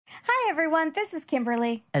everyone, this is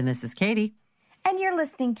Kimberly. And this is Katie. And you're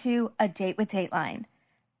listening to A Date with Dateline.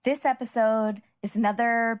 This episode is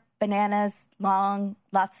another bananas, long,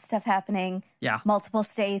 lots of stuff happening. Yeah. Multiple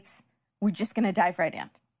states. We're just going to dive right in.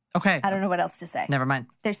 Okay. I don't know what else to say. Never mind.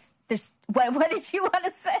 What did you want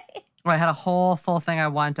to say? Well, I had a whole full thing I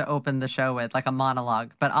wanted to open the show with, like a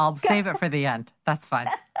monologue, but I'll save it for the end. That's fine.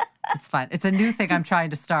 It's fine. It's a new thing I'm trying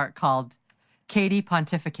to start called Katie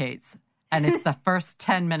Pontificates, and it's the first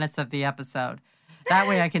 10 minutes of the episode. That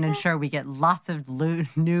way I can ensure we get lots of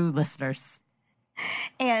new listeners.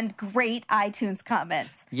 And great iTunes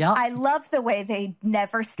comments. Yep. I love the way they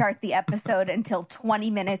never start the episode until 20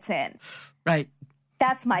 minutes in. Right.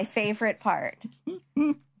 That's my favorite part.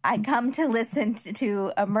 I come to listen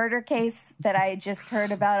to a murder case that I just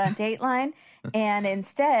heard about on Dateline, and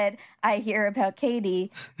instead I hear about Katie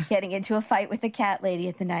getting into a fight with a cat lady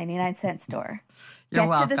at the 99-cent store. You're Get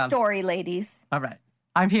welcome. to the story, ladies. All right.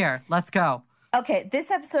 I'm here. Let's go. Okay, this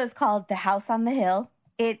episode is called The House on the Hill.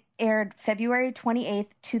 It aired February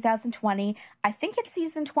 28th, 2020. I think it's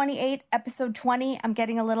season 28, episode 20. I'm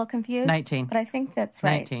getting a little confused. 19. But I think that's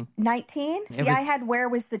right. 19. 19? See, I had Where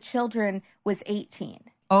Was the Children was 18.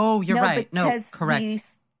 Oh, you're right. No, because correct. we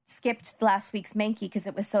skipped last week's Mankey because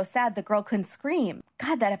it was so sad. The girl couldn't scream.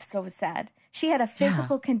 God, that episode was sad. She had a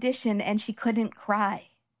physical condition and she couldn't cry.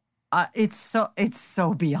 It's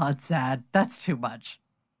so beyond sad. That's too much.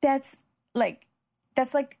 That's like...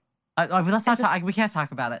 Let's not talk. We can't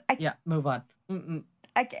talk about it. Move on.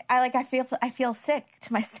 I feel sick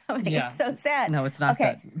to my stomach. Yeah. It's so sad. No, it's not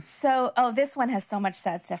okay. good. So, this one has so much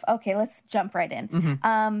sad stuff. Okay, let's jump right in.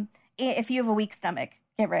 Mm-hmm. If you have a weak stomach,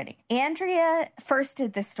 get ready. Andrea first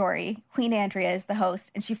did this story. Queen Andrea is the host,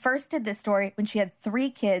 and she first did this story when she had 3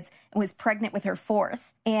 kids and was pregnant with her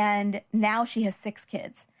 4th, and now she has 6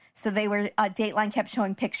 kids. So Dateline kept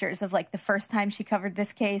showing pictures of like the first time she covered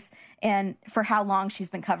this case and for how long she's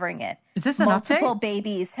been covering it. Is this an Multiple update?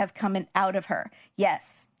 babies have come out of her.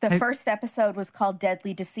 Yes. The first episode was called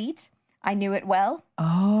Deadly Deceit. I knew it well.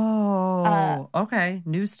 Oh, okay.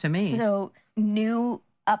 News to me. So new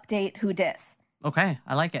update, who dis? Okay,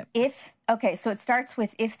 I like it. So it starts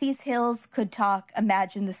with, if these hills could talk,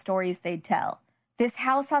 imagine the stories they'd tell. This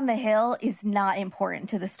house on the hill is not important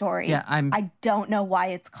to the story. Yeah, I don't know why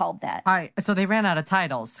it's called that. So they ran out of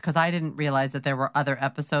titles because I didn't realize that there were other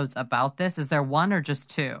episodes about this. Is there one or just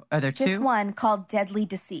 2? Are there 2? Just one called Deadly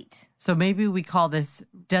Deceit. So maybe we call this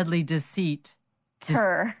Deadly Deceit.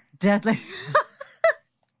 Deadly.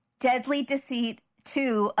 Deadly Deceit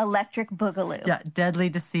 2 Electric Boogaloo. Yeah, Deadly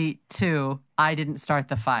Deceit 2 I Didn't Start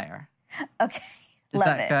the Fire. Okay. Is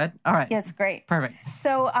that good? All right. Yeah, it's great. Perfect.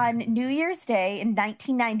 So on New Year's Day in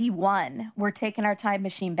 1991, we're taking our time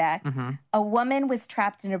machine back. Mm-hmm. A woman was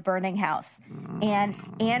trapped in a burning house. And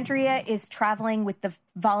Andrea is traveling with the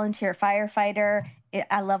volunteer firefighter.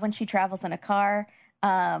 I love when she travels in a car.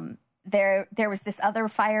 There was this other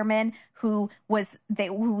fireman who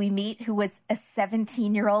we meet, who was a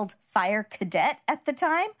 17-year-old fire cadet at the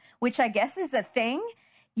time, which I guess is a thing.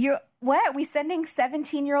 What? Are we sending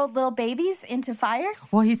 17-year-old little babies into fires?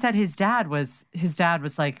 Well, he said his dad was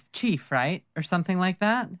like chief, right? Or something like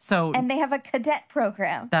that. So and they have a cadet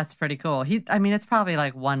program. That's pretty cool. It's probably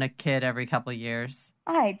like one a kid every couple of years.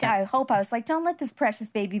 I hope. I was like, don't let this precious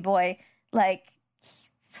baby boy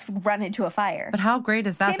run into a fire. But how great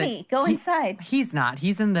is that? Timmy, go inside. He's not.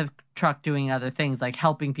 He's in the truck doing other things like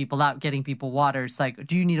helping people out, getting people water. It's like,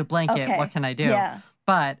 do you need a blanket? Okay. What can I do? Yeah.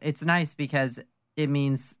 But it's nice because it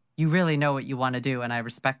means you really know what you want to do, and I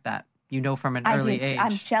respect that. You know from an early age.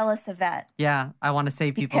 I'm jealous of that. Yeah, I want to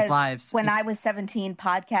save people's lives. When I was 17,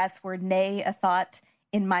 podcasts were nay a thought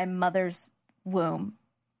in my mother's womb.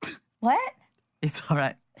 What? It's all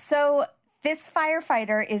right. So this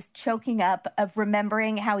firefighter is choking up of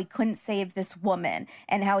remembering how he couldn't save this woman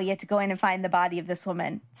and how he had to go in and find the body of this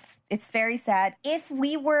woman. It's very sad. If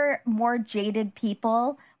we were more jaded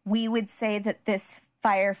people, we would say that this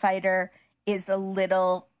firefighter is a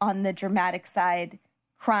little on the dramatic side,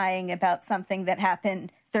 crying about something that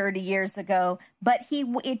happened 30 years ago. But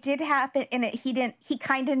it did happen, and he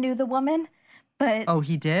kind of knew the woman. But oh,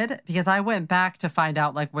 he did? Because I went back to find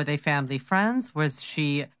out, were they family friends? Was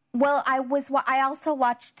she... Well, I also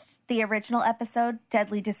watched the original episode,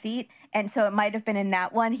 Deadly Deceit, and so it might have been in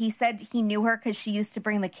that one. He said he knew her because she used to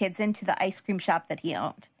bring the kids into the ice cream shop that he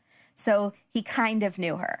owned. So he kind of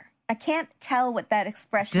knew her. I can't tell what that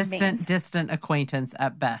expression means. Distant acquaintance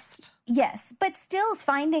at best. Yes, but still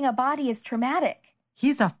finding a body is traumatic.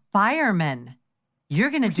 He's a fireman. You're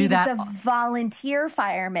going to do that. He's a volunteer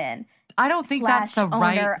fireman. I don't think that's the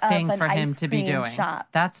right thing for him to be doing. Shop.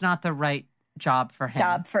 That's not the right job for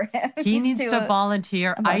him. He He's needs to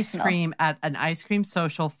volunteer ice emotional. cream at an ice cream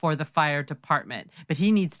social for the fire department, but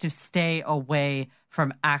he needs to stay away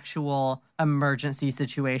from actual emergency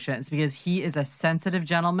situations because he is a sensitive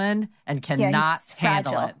gentleman and cannot he's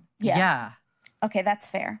handle fragile. it. Yeah. Okay, that's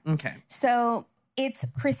fair. Okay. So it's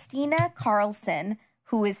Christina Carlson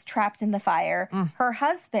who is trapped in the fire. Her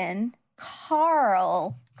husband,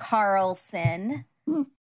 Carl Carlson.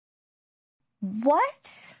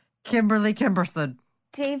 What? Kimberly Kimberson.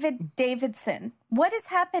 David Davidson. What is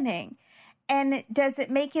happening? And does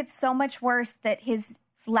it make it so much worse that his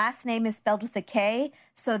last name is spelled with a K,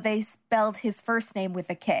 so they spelled his first name with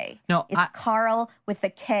a K? No, it's Carl with a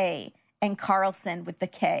K and Carlson with the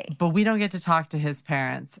K. But we don't get to talk to his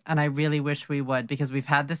parents, and I really wish we would because we've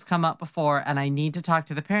had this come up before, and I need to talk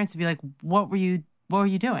to the parents to be like, what were you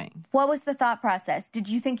doing? What was the thought process? Did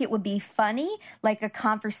you think it would be funny, like a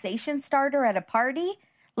conversation starter at a party?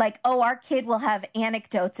 Like, oh, our kid will have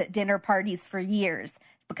anecdotes at dinner parties for years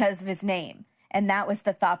because of his name. And that was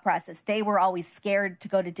the thought process. They were always scared to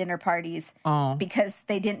go to dinner parties because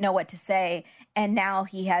they didn't know what to say. And now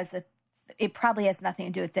it probably has nothing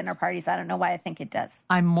to do with dinner parties. I don't know why I think it does.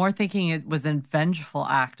 I'm more thinking it was a vengeful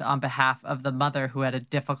act on behalf of the mother who had a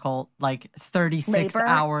difficult,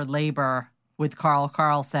 36-hour labor with Carl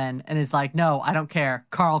Carlson and is like, no, I don't care.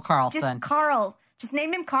 Carl Carlson. Just Carl. Just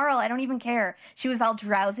name him Carl. I don't even care. She was all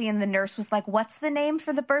drowsy and the nurse was like, what's the name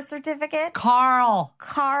for the birth certificate? Carl.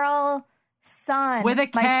 Son. With a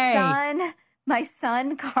K. My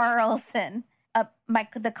son Carlson.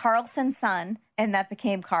 The Carlson son. And that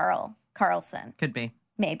became Carlson. Could be.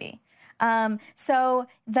 Maybe. So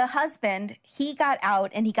the husband, he got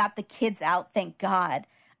out and he got the kids out. Thank God.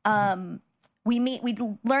 We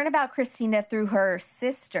learn about Christina through her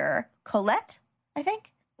sister, Colette, I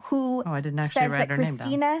think, who I didn't actually write her name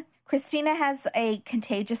down. Christina has a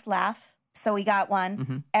contagious laugh, so we got one.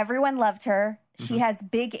 Mm-hmm. Everyone loved her. She has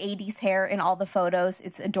big 80s hair in all the photos.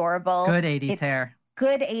 It's adorable. Good 80s hair.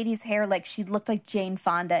 Good 80s hair, like she looked like Jane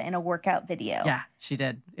Fonda in a workout video. Yeah, she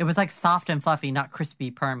did. It was like soft and fluffy, not crispy,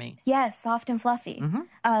 permy. Yes, soft and fluffy.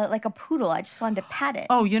 Like a poodle. I just wanted to pat it.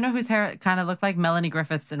 Oh, you know whose hair kind of looked like? Melanie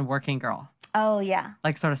Griffith's in Working Girl. Oh, yeah.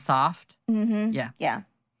 Like sort of soft. Mm-hmm. Yeah. Yeah.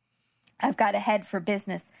 I've got a head for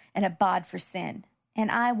business and a bod for sin.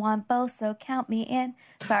 And I want both, so count me in.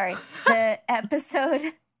 Sorry. The episode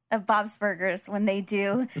of Bob's Burgers when they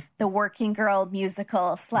do the Working Girl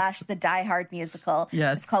musical / the Die Hard musical.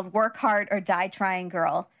 Yes. It's called Work Hard or Die Trying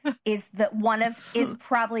Girl. is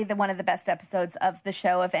probably one of the best episodes of the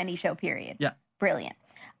show, of any show, period. Yeah. Brilliant.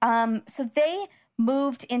 So they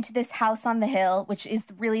moved into this house on the hill, which is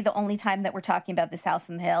really the only time that we're talking about this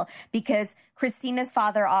house on the hill, because Christina's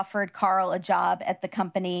father offered Carl a job at the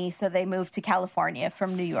company, so they moved to California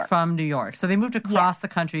from New York. So they moved across the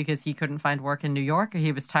country because he couldn't find work in New York, or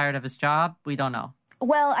he was tired of his job. We don't know.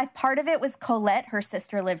 Well, part of it was Colette, her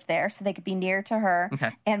sister, lived there, so they could be near to her.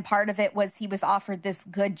 Okay. And part of it was he was offered this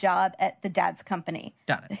good job at the dad's company.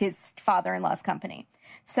 Got it. His father-in-law's company.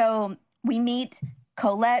 So we meet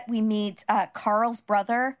Colette, we meet Carl's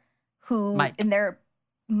brother,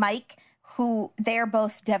 Mike, who they're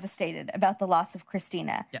both devastated about the loss of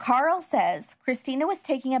Christina. Yeah. Carl says Christina was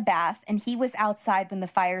taking a bath and he was outside when the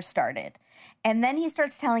fire started. And then he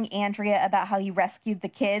starts telling Andrea about how he rescued the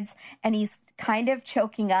kids, and he's kind of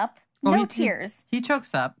choking up. Tears. He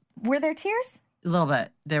chokes up. Were there tears? A little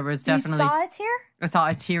bit. There was definitely. You saw a tear? I saw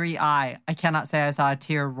a teary eye. I cannot say I saw a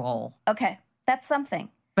tear roll. Okay, that's something.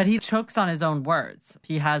 But he chokes on his own words.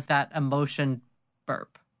 He has that emotion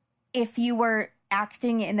burp. If you were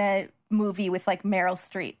acting in a movie with like Meryl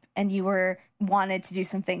Streep and you wanted to do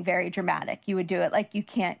something very dramatic, you would do it like you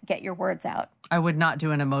can't get your words out. I would not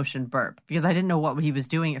do an emotion burp because I didn't know what he was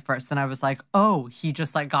doing at first. Then I was like, oh, he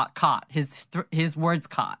just got caught. His words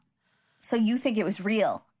caught. So you think it was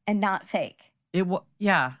real and not fake?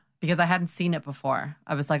 Yeah, because I hadn't seen it before.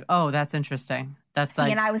 I was like, oh, that's interesting.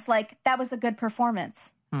 And I was like, that was a good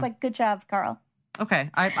performance. It's like, good job, Carl. Okay.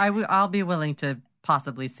 I'll be willing to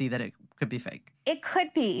possibly see that it could be fake. It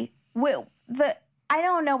could be. I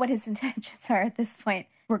don't know what his intentions are at this point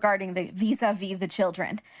regarding the vis-a-vis the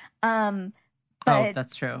children. But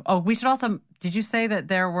that's true. Oh, we should also, did you say that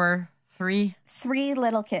there were three? 3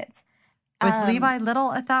 little kids. Was Levi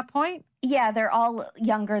little at that point? Yeah, they're all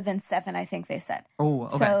younger than 7, I think they said. Oh,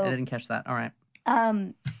 okay. So, I didn't catch that. All right.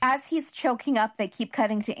 As he's choking up, they keep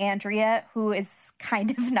cutting to Andrea, who is kind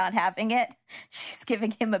of not having it. She's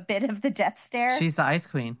giving him a bit of the death stare. She's the ice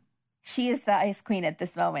queen. She is the ice queen at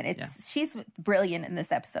this moment. She's brilliant in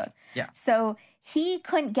this episode. Yeah. So he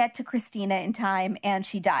couldn't get to Christina in time, and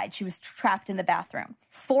she died. She was trapped in the bathroom.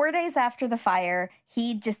 4 days after the fire,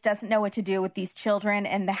 he just doesn't know what to do with these children,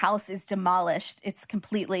 and the house is demolished. It's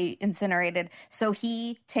completely incinerated. So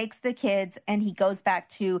he takes the kids, and he goes back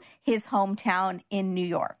to his hometown in New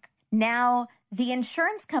York. Now, the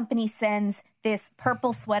insurance company sends this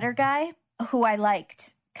purple sweater guy, who I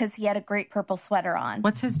liked, because he had a great purple sweater on.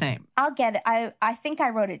 What's his name? I'll get it. I think I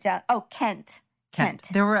wrote it down. Oh, Kent.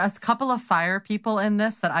 There were a couple of fire people in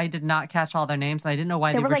this that I did not catch all their names, and I didn't know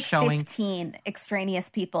why they were like showing. 15 extraneous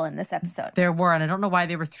people in this episode. There were, and I don't know why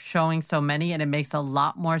they were showing so many, and it makes a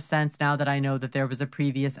lot more sense now that I know that there was a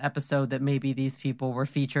previous episode that maybe these people were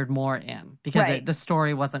featured more in, because the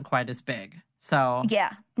story wasn't quite as big. So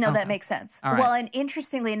yeah, no, that makes sense. All right. Well, and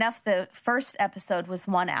interestingly enough, the first episode was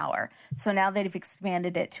 1 hour, so now they've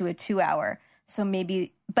expanded it to a 2 hour. So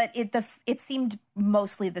maybe, but it seemed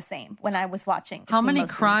mostly the same when I was watching. How many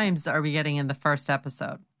crimes are we getting in the first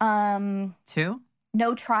episode? 2?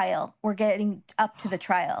 No trial. We're getting up to the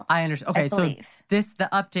trial. I understand. Okay, so the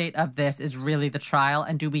update of this is really the trial.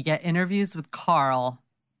 And do we get interviews with Carl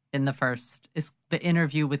in the first? Is the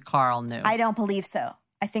interview with Carl new? I don't believe so.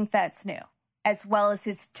 I think that's new. As well as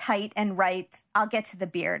his tight and right. I'll get to the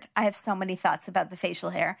beard. I have so many thoughts about the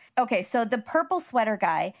facial hair. Okay, so the purple sweater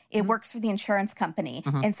guy, it works for the insurance company.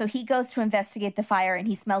 And so he goes to investigate the fire, and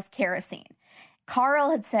he smells kerosene.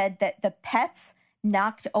 Carl had said that the pets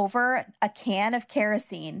knocked over a can of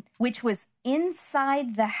kerosene, which was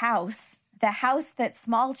inside the house that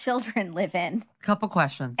small children live in. Couple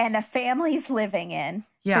questions. And a family's living in.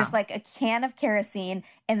 Yeah. There's like a can of kerosene,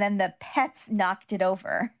 and then the pets knocked it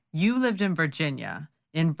over. You lived in Virginia.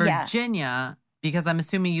 In Virginia, because I'm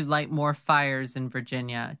assuming you light more fires in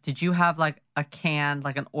Virginia, did you have like a can,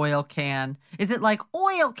 like an oil can? Is it like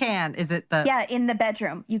oil can? Is it the... Yeah, in the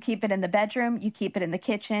bedroom. You keep it in the bedroom. You keep it in the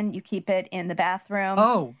kitchen. You keep it in the bathroom.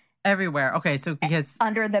 Oh, everywhere. Okay, so because...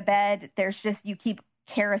 Under the bed, you keep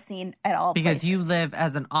kerosene at all because places. You live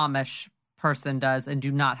as an Amish person does and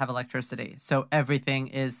do not have electricity. So everything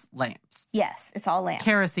is lamps. Yes, it's all lamps.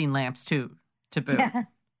 Kerosene lamps too, to boot.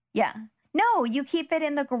 Yeah. No, you keep it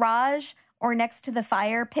in the garage or next to the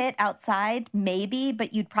fire pit outside, maybe,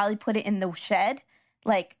 but you'd probably put it in the shed.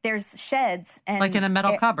 Like, there's sheds. And like in a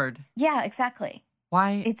metal cupboard. Yeah, exactly.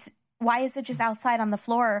 Why is it just outside on the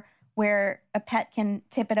floor where a pet can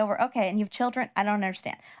tip it over? Okay, and you have children? I don't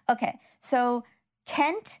understand. Okay, so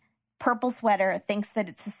Kent, purple sweater, thinks that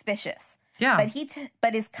it's suspicious. Yeah.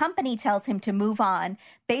 But his company tells him to move on,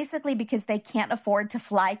 basically because they can't afford to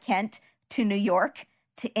fly Kent to New York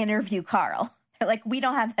to interview Carl. They're like, we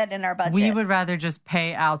don't have that in our budget. We would rather just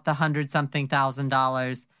pay out the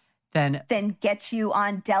 $100,000 than get you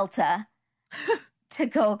on Delta to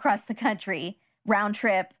go across the country, round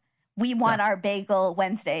trip. We want our bagel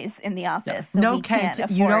Wednesdays in the office. So no,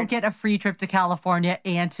 Kent, you don't get a free trip to California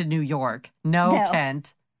and to New York. No.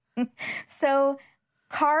 Kent. So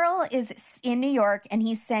Carl is in New York, and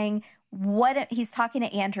he's saying, he's talking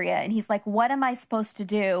to Andrea, and he's like, what am I supposed to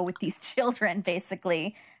do with these children,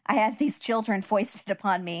 basically? I have these children foisted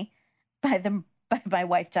upon me by my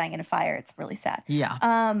wife dying in a fire. It's really sad.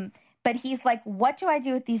 Yeah. But he's like, what do I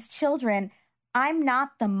do with these children? I'm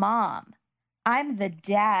not the mom. I'm the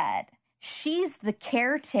dad. She's the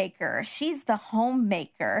caretaker. She's the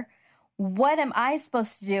homemaker. What am I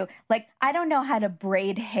supposed to do? Like, I don't know how to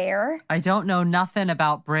braid hair. I don't know nothing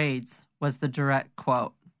about braids, was the direct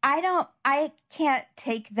quote. I can't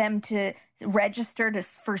take them to register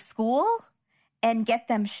for school and get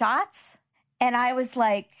them shots. And I was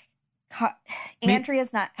like,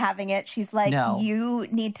 Andrea's not having it. She's like, no. You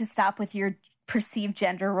need to stop with your perceived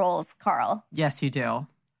gender roles, Carl. Yes, you do.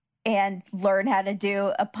 And learn how to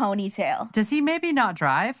do a ponytail. Does he maybe not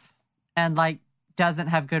drive and like doesn't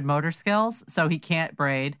have good motor skills, so he can't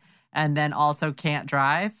braid and then also can't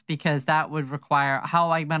drive? Because that would require,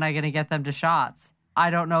 how am I going to get them to shots? I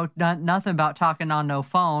don't know nothing about talking on no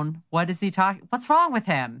phone. What is he talking? What's wrong with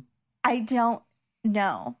him? I don't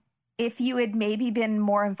know. If you had maybe been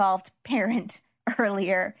more involved parent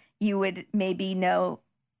earlier, you would maybe know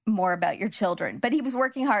more about your children. But he was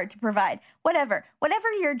working hard to provide. Whatever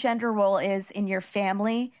your gender role is in your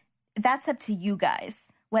family, that's up to you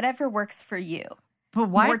guys. Whatever works for you. But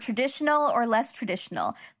why? More traditional or less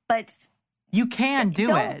traditional. But you can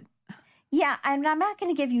do it. Yeah, I'm not going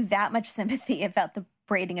to give you that much sympathy about the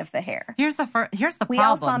braiding of the hair. Here's the problem. We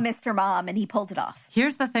all saw Mr. Mom, and he pulled it off.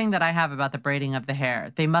 Here's the thing that I have about the braiding of the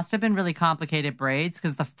hair. They must have been really complicated braids,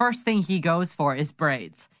 because the first thing he goes for is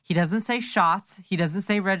braids. He doesn't say shots. He doesn't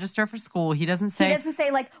say register for school. He doesn't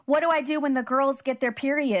say like, what do I do when the girls get their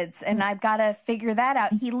periods and I've got to figure that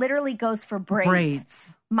out. He literally goes for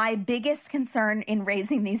braids. My biggest concern in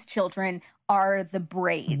raising these children are the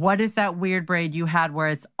braids. What is that weird braid you had where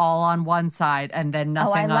it's all on one side and then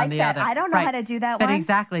nothing on the other? I don't know how to do that one. But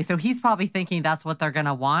exactly. So he's probably thinking that's what they're going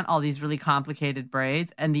to want, all these really complicated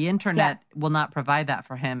braids. And the internet will not provide that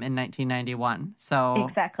for him in 1991. So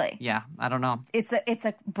exactly. Yeah, I don't know. It's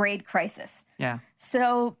a braid crisis. Yeah.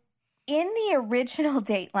 So in the original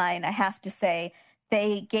Dateline, I have to say,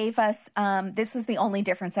 they gave us, this was the only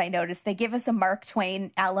difference I noticed. They give us a Mark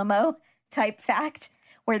Twain Alamo type fact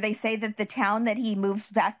where they say that the town that he moves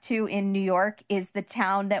back to in New York is the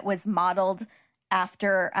town that was modeled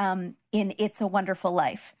after in It's a Wonderful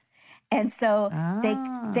Life. And so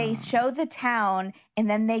they show the town and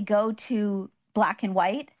then they go to black and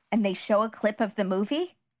white and they show a clip of the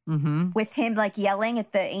movie with him like yelling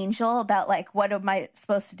at the angel about like, what am I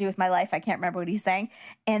supposed to do with my life? I can't remember what he's saying.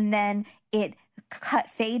 And then it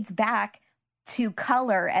fades back to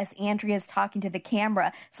color as Andrea's talking to the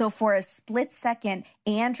camera. So for a split second,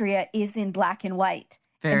 Andrea is in black and white.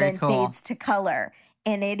 Very and then cool. Fades to color.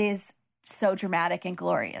 And it is so dramatic and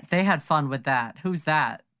glorious. They had fun with that. Who's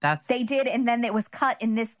that? They did, and then it was cut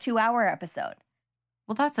in this 2-hour episode.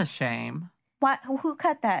 Well, that's a shame. Who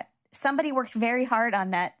cut that? Somebody worked very hard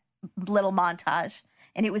on that little montage,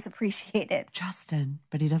 and it was appreciated. Justin,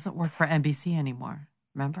 but he doesn't work for NBC anymore.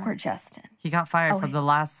 Remember? Poor Justin. He got fired from the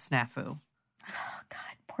last snafu. Oh,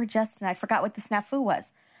 God, poor Justin. I forgot what the snafu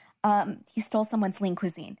was. He stole someone's lean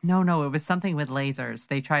cuisine. No, it was something with lasers.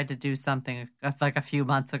 They tried to do something like a few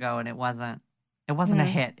months ago, and it wasn't a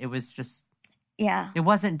hit. It was just... Yeah. It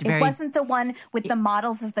wasn't the one with the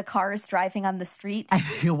models of the cars driving on the street.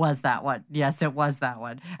 It was that one. Yes, it was that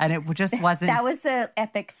one. And it just wasn't... That was an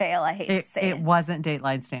epic fail, I hate to say it. It wasn't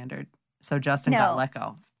Dateline standard. So Justin got let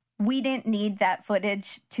go. We didn't need that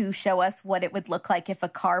footage to show us what it would look like if a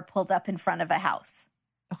car pulled up in front of a house.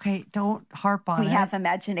 Okay, don't harp on it. We have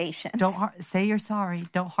imaginations. Say you're sorry.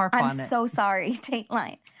 Don't harp on it. I'm so sorry,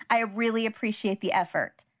 Dateline. I really appreciate the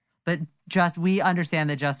effort. But we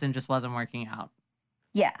understand that Justin just wasn't working out.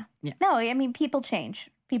 Yeah. No, I mean, people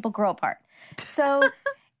change. People grow apart. So,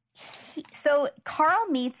 so Carl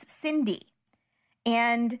meets Cindy,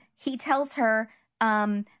 and he tells her,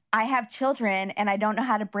 I have children, and I don't know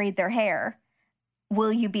how to braid their hair.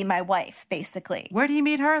 Will you be my wife, basically? Where do you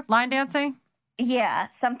meet her? Line dancing? Yeah,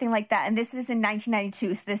 something like that. And this is in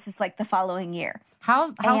 1992, so this is like the following year.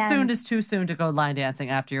 How soon is too soon to go line dancing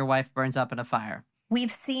after your wife burns up in a fire?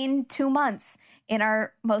 We've seen 2 months. In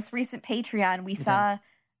our most recent Patreon, we saw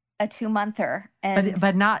a 2-monther.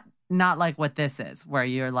 But not like what this is, where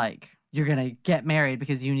you're like, you're going to get married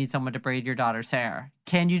because you need someone to braid your daughter's hair.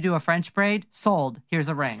 Can you do a French braid? Sold. Here's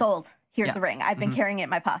a ring. Sold. Here's a ring. I've been carrying it in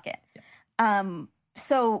my pocket. Yeah.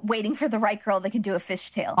 So waiting for the right girl that can do a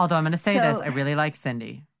fishtail. Although I'm going to say this, I really like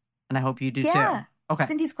Cindy, and I hope you do too. Okay.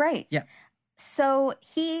 Cindy's great. Yeah. So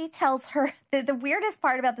he tells her the weirdest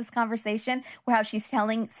part about this conversation, how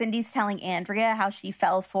Cindy's telling Andrea how she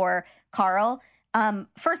fell for Carl.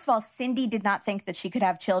 First of all, Cindy did not think that she could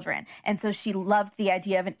have children. And so she loved the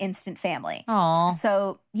idea of an instant family. Aww.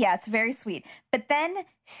 So yeah, it's very sweet. But then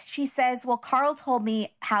she says, well, Carl told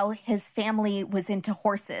me how his family was into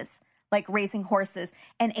horses, like raising horses.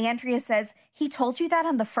 And Andrea says, he told you that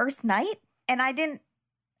on the first night? And I didn't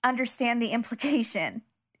understand the implication.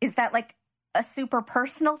 Is that like a super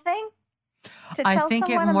personal thing to tell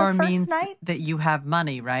someone on the first night? That you have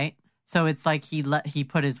money, right? So it's like he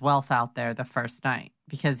put his wealth out there the first night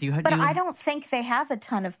because you had. But I don't think they have a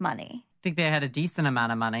ton of money. I think they had a decent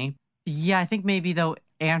amount of money. Yeah, I think maybe though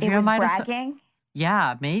Andrea it was might bragging.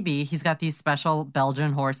 Yeah, maybe he's got these special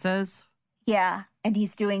Belgian horses. Yeah, and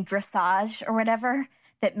he's doing dressage or whatever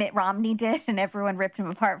that Mitt Romney did, and everyone ripped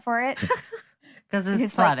him apart for it because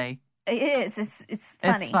it's funny. It is. It's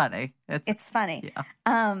funny. It's funny. It's funny.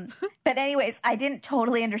 Yeah. But anyways, I didn't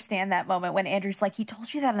totally understand that moment when Andrew's like, he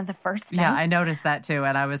told you that on the first night? Yeah, I noticed that too.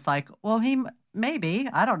 And I was like, well, he maybe.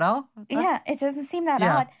 I don't know. Yeah, it doesn't seem that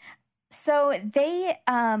odd. So they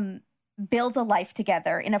build a life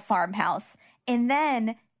together in a farmhouse. And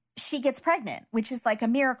then she gets pregnant, which is like a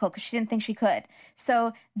miracle because she didn't think she could.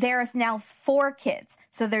 So there are now 4 kids.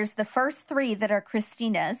 So there's the first 3 that are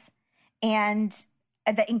Christina's, and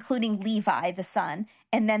including Levi, the son.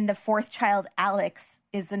 And then the 4th child, Alex,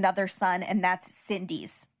 is another son, and that's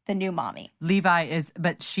Cindy's, the new mommy.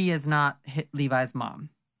 But she is not Levi's mom.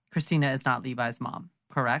 Christina is not Levi's mom,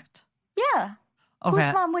 correct? Yeah. Okay.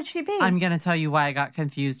 Whose mom would she be? I'm going to tell you why I got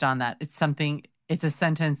confused on that. it's a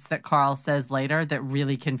sentence that Carl says later that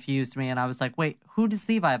really confused me. And I was like, wait, who does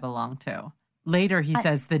Levi belong to? Later, he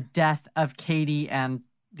says the death of Katie and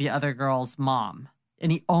the other girl's mom.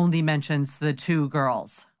 And he only mentions the two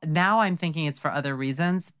girls. Now I'm thinking it's for other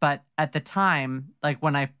reasons. But at the time, like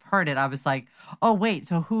when I heard it, I was like, oh, wait,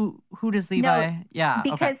 so who does Levi? No, yeah.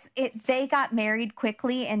 Because they got married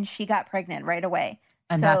quickly and she got pregnant right away.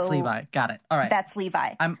 And that's Levi. Got it. All right. That's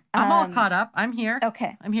Levi. I'm all caught up. I'm here.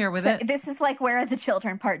 Okay. I'm here with it. This is like Where Are the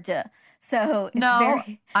Children Part 2. So it's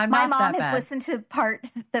I'm my not mom that has bad. listened to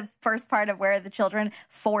the first part of Where Are the Children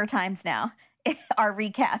 4 times now. Our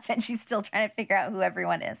recap, and she's still trying to figure out who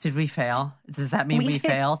everyone is. Did we fail? Does that mean we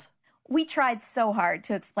failed? We tried so hard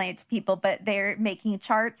to explain it to people, but they're making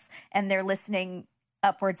charts and they're listening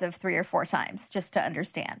upwards of 3 or 4 times just to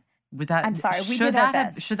understand. I'm sorry, we did our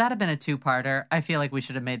best. Should that have been a 2-parter? I feel like we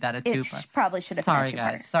should have made that a 2-part. It probably should have been a 2-parter. Sorry,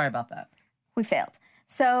 guys. Sorry about that. We failed.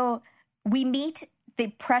 So we meet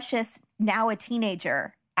the precious, now a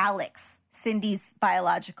teenager, Alex, Cindy's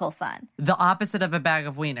biological son. The opposite of a bag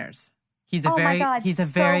of wieners. He's a so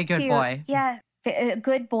very good cute. boy. Yeah, a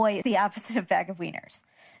good boy, the opposite of bag of wieners.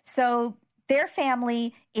 So their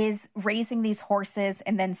family is raising these horses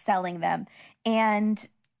and then selling them. And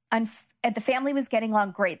the family was getting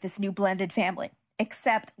along great, this new blended family,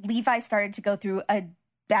 except Levi started to go through a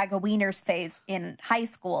bag of wieners phase in high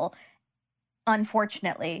school,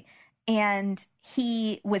 unfortunately. And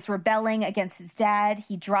he was rebelling against his dad.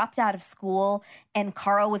 He dropped out of school, and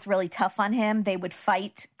Carl was really tough on him. They would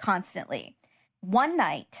fight constantly. One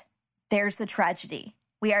night, there's a tragedy.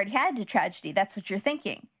 We already had a tragedy. That's what you're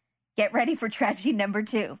thinking. Get ready for tragedy number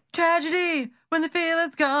 2. Tragedy! When the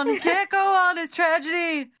feeling's gone, it can't go on, it's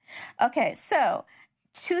tragedy! Okay, so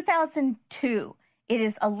 2002. It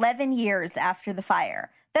is 11 years after the fire.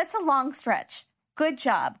 That's a long stretch. Good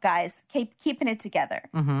job, guys. Keeping it together.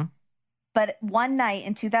 Mm-hmm. But one night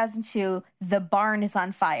in 2002, the barn is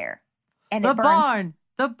on fire. And The barn!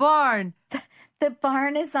 The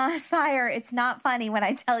barn is on fire. It's not funny when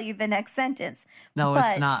I tell you the next sentence. No,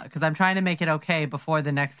 it's not. Because I'm trying to make it okay before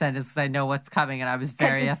the next sentence because I know what's coming and I was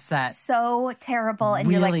very upset. So terrible. And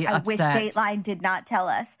really you're like, I wish upset. Dateline did not tell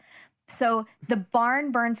us. So the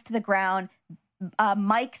barn burns to the ground.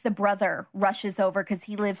 Mike, the brother, rushes over because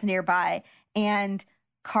he lives nearby. And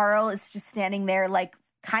Carl is just standing there like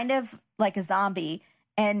kind of like a zombie.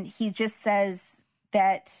 And he just says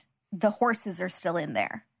that the horses are still in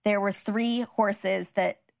there. There were 3 horses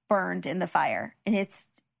that burned in the fire. And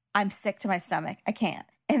I'm sick to my stomach. I can't.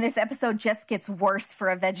 And this episode just gets worse for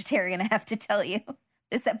a vegetarian, I have to tell you.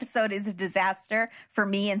 This episode is a disaster for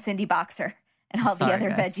me and Cindy Boxer and all the other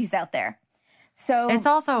veggies out there. So it's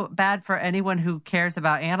also bad for anyone who cares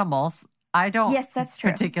about animals. I don't that's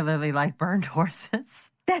true. particularly like burned horses.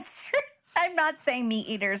 That's true. I'm not saying meat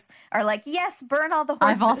eaters are like, yes, burn all the horses.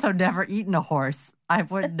 I've also never eaten a horse. I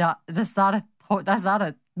would not. That's not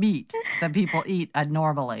a meat that people eat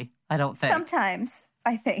normally. I don't think. Sometimes,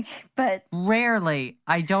 I think, but rarely.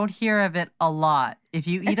 I don't hear of it a lot. If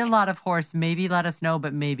you eat a lot of horse, maybe let us know,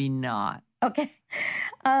 but maybe not. Okay.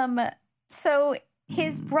 So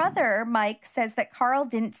his brother, Mike, says that Carl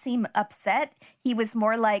didn't seem upset. He was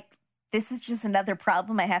more like, this is just another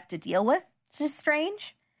problem I have to deal with. It's just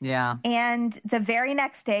strange. Yeah. And the very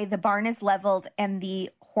next day, the barn is leveled and the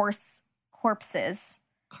horse carcasses,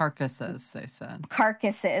 they said.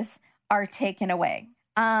 Carcasses are taken away.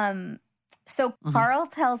 So Carl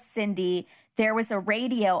tells Cindy there was a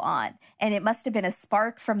radio on and it must have been a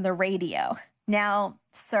spark from the radio. Now,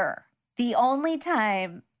 sir, the only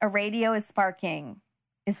time a radio is sparking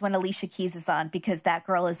is when Alicia Keys is on because that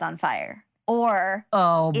girl is on fire. Or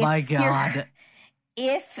oh my God.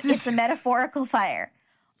 If it's a metaphorical fire.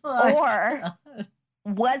 Or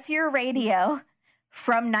was your radio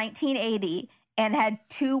from 1980 and had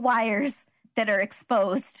 2 wires that are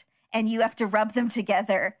exposed and you have to rub them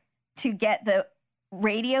together to get the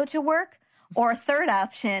radio to work? Or third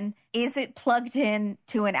option, is it plugged in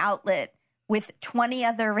to an outlet with 20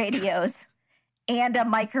 other radios and a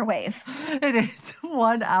microwave? It is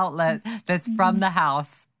one outlet that's from the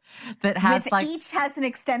house that has each has an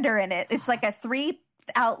extender in it. It's like a 3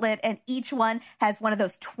 outlet and each one has one of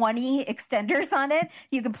those 20 extenders on it.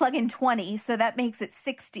 You can plug in 20, so that makes it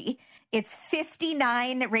 60. It's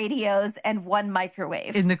 59 radios and 1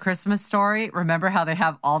 microwave. In the Christmas Story, remember how they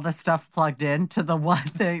have all the stuff plugged in to the one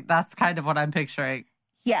thing? That's kind of what I'm picturing.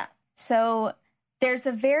 Yeah. So there's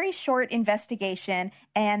a very short investigation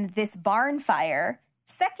and this barn fire,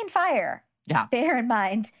 second fire, bear in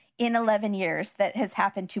mind, in 11 years that has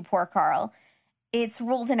happened to poor Carl. It's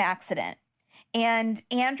ruled an accident. And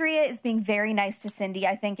Andrea is being very nice to Cindy,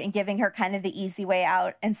 I think, and giving her kind of the easy way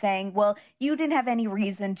out and saying, well, you didn't have any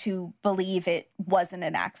reason to believe it wasn't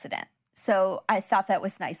an accident. So I thought that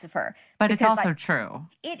was nice of her. But it's also true.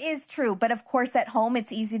 It is true. But of course, at home,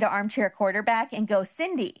 it's easy to armchair quarterback and go,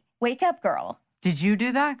 Cindy, wake up, girl. Did you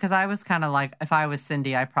do that? Because I was kind of like, if I was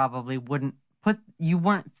Cindy, I probably wouldn't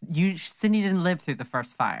Cindy didn't live through the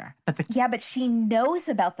first fire. Yeah, but she knows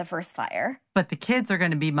about the first fire. But the kids are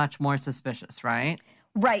going to be much more suspicious, right?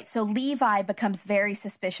 Right. So Levi becomes very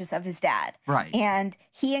suspicious of his dad. Right. And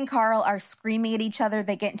he and Carl are screaming at each other.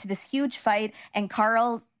 They get into this huge fight. And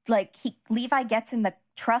Carl, Levi gets in the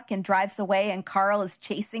truck and drives away. And Carl is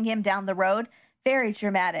chasing him down the road. Very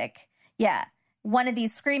dramatic. Yeah. One of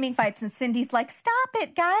these screaming fights. And Cindy's like, stop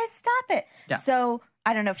it, guys. Stop it. Yeah. So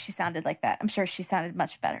I don't know if she sounded like that. I'm sure she sounded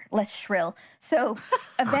much better, less shrill. So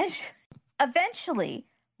eventually,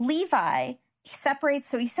 Levi separates.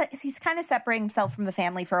 So he's kind of separating himself from the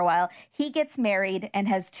family for a while. He gets married and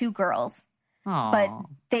has 2 girls, but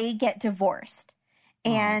they get divorced.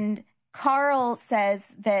 And Carl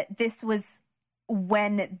says that this was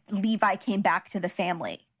when Levi came back to the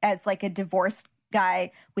family as like a divorced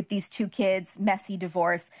guy with these 2 kids, messy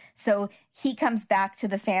divorce. So he comes back to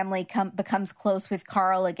the family, becomes close with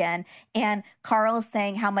Carl again. And Carl is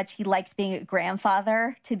saying how much he liked being a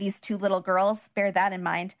grandfather to these 2 little girls. Bear that in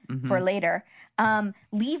mind for later.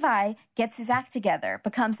 Levi gets his act together,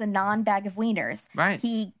 becomes a non-bag of wieners. Right.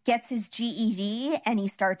 He gets his GED and he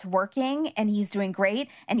starts working and he's doing great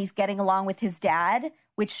and he's getting along with his dad,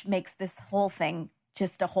 which makes this whole thing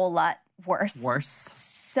just a whole lot worse.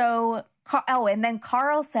 So... and then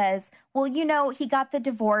Carl says, well, he got the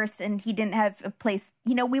divorce and he didn't have a place.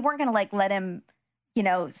 We weren't going to let him,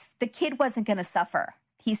 the kid wasn't going to suffer.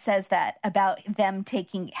 He says that about them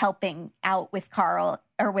helping out with Carl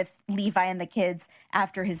or with Levi and the kids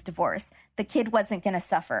after his divorce. The kid wasn't going to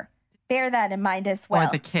suffer. Bear that in mind as well.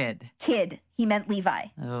 Or the kid. He meant Levi.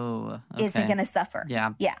 Oh, okay. Isn't going to suffer.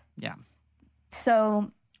 Yeah.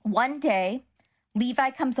 So one day,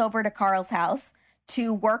 Levi comes over to Carl's house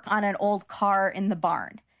to work on an old car in the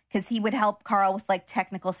barn because he would help Carl with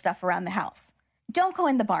technical stuff around the house. Don't go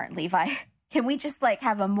in the barn, Levi. Can we just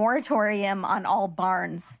have a moratorium on all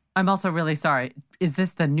barns? I'm also really sorry. Is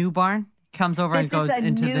this the new barn? Comes over and goes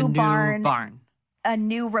into the new barn. A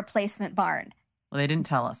new replacement barn. Well, they didn't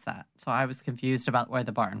tell us that. So I was confused about where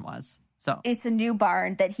the barn was. So it's a new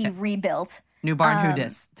barn that he rebuilt. New barn who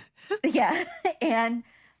dis. Yeah. And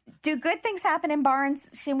do good things happen in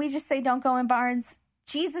barns? Should we just say don't go in barns?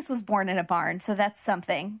 Jesus was born in a barn, so that's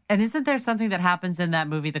something. And isn't there something that happens in that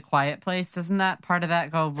movie, The Quiet Place? Doesn't that part of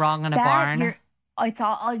that go wrong in a barn?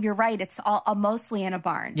 You're right. It's all mostly in a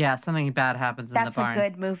barn. Yeah, something bad happens in the barn. That's a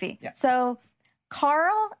good movie. Yeah. So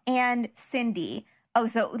Carl and Cindy.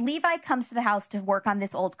 So Levi comes to the house to work on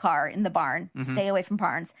this old car in the barn. Stay away from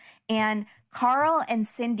barns. And Carl and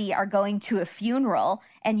Cindy are going to a funeral,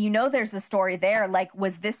 and there's a story there.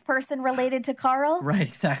 Was this person related to Carl? Right,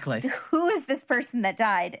 exactly. Who is this person that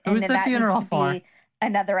died? Who's the funeral needs to be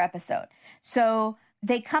another episode. So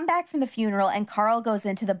they come back from the funeral, and Carl goes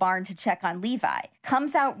into the barn to check on Levi.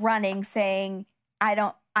 Comes out running, saying, I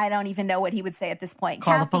don't even know what he would say at this point.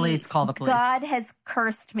 Call the police. God has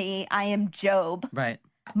cursed me. I am Job. Right.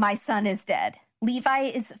 My son is dead. Levi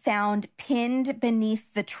is found pinned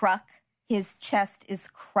beneath the truck. His chest is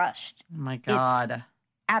crushed. Oh my God. It's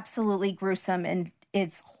absolutely gruesome and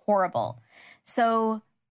it's horrible. So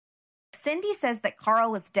Cindy says that Carl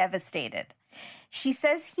was devastated. She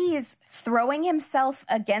says he is throwing himself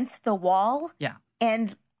against the wall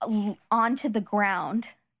and onto the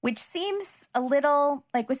ground, which seems a little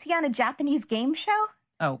was he on a Japanese game show?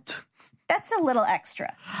 Oh. That's a little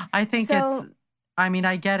extra. I think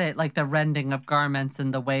I get it, the rending of garments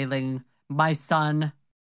and the wailing, my son.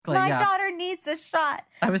 My daughter needs a shot.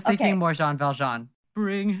 I was thinking more Jean Valjean.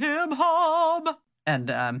 Bring him home.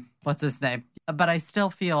 And what's his name? But I still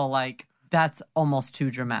feel like that's almost too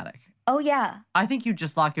dramatic. Oh, yeah. I think you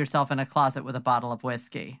just lock yourself in a closet with a bottle of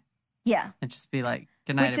whiskey. Yeah. And just be like,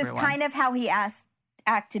 good night, everyone. Which is kind of how he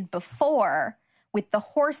acted before with the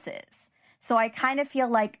horses. So I kind of feel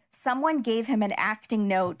like someone gave him an acting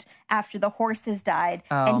note after the horses died,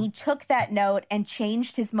 and he took that note and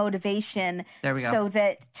changed his motivation so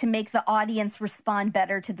that to make the audience respond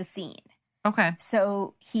better to the scene. Okay.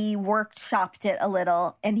 So he workshopped it a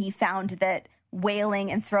little, and he found that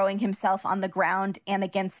wailing and throwing himself on the ground and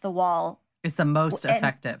against the wall is the most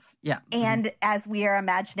effective. Yeah. And as we are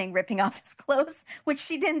imagining, ripping off his clothes, which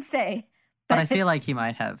she didn't say. But I feel like he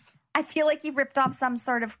might have. I feel like he ripped off some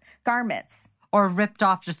sort of garments. Or ripped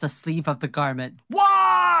off just a sleeve of the garment.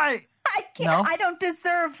 Why? I can't. No? I don't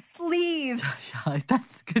deserve sleeves. That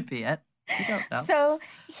could be it. You don't know. So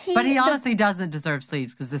But he honestly doesn't deserve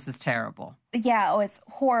sleeves because this is terrible. Yeah, it's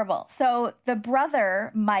horrible. So the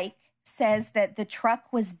brother, Mike, says that the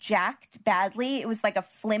truck was jacked badly. It was like a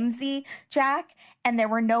flimsy jack, and there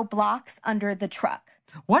were no blocks under the truck.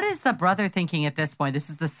 What is the brother thinking at this point? This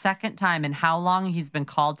is the second time in how long he's been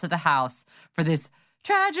called to the house for this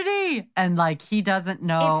tragedy, and like he doesn't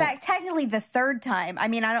know. It's technically the third time. I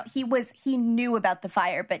mean, he knew about the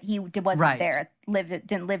fire, but he wasn't there.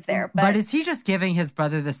 Didn't live there. But is he just giving his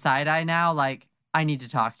brother the side eye now? Like, I need to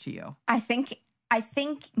talk to you. I think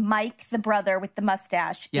Mike, the brother with the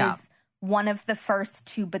mustache, is one of the first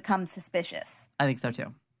to become suspicious. I think so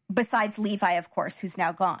too. Besides Levi, of course, who's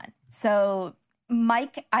now gone. So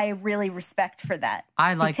Mike, I really respect for that.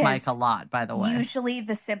 I like Mike a lot, by the way. Usually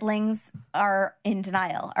the siblings are in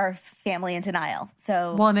denial, our family in denial.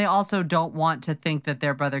 So well, and they also don't want to think that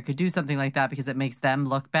their brother could do something like that because it makes them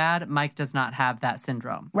look bad. Mike does not have that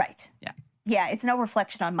syndrome. Right. Yeah. Yeah, it's no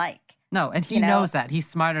reflection on Mike. No, and he knows that. He's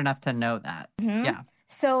smart enough to know that. Mm-hmm. Yeah.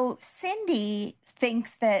 So Cindy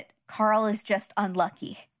thinks that Carl is just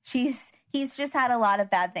unlucky. He's just had a lot of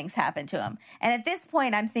bad things happen to him. And at this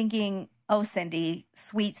point, I'm thinking, oh, Cindy,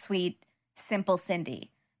 sweet, sweet, simple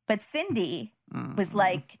Cindy. But Cindy was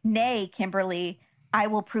like, nay, Kimberly, I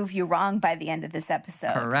will prove you wrong by the end of this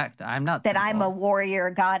episode. Correct. I'm not that simple. I'm a warrior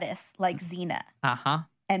goddess like Xena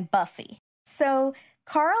and Buffy. So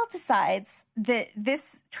Carl decides that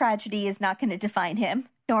this tragedy is not going to define him,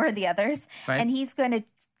 nor the others, and he's going to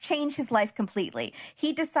change his life completely.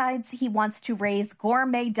 He decides he wants to raise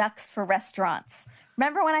gourmet ducks for restaurants.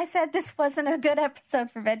 Remember when I said this wasn't a good episode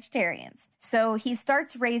for vegetarians? So he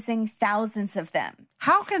starts raising thousands of them.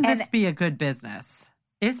 How can this be a good business?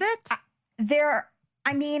 Is it?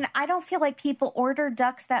 I don't feel like people order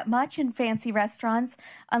ducks that much in fancy restaurants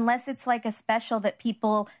unless it's like a special that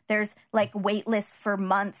there's like wait lists for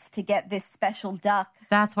months to get this special duck.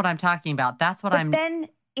 That's what I'm talking about. Then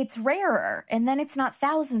it's rarer, and then it's not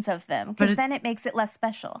thousands of them, because then it makes it less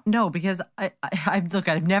special. No, because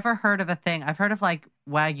I've never heard of a thing. I've heard of like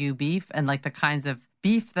Wagyu beef and like the kinds of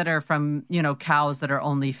beef that are from, cows that are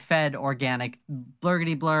only fed organic,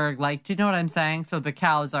 blurgity blurg. Like, do you know what I'm saying? So the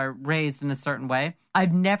cows are raised in a certain way.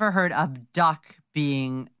 I've never heard of duck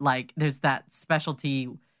being like, there's that specialty,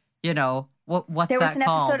 what's that called? There was an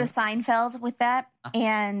episode of Seinfeld with that,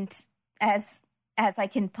 and as I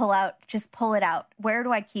can pull it out. Where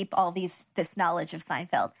do I keep all this knowledge of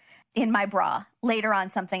Seinfeld? In my bra. Later on,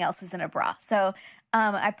 something else is in a bra. So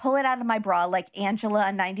I pull it out of my bra like Angela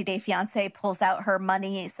on 90 Day Fiance pulls out her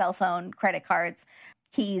money, cell phone, credit cards,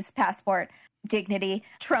 keys, passport, dignity,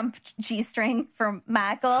 Trump G-string from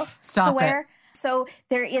Michael to wear. So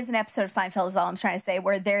there is an episode of Seinfeld, is all I'm trying to say,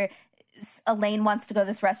 where Elaine wants to go to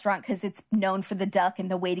this restaurant because it's known for the duck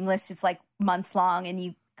and the waiting list is like months long and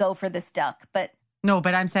you go for this duck. No,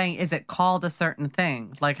 but I'm saying, is it called a certain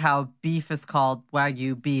thing? Like how beef is called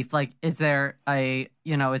Wagyu beef? Like, is there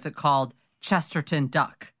is it called Chesterton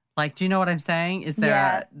duck? Like, do you know what I'm saying? Is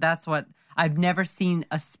there that's what, I've never seen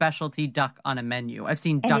a specialty duck on a menu. I've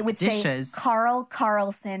seen duck dishes. Say Carl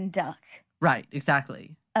Carlson duck. Right,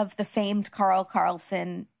 exactly. Of the famed Carl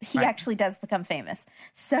Carlson. He actually does become famous.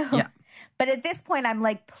 So, but at this point, I'm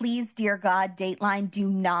like, please, dear God, Dateline, do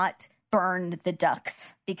not burn the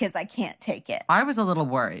ducks because I can't take it. I was a little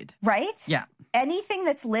worried. Right? Yeah. Anything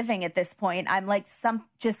that's living at this point, I'm like,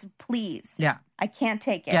 just please. Yeah. I can't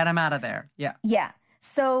take it. Get them out of there. Yeah. Yeah.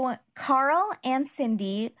 So Carl and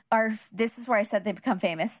Cindy this is where I said they become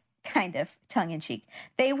famous, kind of tongue in cheek.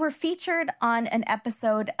 They were featured on an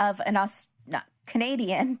episode of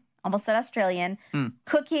Canadian, almost said Australian,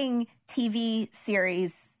 cooking TV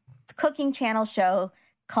series, cooking channel show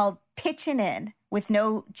called Pitchin' In, with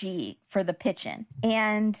no G for the pitchin'.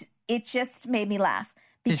 And it just made me laugh.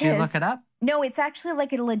 Did you look it up? No, it's actually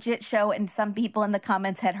like a legit show, and some people in the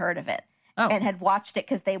comments had heard of it and had watched it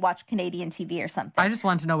because they watch Canadian TV or something. I just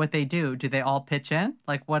want to know what they do. Do they all pitch in?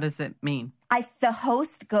 Like, what does it mean? The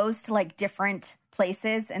host goes to like different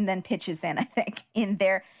places and then pitches in, I think, in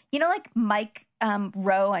there. Like Mike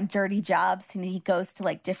Rowe on Dirty Jobs, and he goes to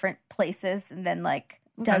like different places and then like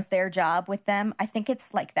does their job with them. I think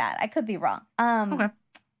it's like that. I could be wrong.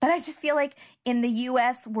 But I just feel like in the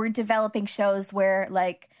U.S., we're developing shows where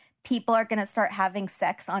like people are going to start having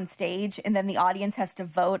sex on stage and then the audience has to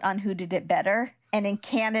vote on who did it better. And in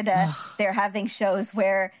Canada, they're having shows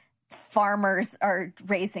where farmers are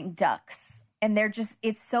raising ducks. And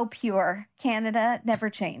it's so pure. Canada,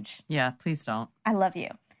 never change. Yeah, please don't. I love you.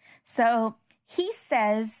 So he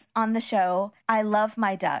says on the show, I love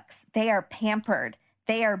my ducks. They are pampered.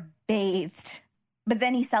 They are bathed. but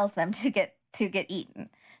then he sells them to get eaten.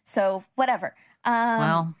 So whatever.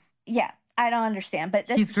 Yeah, I don't understand. But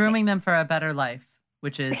he's grooming them for a better life,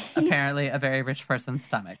 which is apparently a very rich person's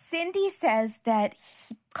stomach. Cindy says that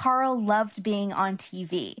Carl loved being on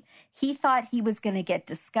TV. He thought he was going to get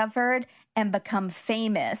discovered and become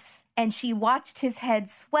famous. And she watched his head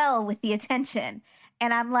swell with the attention.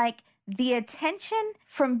 And I'm like, the attention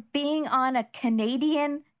from being on a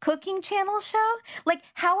Canadian cooking channel show? Like,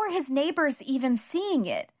 how are his neighbors even seeing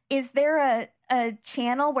it? Is there a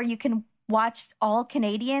channel where you can watch all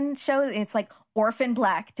Canadian shows? It's like Orphan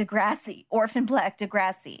Black, Degrassi, Orphan Black,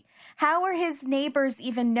 Degrassi. How are his neighbors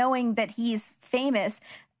even knowing that he's famous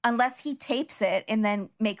unless he tapes it and then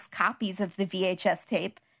makes copies of the VHS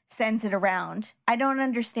tape, sends it around? I don't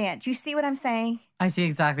understand. Do you see what I'm saying? I see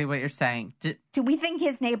exactly what you're saying. Do we think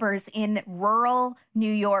his neighbors in rural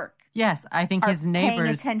New York Yes, I think his neighbors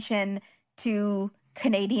paying attention to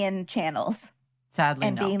Canadian channels? Sadly,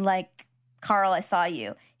 and being like, Carl, I saw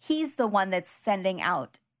you. He's the one that's sending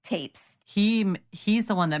out tapes. He's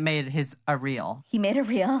the one that made a reel. He made a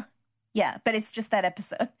reel. Yeah, but it's just that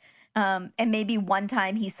episode. And maybe one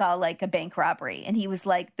time he saw like a bank robbery and he was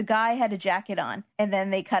like, the guy had a jacket on, and then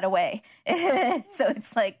they cut away. So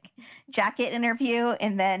it's like jacket interview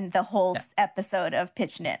and then the whole episode of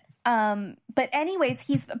Pitching It. But anyways,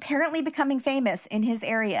 he's apparently becoming famous in his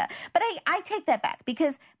area. But I take that back,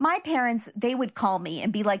 because my parents, they would call me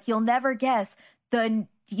and be like, you'll never guess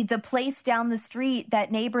the place down the street,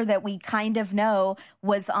 that neighbor that we kind of know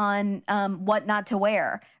was on What Not to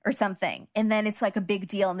Wear or something. And then it's like a big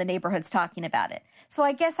deal and the neighborhood's talking about it. So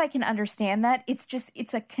I guess I can understand that.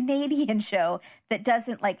 It's a Canadian show that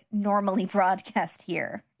doesn't like normally broadcast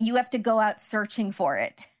here. You have to go out searching for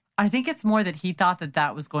it. I think it's more that he thought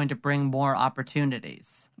that was going to bring more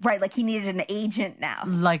opportunities. Right, like he needed an agent now.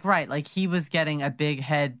 Like he was getting a big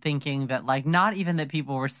head thinking that like not even that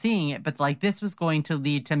people were seeing it, but like this was going to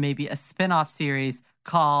lead to maybe a spin-off series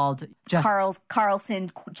called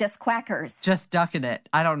Carlson Just Quackers. Just Ducking It.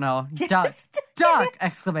 I don't know. Duck!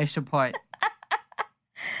 Exclamation point.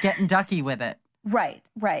 Getting ducky with it. Right.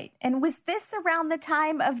 And was this around the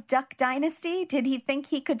time of Duck Dynasty? Did he think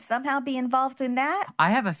he could somehow be involved in that? I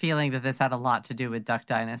have a feeling that this had a lot to do with Duck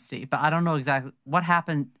Dynasty, but I don't know exactly what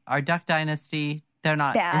happened. Our Duck Dynasty, they're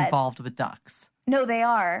not involved with ducks. No, they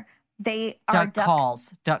are. They are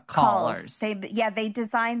duck callers. They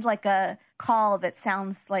designed like a call that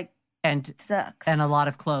sounds like ducks. And a lot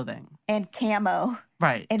of clothing. And camo.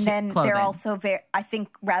 Right. And then clothing. They're also I think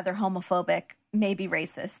rather homophobic, maybe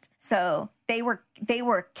racist. So they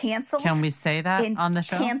were canceled. Can we say that on the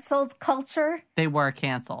show? Canceled culture. They were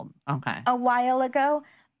canceled. Okay. A while ago.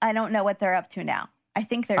 I don't know what they're up to now. I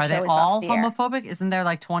think their show is off the air. Are they all homophobic? Isn't there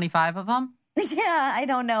like 25 of them? Yeah, I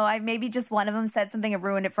don't know. Maybe just one of them said something and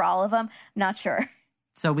ruined it for all of them. I'm not sure.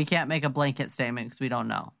 So we can't make a blanket statement because we don't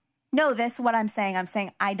know. No, that's what I'm saying. I'm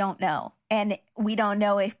saying I don't know. And we don't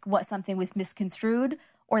know if something was misconstrued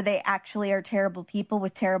or they actually are terrible people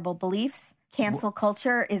with terrible beliefs. Cancel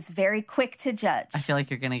culture is very quick to judge. I feel like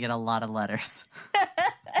you're going to get a lot of letters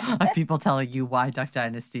of people telling you why Duck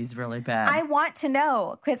Dynasty is really bad. I want to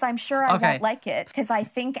know, because I'm sure I won't like it, because I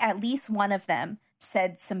think at least one of them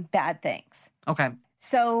said some bad things. Okay.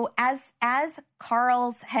 So as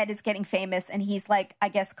Carl's head is getting famous and he's like, I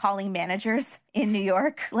guess, calling managers in New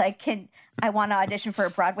York, like, I want to audition for a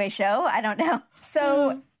Broadway show? I don't know.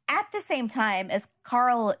 So at the same time as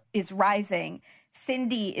Carl is rising,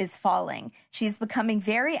 Cindy is falling. She's becoming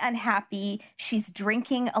very unhappy. She's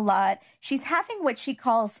drinking a lot. She's having what she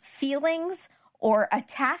calls feelings or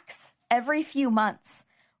attacks every few months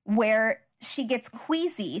where she gets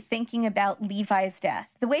queasy thinking about Levi's death.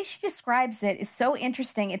 The way she describes it is so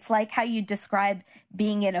interesting. It's like how you describe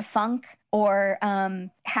being in a funk or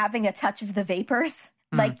having a touch of the vapors.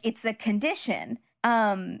 Like it's a condition,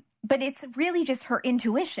 but it's really just her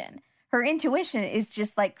intuition. Her intuition is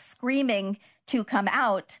just like screaming to come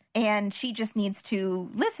out, and she just needs to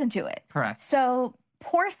listen to it. Correct. So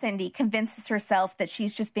poor Cindy convinces herself that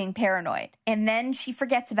she's just being paranoid, and then she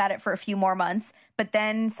forgets about it for a few more months, but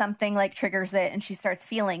then something like triggers it, and she starts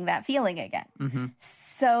feeling that feeling again. Mm-hmm.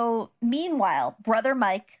 So meanwhile, brother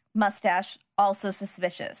Mike, mustache, also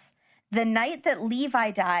suspicious. The night that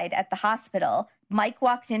Levi died at the hospital, Mike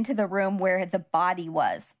walked into the room where the body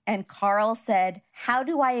was, and Carl said, "How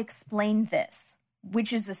do I explain this?"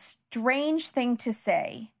 Which is a strange thing to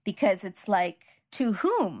say, because it's like, to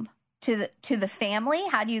whom? To the family?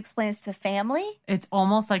 How do you explain this to family? It's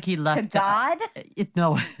almost like he left... To God?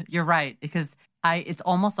 No, you're right, because it's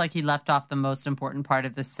almost like he left off the most important part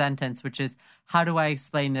of this sentence, which is, how do I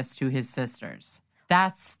explain this to his sisters?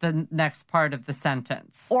 That's the next part of the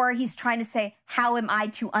sentence. Or he's trying to say, how am I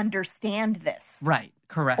to understand this? Right,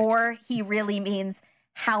 correct. Or he really means,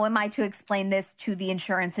 how am I to explain this to the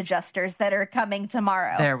insurance adjusters that are coming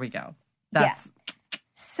tomorrow? There we go. That's... Yeah.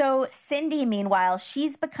 So Cindy, meanwhile,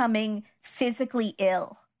 she's becoming physically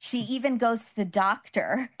ill. She even goes to the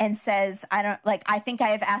doctor and says, I think I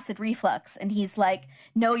have acid reflux. And he's like,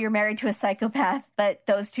 no, you're married to a psychopath. But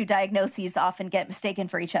those two diagnoses often get mistaken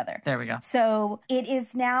for each other. There we go. So it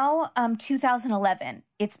is now 2011.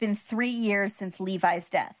 It's been 3 years since Levi's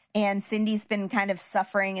death. And Cindy's been kind of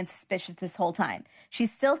suffering and suspicious this whole time.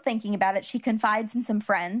 She's still thinking about it. She confides in some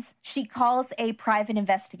friends. She calls a private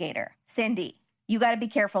investigator. Cindy, you got to be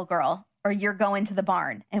careful, girl, or you're going to the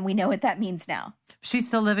barn. And we know what that means now. She's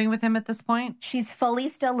still living with him at this point? She's fully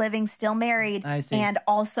still living, still married, I see. And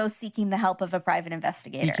also seeking the help of a private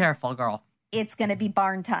investigator. Be careful, girl. It's going to be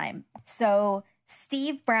barn time. So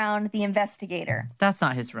Steve Brown, the investigator. That's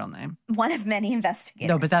not his real name. One of many investigators.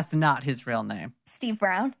 No, but that's not his real name. Steve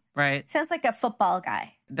Brown? Right. Sounds like a football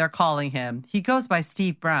guy. They're calling him. He goes by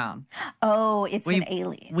Steve Brown. Oh, it's an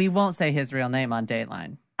alias. We won't say his real name on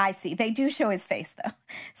Dateline. I see. They do show his face, though.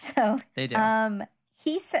 So they do.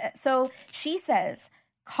 She says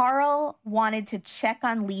Carl wanted to check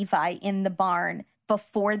on Levi in the barn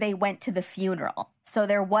before they went to the funeral. So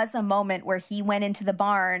there was a moment where he went into the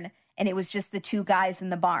barn and it was just the two guys in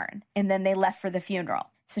the barn, and then they left for the funeral.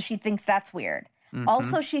 So she thinks that's weird. Mm-hmm.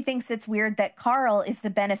 Also, she thinks it's weird that Carl is the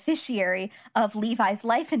beneficiary of Levi's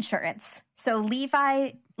life insurance. So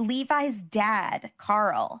Levi's dad,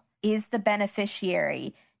 Carl, is the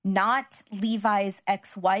beneficiary, not Levi's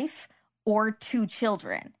ex-wife or 2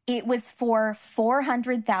 children. It was for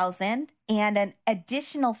 $400,000 and an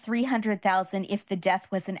additional $300,000 if the death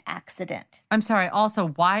was an accident. I'm sorry. Also,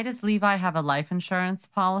 why does Levi have a life insurance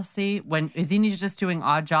policy? Is he just doing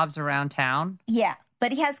odd jobs around town? Yeah.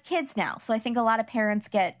 But he has kids now, so I think a lot of parents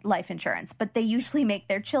get life insurance, but they usually make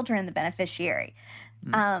their children the beneficiary.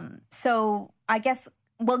 So I guess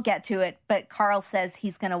we'll get to it, but Carl says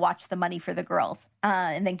he's going to watch the money for the girls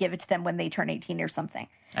and then give it to them when they turn 18 or something.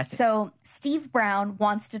 So Steve Brown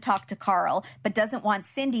wants to talk to Carl, but doesn't want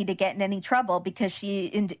Cindy to get in any trouble because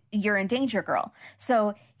you're in danger, girl.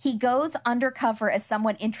 So he goes undercover as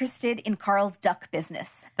someone interested in Carl's duck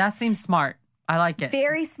business. That seems smart. I like it.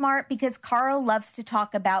 Very smart because Carl loves to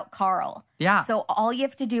talk about Carl. Yeah. So all you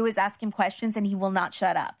have to do is ask him questions and he will not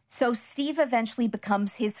shut up. So Steve eventually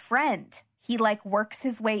becomes his friend. He works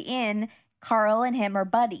his way in. Carl and him are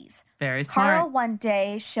buddies. Very smart. Carl one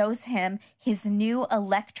day shows him his new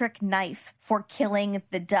electric knife for killing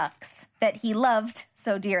the ducks that he loved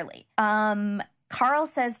so dearly. Carl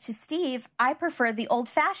says to Steve, I prefer the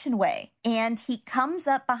old-fashioned way. And he comes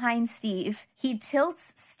up behind Steve. He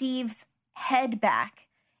tilts Steve's head back,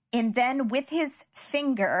 and then with his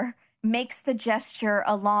finger makes the gesture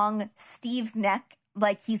along Steve's neck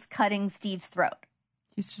like he's cutting Steve's throat.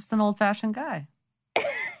 He's just an old-fashioned guy.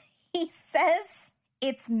 He says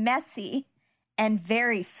it's messy and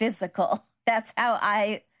very physical. That's how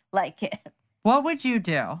I like it. What would you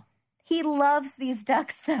do? He loves these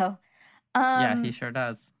ducks, though. Yeah, he sure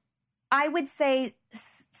does. I would say,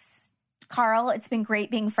 Carl, it's been great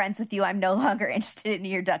being friends with you. I'm no longer interested in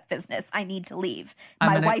your duck business. I need to leave.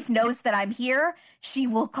 My wife knows that I'm here. She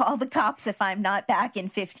will call the cops if I'm not back in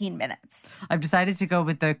 15 minutes. I've decided to go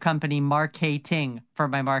with the company Marketing for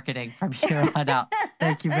my marketing from here on out.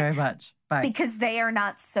 Thank you very much. Bye. Because they are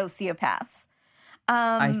not sociopaths.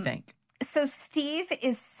 I think. So Steve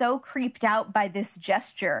is so creeped out by this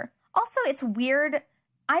gesture. Also, it's weird.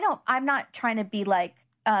 I'm not trying to be like,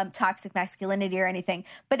 toxic masculinity or anything,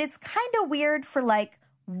 but it's kind of weird for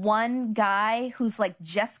one guy who's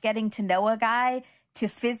just getting to know a guy to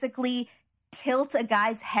physically tilt a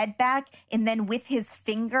guy's head back and then with his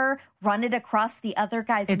finger run it across the other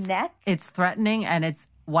guy's neck. It's threatening and it's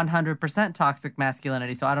 100% toxic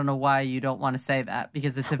masculinity. So I don't know why you don't want to say that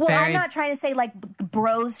because it's I'm not trying to say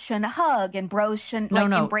bros shouldn't hug and bros shouldn't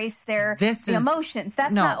embrace their emotions.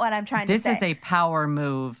 That's not what I'm trying to say. This is a power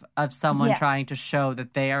move of someone trying to show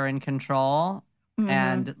that they are in control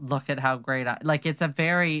and look at how great it's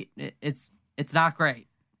not great.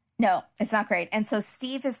 No, it's not great. And so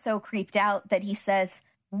Steve is so creeped out that he says,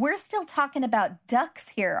 we're still talking about ducks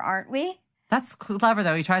here, aren't we? That's clever,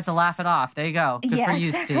 though. He tries to laugh it off. There you go. Good for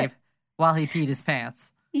you, Steve, while he peed his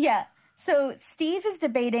pants. Yeah. So Steve is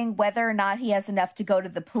debating whether or not he has enough to go to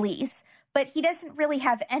the police, but he doesn't really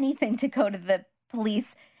have anything to go to the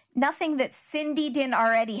police. Nothing that Cindy didn't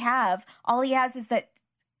already have. All he has is that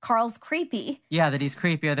Carl's creepy. Yeah, that he's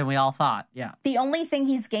creepier than we all thought. Yeah. The only thing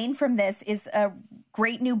he's gained from this is a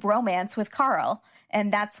great new bromance with Carl.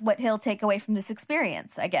 And that's what he'll take away from this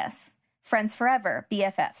experience, I guess. Friends forever,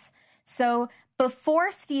 BFFs. So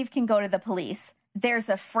before Steve can go to the police, there's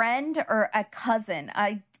a friend or a cousin.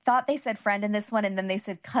 I thought they said friend in this one, and then they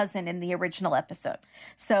said cousin in the original episode.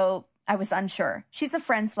 So I was unsure. She's a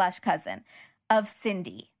friend/cousin of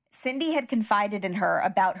Cindy. Cindy had confided in her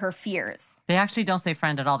about her fears. They actually don't say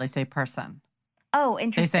friend at all. They say person. Oh,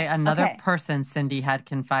 interesting. They say another person Cindy had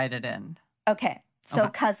confided in. Okay. So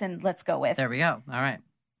cousin, let's go with. There we go. All right.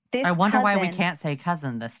 I wonder why we can't say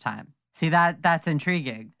cousin this time. See, that's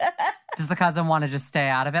intriguing. Does the cousin want to just stay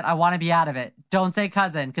out of it? I want to be out of it. Don't say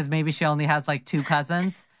cousin, because maybe she only has like 2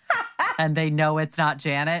 cousins. And they know it's not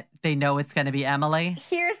Janet. They know it's going to be Emily.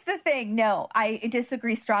 Here's the thing. No, I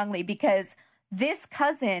disagree strongly, because this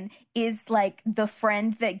cousin is like the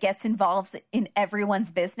friend that gets involved in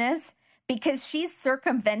everyone's business, because she's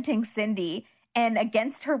circumventing Cindy and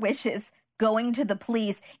against her wishes going to the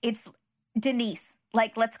police. It's Denise.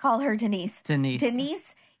 Like, let's call her Denise.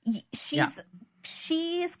 Denise,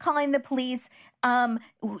 she's calling the police.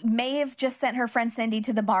 May have just sent her friend Cindy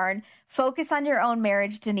to the barn. Focus on your own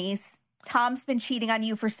marriage, Denise. Tom's been cheating on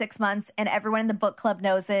you for 6 months, and everyone in the book club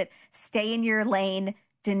knows it. Stay in your lane,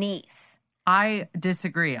 Denise. I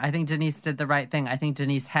disagree. I think Denise did the right thing. I think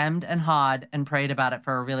Denise hemmed and hawed and prayed about it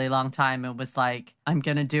for a really long time and was like, I'm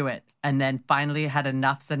going to do it. And then finally had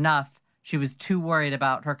enough's enough. She was too worried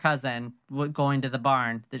about her cousin going to the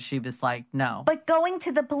barn that she was like, no. But going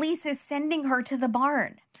to the police is sending her to the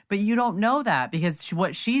barn. But you don't know that, because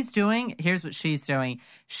what she's doing, here's what she's doing.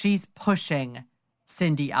 She's pushing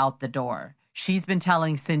Cindy out the door. She's been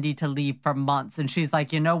telling Cindy to leave for months. And she's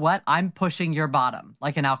like, you know what? I'm pushing your bottom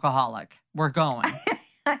like an alcoholic. We're going.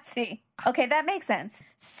 I see. Okay, that makes sense.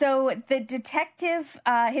 So the detective,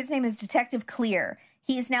 his name is Detective Clear.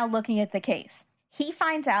 He's now looking at the case. He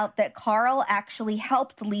finds out that Carl actually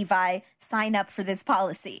helped Levi sign up for this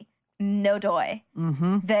policy. No doy.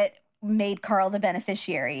 Mm-hmm. That made Carl the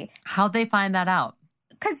beneficiary. How'd they find that out?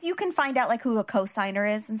 Because you can find out like who a co-signer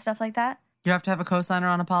is and stuff like that. You have to have a co-signer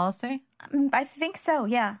on a policy? I think so,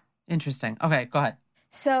 yeah. Interesting. Okay, go ahead.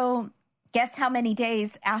 So guess how many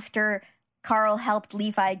days after Carl helped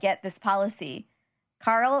Levi get this policy?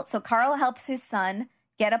 Carl helps his son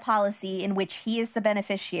get a policy in which he is the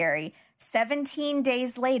beneficiary. 17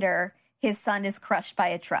 days later, his son is crushed by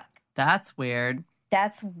a truck. That's weird.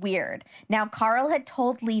 That's weird. Now, Carl had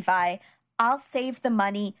told Levi, I'll save the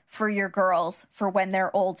money for your girls for when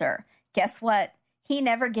they're older. Guess what? He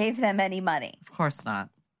never gave them any money. Of course not.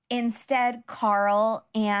 Instead, Carl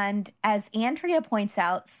and, as Andrea points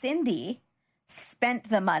out, Cindy spent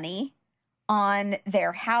the money on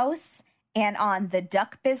their house and on the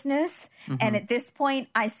duck business. Mm-hmm. And at this point,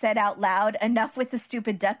 I said out loud, enough with the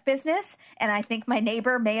stupid duck business. And I think my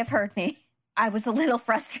neighbor may have heard me. I was a little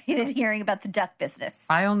frustrated hearing about the duck business.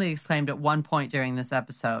 I only exclaimed at one point during this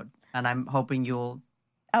episode, and I'm hoping you'll...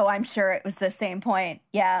 Oh, I'm sure it was the same point.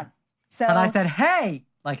 Yeah. So, and I said, hey,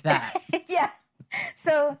 like that. Yeah.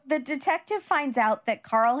 So the detective finds out that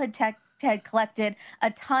Carl had collected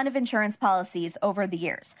a ton of insurance policies over the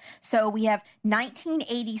years. So we have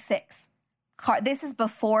 1986. This is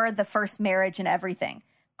before the first marriage and everything.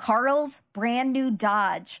 Carl's brand new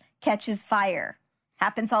Dodge catches fire.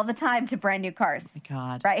 Happens all the time to brand new cars. Oh my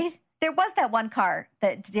God. Right? There was that one car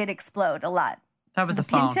that did explode a lot. That was a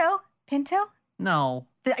phone. Pinto? No.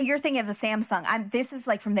 You're thinking of the Samsung. This is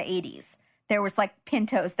like from the 80s. There was like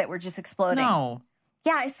Pintos that were just exploding. No.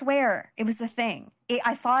 Yeah, I swear. It was a thing.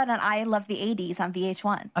 I saw it on I Love the 80s on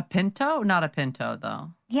VH1. A Pinto? Not a Pinto,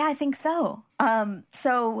 though. Yeah, I think so.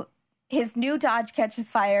 So his new Dodge catches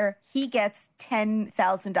fire. He gets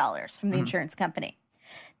 $10,000 from the insurance company.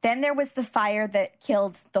 Then there was the fire that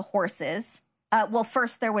killed the horses.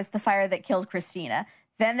 First there was the fire that killed Christina.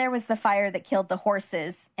 Then there was the fire that killed the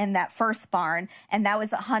horses in that first barn, and that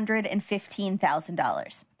was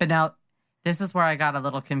 $115,000. But now, this is where I got a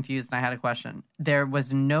little confused, and I had a question. There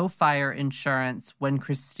was no fire insurance when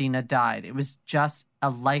Christina died. It was just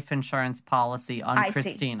a life insurance policy on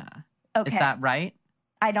Christina. Okay. Is that right?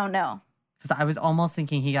 I don't know. Because I was almost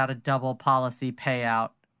thinking he got a double policy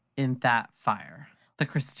payout in that fire, the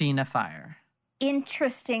Christina fire.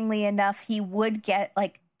 Interestingly enough, he would get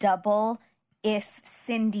like double if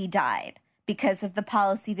Cindy died because of the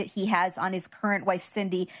policy that he has on his current wife,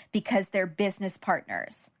 Cindy, because they're business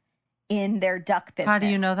partners in their duck business. How do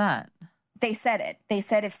you know that? They said it. They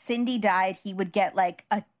said if Cindy died, he would get like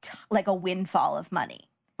a windfall of money.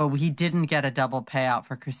 But he didn't get a double payout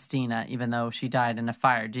for Christina, even though she died in a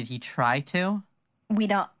fire. Did he try to?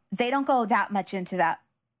 They don't go that much into that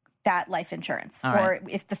that life insurance All or right.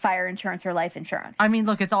 if the fire insurance or life insurance. I mean,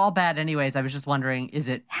 look, it's all bad anyways. I was just wondering, is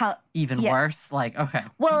it even worse? Like, okay.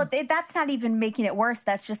 Well, that's not even making it worse.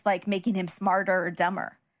 That's just like making him smarter or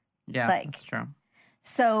dumber. Yeah, like, that's true.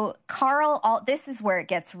 So Carl, this is where it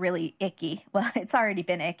gets really icky. Well, it's already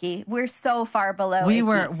been icky. We're so far below we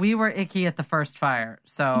icky. We were icky at the first fire.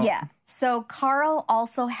 So yeah. So Carl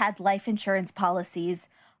also had life insurance policies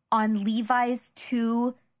on Levi's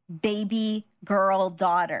 2 baby girl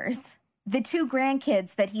daughters, the 2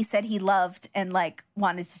 grandkids that he said he loved and like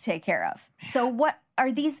wanted to take care of. So what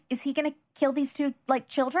are these? Is he going to kill these 2 like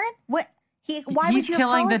children? Why He's would you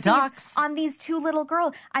killing the have ducks on these 2 little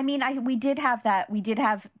girls? I mean, we did have that. We did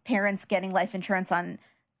have parents getting life insurance on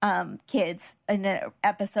kids in an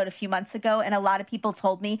episode a few months ago, and a lot of people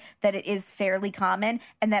told me that it is fairly common,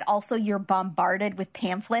 and that also you're bombarded with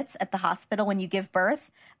pamphlets at the hospital when you give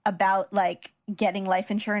birth about like getting life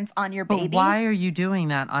insurance on your baby. But why are you doing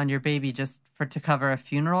that on your baby? Just to cover a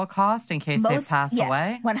funeral cost in case they pass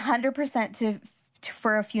away? 100%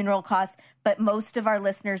 for a funeral cost. But most of our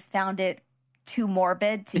listeners found it too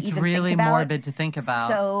morbid to even think about. It's really morbid to think about.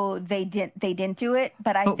 So they didn't do it.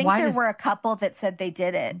 But I think there were a couple that said they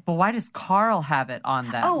did it. But why does Carl have it on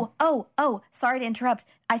them? Oh, sorry to interrupt.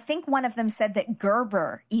 I think one of them said that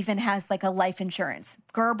Gerber even has like a life insurance.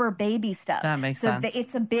 Gerber baby stuff. That makes sense. So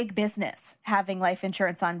it's a big business having life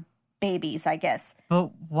insurance on babies, I guess.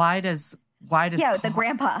 But why does the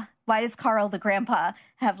grandpa. Why does Carl the grandpa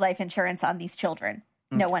have life insurance on these children?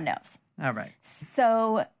 No one knows. All right.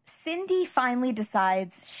 So Cindy finally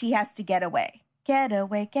decides she has to get away. Get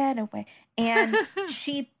away. And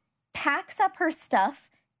she packs up her stuff,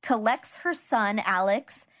 collects her son,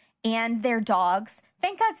 Alex, and their dogs.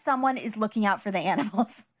 Thank God someone is looking out for the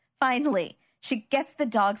animals. Finally, she gets the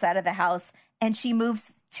dogs out of the house and she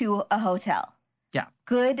moves to a hotel. Yeah.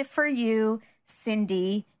 Good for you,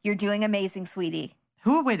 Cindy. You're doing amazing, sweetie.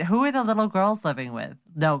 Who are the little girls living with?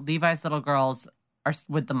 No, Levi's little girls are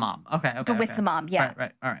with the mom. Okay. With the mom, yeah.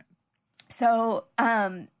 Right. All right. So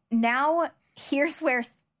now here's where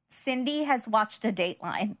Cindy has watched a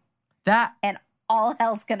Dateline. And all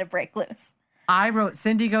hell's going to break loose. I wrote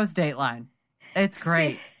Cindy Goes Dateline. It's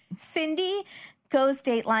great. Cindy Goes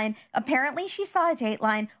Dateline. Apparently she saw a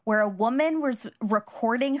Dateline where a woman was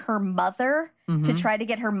recording her mother to try to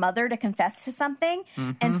get her mother to confess to something.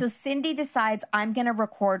 And so Cindy decides, I'm going to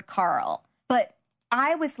record Carl. But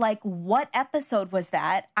I was like, what episode was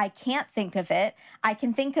that? I can't think of it. I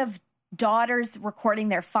can think of daughters recording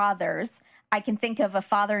their fathers. I can think of a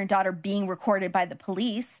father and daughter being recorded by the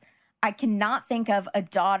police. I cannot think of a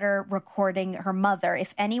daughter recording her mother.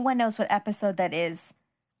 If anyone knows what episode that is,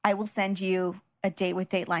 I will send you a Date with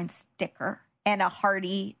Dateline sticker and a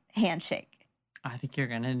hearty handshake. I think you're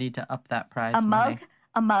going to need to up that prize. A mug.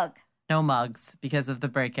 No mugs because of the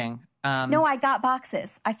breaking. No, I got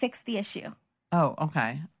boxes. I fixed the issue. Oh,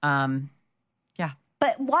 okay. Yeah.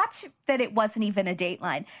 But watch that it wasn't even a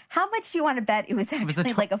Dateline. How much do you want to bet it was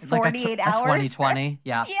actually like a 48 hours? 2020.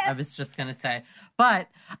 Yeah, yeah. I was just going to say. But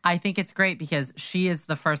I think it's great because she is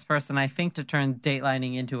the first person, I think, to turn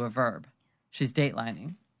datelining into a verb. She's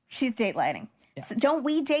datelining. Yeah. So don't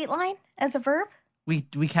we dateline as a verb? We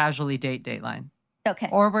casually dateline. Okay.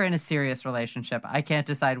 Or we're in a serious relationship. I can't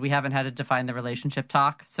decide. We haven't had to define the relationship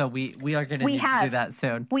talk, so we are going to need to do that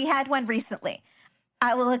soon. We had one recently.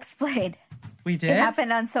 I will explain. We did? It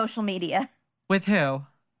happened on social media. With who?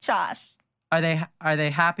 Josh. Are they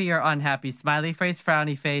happy or unhappy? Smiley face,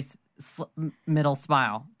 frowny face, middle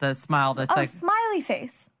smile. The smile that's like smiley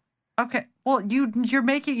face. Okay. Well, you're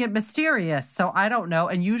making it mysterious, so I don't know.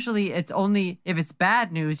 And usually it's only if it's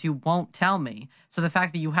bad news, you won't tell me. So the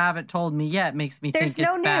fact that you haven't told me yet makes me think it's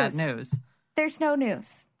bad news. There's no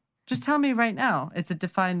news. Just tell me right now. It's a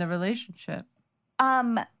define the relationship.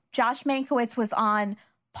 Josh Mankiewicz was on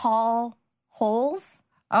Paul Holes.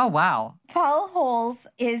 Oh, wow. Paul Holes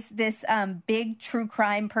is this big true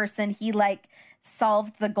crime person. He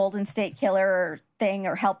solved the Golden State Killer thing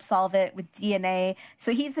or helped solve it with DNA.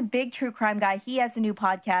 So he's a big true crime guy. He has a new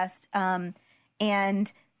podcast,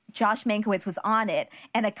 and Josh Mankiewicz was on it.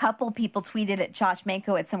 And a couple people tweeted at Josh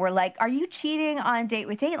Mankiewicz and were like, "Are you cheating on Date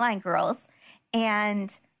with Dateline girls?"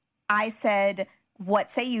 And I said,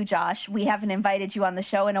 "What say you, Josh? We haven't invited you on the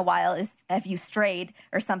show in a while. Have you strayed?"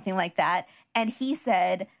 or something like that. And he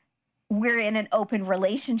said, "We're in an open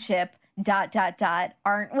relationship, ...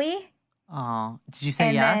 aren't we?" Oh, did you say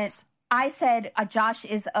and yes? Then I said, Josh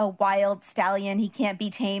is a wild stallion. He can't be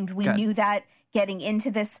tamed. We knew that getting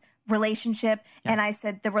into this relationship. Yeah. And I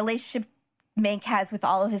said, the relationship Mank has with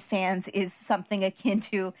all of his fans is something akin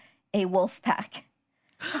to a wolf pack.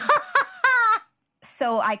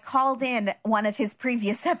 So I called in one of his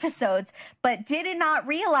previous episodes, but did not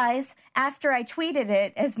realize after I tweeted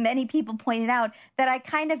it, as many people pointed out, that I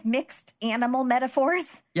kind of mixed animal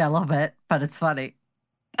metaphors. Yeah, a little bit, but it's funny.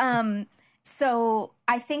 So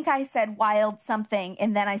I think I said wild something,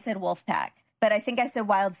 and then I said wolf pack. But I think I said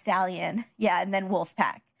wild stallion. Yeah, and then wolf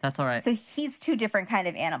pack. That's all right. So he's two different kind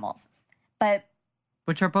of animals. But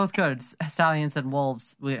which are both good. Stallions and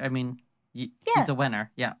wolves. He's a winner.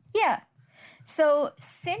 Yeah. Yeah. So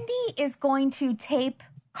Cindy is going to tape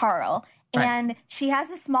Carl, and she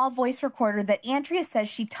has a small voice recorder that Andrea says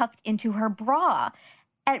she tucked into her bra.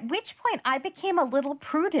 At which point I became a little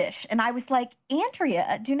prudish, and I was like,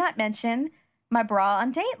 Andrea, do not mention my bra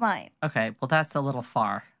on Dateline. Okay, well, that's a little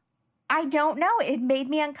far. I don't know. It made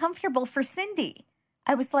me uncomfortable for Cindy.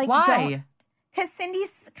 I was like, why? Because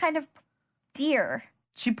Cindy's kind of dear.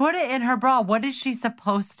 She put it in her bra. What is she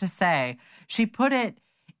supposed to say? She put it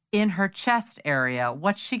in her chest area.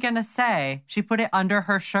 What's she going to say? She put it under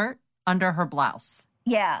her shirt, under her blouse.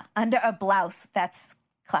 Yeah, under a blouse. That's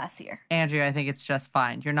classier. Andrea, I think it's just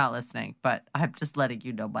fine. You're not listening, but I'm just letting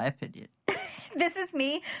you know my opinion. This is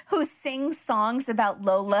me who sings songs about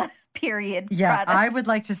Lola period products. I would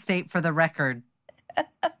like to state for the record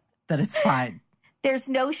that it's fine. There's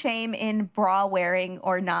no shame in bra wearing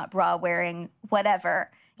or not bra wearing,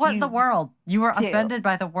 whatever. What in the world? You were offended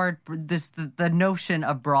by the word, the notion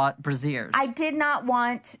of brassieres. I did not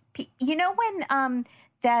want... You know when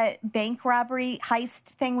that bank robbery heist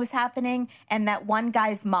thing was happening and that one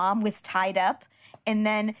guy's mom was tied up and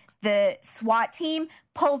then the SWAT team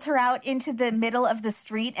pulled her out into the middle of the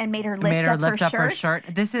street and made her lift up her shirt?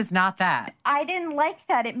 This is not that. I didn't like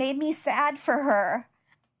that. It made me sad for her.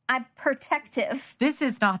 I'm protective. This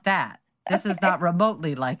is not that. This is not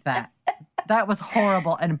remotely like that. That was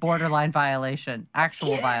horrible and borderline violation.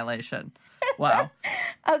 Actual violation. Wow.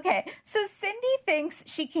 Okay, so Cindy thinks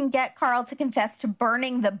she can get Carl to confess to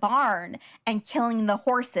burning the barn and killing the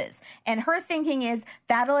horses. And her thinking is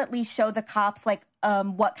that'll at least show the cops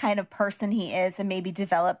what kind of person he is and maybe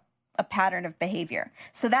develop a pattern of behavior.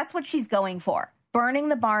 So that's what she's going for. Burning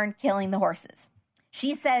the barn, killing the horses.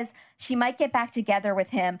 She says she might get back together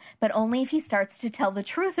with him, but only if he starts to tell the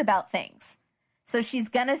truth about things. So she's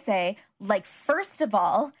going to say, first of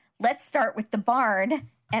all, let's start with the barn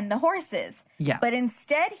and the horses. Yeah. But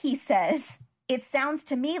instead he says, it sounds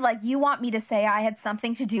to me like you want me to say I had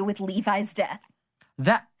something to do with Levi's death.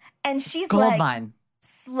 And she's gold mine.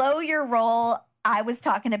 Slow your roll. I was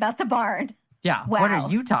talking about the barn. Yeah. Wow. What are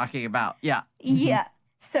you talking about? Yeah. Yeah.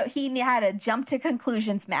 So he had a jump to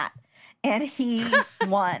conclusions, Matt. And he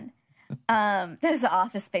won. There's the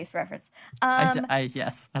Office Space reference.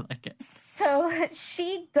 Yes, I like it. So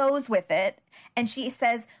she goes with it, and she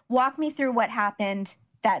says, walk me through what happened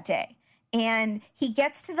that day. And he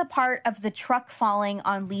gets to the part of the truck falling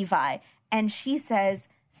on Levi, and she says,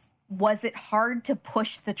 was it hard to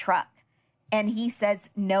push the truck? And he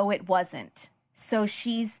says, no, it wasn't. So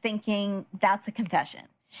she's thinking that's a confession.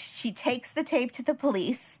 She takes the tape to the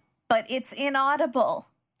police, but it's inaudible.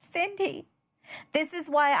 Cindy. This is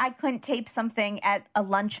why I couldn't tape something at a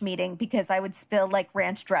lunch meeting because I would spill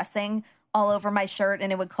ranch dressing all over my shirt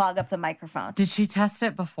and it would clog up the microphone. Did she test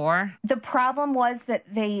it before? The problem was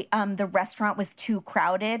that the restaurant was too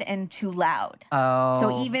crowded and too loud. Oh.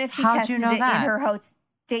 So even if she How'd tested you know it that? in her host,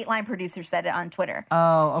 Dateline producer said it on Twitter.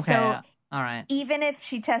 Oh, okay. So all right. Even if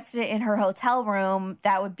she tested it in her hotel room,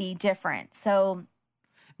 that would be different. So...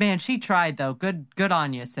 Man, she tried, though. Good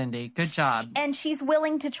on you, Cindy. Good job. And she's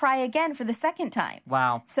willing to try again for the second time.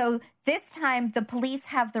 Wow. So this time, the police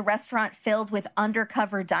have the restaurant filled with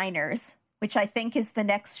undercover diners, which I think is the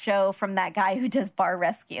next show from that guy who does Bar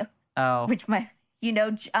Rescue. Oh. Which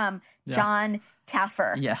John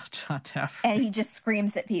Taffer. Yeah, John Taffer. And he just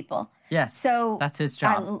screams at people. Yes, so that's his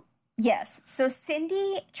job. Yes. So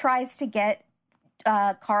Cindy tries to get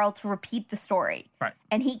Carl to repeat the story. Right.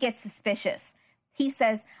 And he gets suspicious. He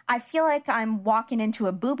says, I feel like I'm walking into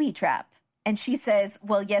a booby trap. And she says,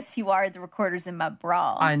 well, yes, you are. The recorder's in my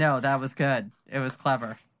bra. I know. That was good. It was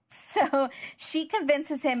clever. So she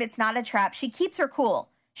convinces him it's not a trap. She keeps her cool.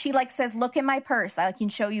 She says, look in my purse. I can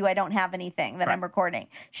show you I don't have anything that I'm recording.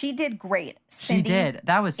 She did great. Cindy, she did.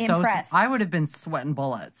 That was impressed. So... I would have been sweating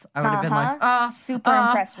bullets. I would have been super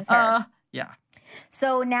impressed with her. Yeah.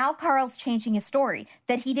 So now Carl's changing his story.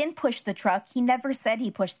 That he didn't push the truck. He never said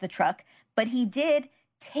he pushed the truck. But he did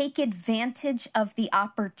take advantage of the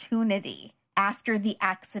opportunity after the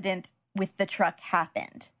accident with the truck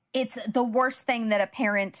happened. It's the worst thing that a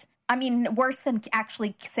parent, worse than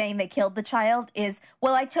actually saying they killed the child is,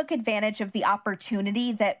 well, I took advantage of the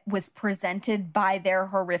opportunity that was presented by their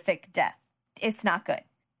horrific death. It's not good.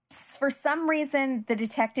 For some reason, the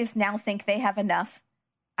detectives now think they have enough.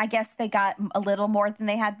 I guess they got a little more than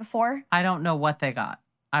they had before. I don't know what they got.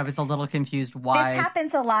 I was a little confused why. This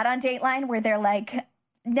happens a lot on Dateline where they're like,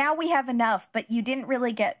 now we have enough, but you didn't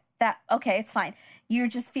really get that. Okay, it's fine. You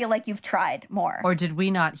just feel like you've tried more. Or did we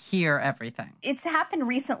not hear everything? It's happened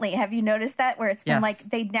recently. Have you noticed that? Where it's been like,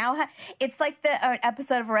 they now have, it's like the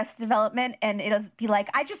episode of Arrested Development, and it'll be like,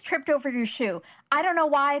 I just tripped over your shoe. I don't know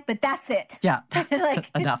why, but that's it. Yeah. Like,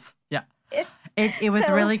 enough. Yeah. It was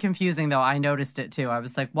really confusing, though. I noticed it, too. I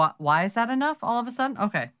was like, why is that enough all of a sudden?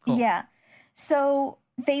 Okay, cool. Yeah. So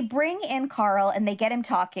they bring in Carl, and they get him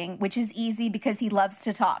talking, which is easy because he loves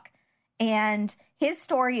to talk. And his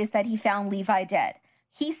story is that he found Levi dead.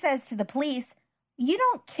 He says to the police, you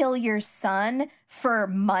don't kill your son for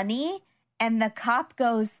money. And the cop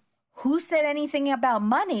goes, who said anything about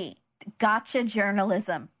money? Gotcha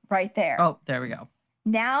journalism right there. Oh, there we go.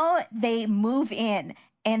 Now they move in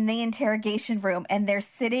the interrogation room, and they're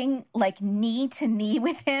sitting like knee to knee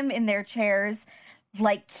with him in their chairs,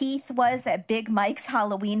 like Keith was at Big Mike's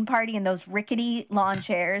Halloween party in those rickety lawn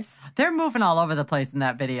chairs. They're moving all over the place in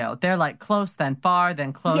that video. They're like close, then far,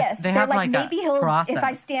 then close. Yes, they have like maybe a he'll process. if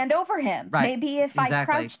I stand over him. Right. Maybe if I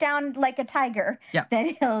crouch down like a tiger,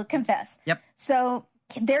 then he'll confess. Yep. So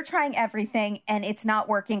they're trying everything, and it's not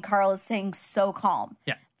working. Carl is staying so calm.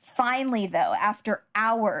 Yeah. Finally, though, after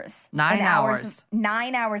hours, 9 hours.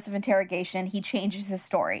 9 hours of interrogation, he changes his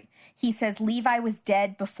story. He says Levi was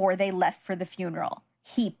dead before they left for the funeral.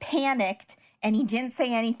 He panicked, and he didn't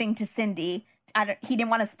say anything to Cindy. He didn't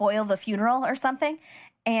want to spoil the funeral or something.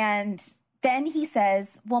 And then he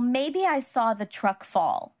says, well, maybe I saw the truck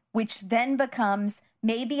fall, which then becomes,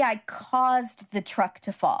 maybe I caused the truck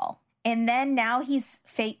to fall. And then now he's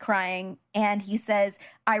fake crying, and he says,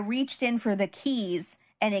 I reached in for the keys,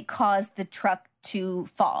 and it caused the truck to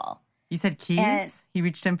fall. He said keys? And he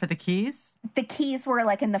reached in for the keys? The keys were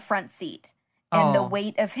like in the front seat. And the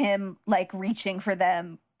weight of him like reaching for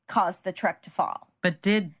them caused the truck to fall. But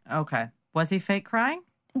was he fake crying?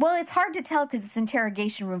 Well, it's hard to tell because it's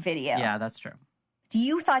interrogation room video. Yeah, that's true.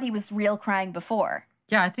 You thought he was real crying before.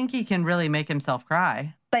 Yeah, I think he can really make himself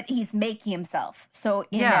cry. But he's making himself. So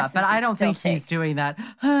in yeah, essence, but I don't think fake. He's doing that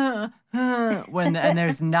when and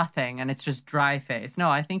there's nothing and it's just dry face. No,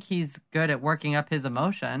 I think he's good at working up his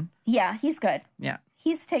emotion. Yeah, he's good. Yeah.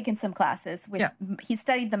 He's taken some classes. He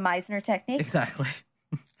studied the Meisner technique. Exactly.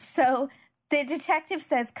 So the detective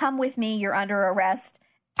says, come with me, you're under arrest.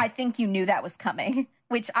 I think you knew that was coming,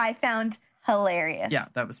 which I found hilarious. Yeah,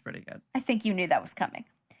 that was pretty good. I think you knew that was coming.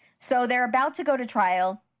 So they're about to go to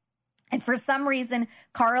trial. And for some reason,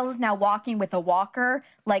 Carl is now walking with a walker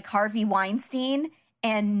like Harvey Weinstein.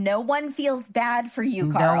 And no one feels bad for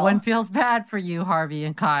you, Carl. No one feels bad for you, Harvey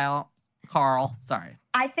and Carl, sorry.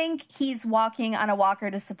 I think he's walking on a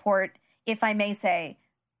walker to support, if I may say,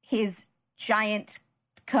 his giant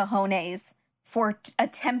cojones for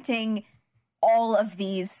attempting all of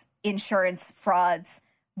these insurance frauds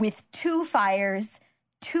with 2 fires,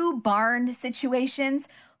 2 barn situations.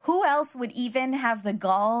 Who else would even have the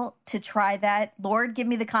gall to try that? Lord, give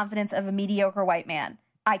me the confidence of a mediocre white man.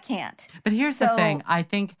 I can't. But here's the thing. I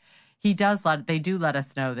think they do let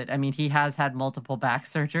us know that, I mean, he has had multiple back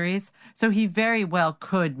surgeries. So he very well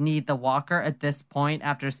could need the walker at this point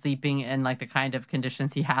after sleeping in like the kind of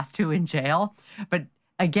conditions he has to in jail. But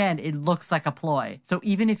again, it looks like a ploy. So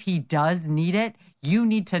even if he does need it, you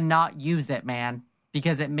need to not use it, man,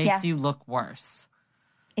 because it makes you look worse.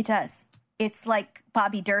 It does. It's like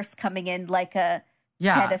Bobby Durst coming in like a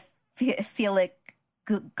pedophilic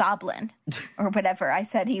goblin or whatever I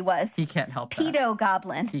said he was. He can't help that. Pedo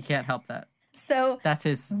goblin. He can't help that. So that's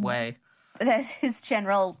his way. That's his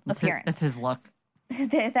general appearance. That's his look.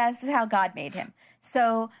 That's how God made him.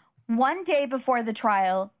 So one day before the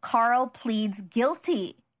trial, Carl pleads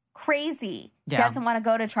guilty. Crazy. Doesn't want to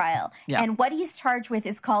go to trial. Yeah. And what he's charged with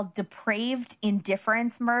is called depraved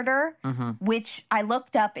indifference murder, which I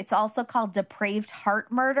looked up. It's also called depraved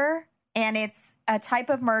heart murder. And it's a type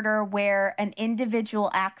of murder where an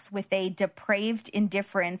individual acts with a depraved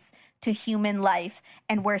indifference to human life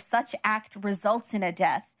and where such act results in a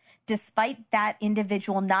death, despite that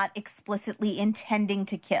individual not explicitly intending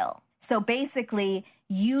to kill. So basically,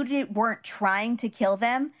 you weren't trying to kill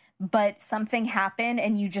them, but something happened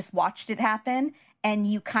and you just watched it happen and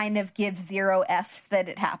you kind of give 0 Fs that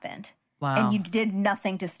it happened. Wow. And you did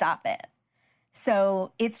nothing to stop it.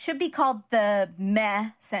 So it should be called the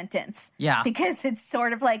meh sentence. Yeah. Because it's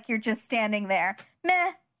sort of like you're just standing there.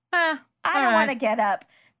 Meh. I don't want to get up.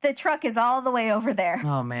 The truck is all the way over there.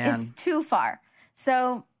 Oh, man. It's too far.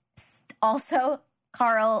 So also,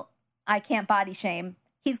 Carl, I can't body shame.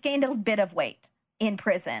 He's gained a bit of weight. in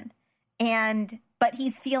prison. But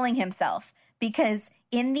he's feeling himself because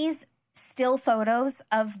in these still photos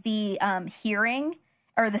of the hearing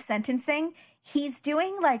or the sentencing, he's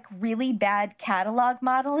doing like really bad catalog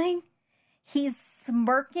modeling. He's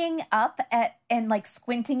smirking up and like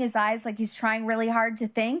squinting his eyes like he's trying really hard to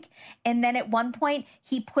think. And then at one point,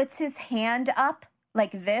 he puts his hand up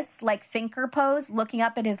like this, like thinker pose, looking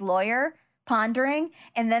up at his lawyer, pondering.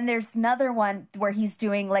 And then there's another one where he's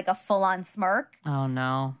doing like a full-on smirk. Oh,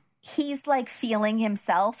 no. He's like feeling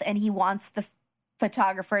himself, and he wants the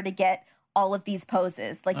photographer to get all of these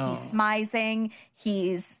poses. Like he's smizing.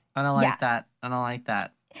 I don't like that. I don't like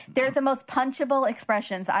that. They're the most punchable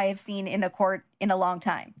expressions I have seen in a court in a long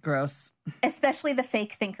time. Gross. Especially the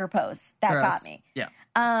fake thinker pose. That Gross. got me. Yeah.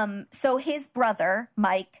 So his brother,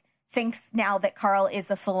 Mike, thinks now that Carl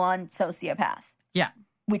is a full-on sociopath. Yeah.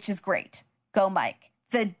 Which is great. Go, Mike.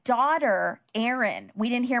 The daughter, Erin, we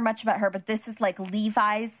didn't hear much about her, but this is like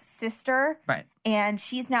Levi's sister. Right. And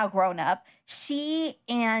she's now grown up. She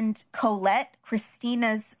and Colette,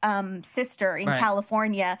 Christina's sister in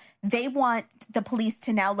California, they want the police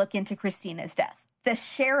to now look into Christina's death. The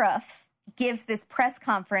sheriff gives this press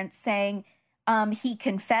conference saying he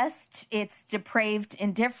confessed, it's depraved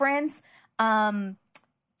indifference.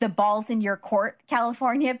 The ball's in your court,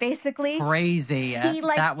 California, basically. Crazy. He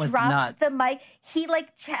like that was drops nuts. the mic. He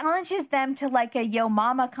like challenges them to like a Yo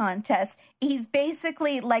Mama contest. He's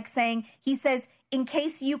basically like saying, he says, in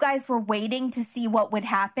case you guys were waiting to see what would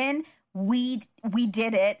happen, we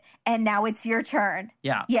did it, and now it's your turn.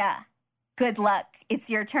 Yeah. Yeah. Good luck. It's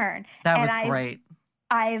your turn. That was great.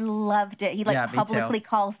 I loved it. He like publicly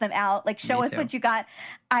calls them out, like, show us what you got.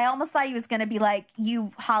 I almost thought he was going to be like,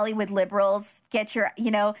 you Hollywood liberals, get your,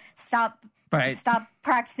 stop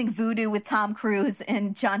practicing voodoo with Tom Cruise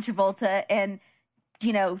and John Travolta and,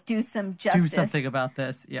 do some justice. Do something about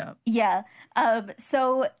this. Yeah. Yeah.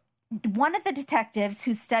 So one of the detectives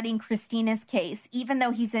who's studying Christina's case, even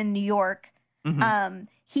though he's in New York,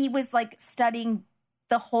 he was like studying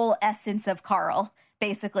the whole essence of Carl,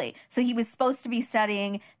 basically. So he was supposed to be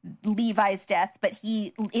studying Levi's death, but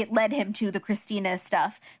it led him to the Christina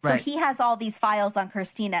stuff. So he has all these files on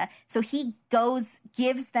Christina. So he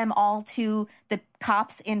gives them all to the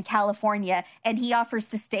cops in California, and he offers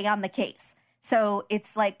to stay on the case. So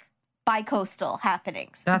it's like bi-coastal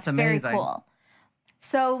happenings. That's amazing. Very cool.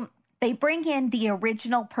 So they bring in the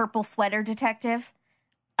original purple sweater detective,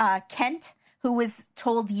 Kent, who was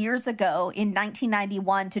told years ago in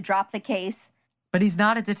 1991 to drop the case. But he's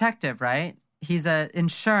not a detective, right? He's an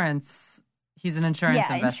insurance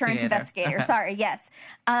investigator. Insurance investigator. Okay. Sorry, yes.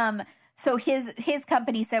 So his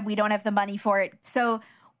company said, we don't have the money for it. So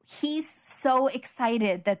he's so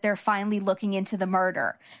excited that they're finally looking into the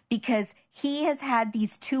murder because he has had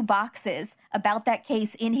these 2 boxes about that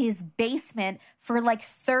case in his basement for like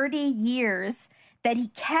 30 years that he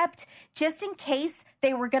kept just in case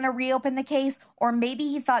they were going to reopen the case, or maybe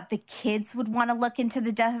he thought the kids would want to look into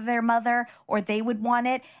the death of their mother, or they would want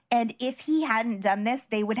it. And if he hadn't done this,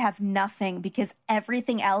 they would have nothing because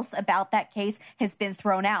everything else about that case has been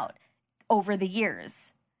thrown out over the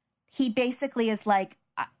years. He basically is like,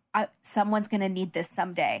 someone's going to need this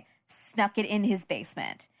someday. Snuck it in his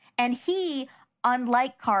basement. And he,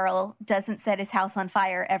 unlike Carl, doesn't set his house on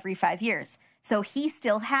fire every 5 years. So he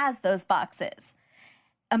still has those boxes.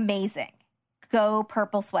 Amazing. Go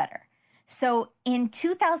purple sweater. So in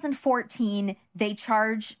 2014, they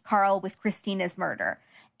charge Carl with Christina's murder.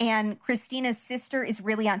 And Christina's sister is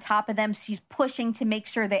really on top of them. She's pushing to make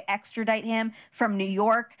sure they extradite him from New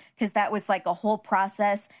York because that was like a whole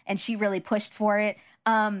process, and she really pushed for it.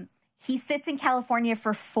 He sits in California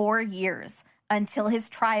for 4 years until his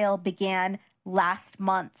trial began last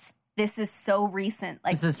month. This is so recent.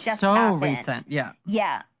 Like, this is just so happened. recent. Yeah.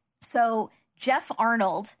 Yeah. So Jeff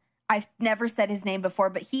Arnold, I've never said his name before,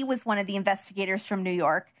 but he was one of the investigators from New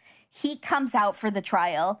York. He comes out for the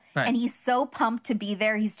trial, and he's so pumped to be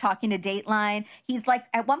there. He's talking to Dateline. He's like,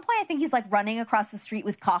 at one point, I think he's like running across the street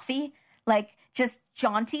with coffee, like just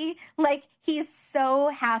jaunty. Like, he's so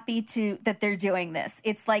happy that they're doing this.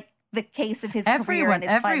 It's like the case of his career, and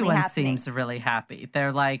it's finally happening. Everyone seems really happy.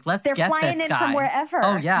 They're like, let's get this guy. They're flying in from wherever.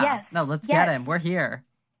 Oh, yeah. Yes. No, let's get him. We're here.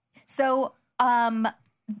 So,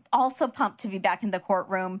 also pumped to be back in the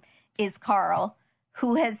courtroom is Carl,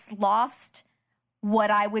 who has lost what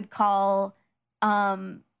I would call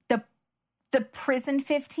the prison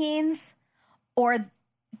 15s or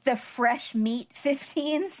the fresh meat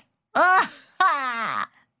 15s.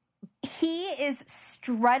 He is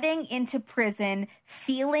strutting into prison,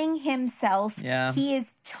 feeling himself. Yeah. He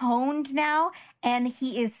is toned now, and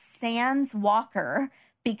he is sans Walker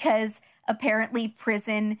because apparently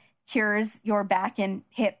prison cures your back and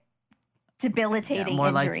hip debilitating more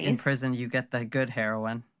injuries. Like in prison, you get the good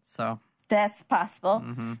heroin. So that's possible.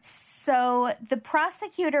 So the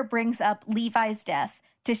prosecutor brings up Levi's death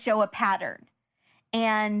to show a pattern.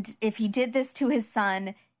 And if he did this to his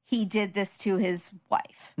son, he did this to his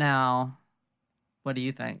wife. Now, what do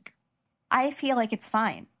you think? I feel like it's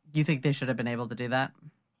fine. You think they should have been able to do that?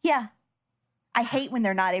 Yeah. I hate when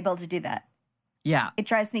they're not able to do that. Yeah. It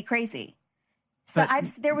drives me crazy. So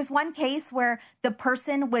there was one case where the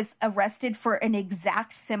person was arrested for an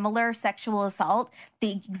exact similar sexual assault,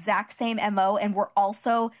 the exact same MO, and were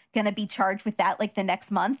also going to be charged with that like the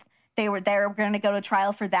next month. They were going to go to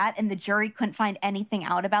trial for that, and the jury couldn't find anything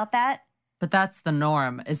out about that. But that's the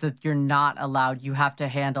norm, is that you're not allowed. You have to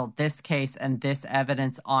handle this case and this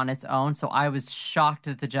evidence on its own. So I was shocked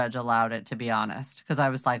that the judge allowed it, to be honest, because I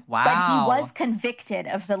was like, wow. But he was convicted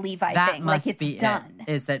of the Levi that thing. Must like, it's be done.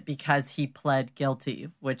 Is that because he pled guilty,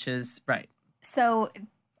 which is right. So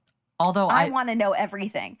although I want to know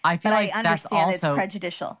everything. I feel like I understand that's also, it's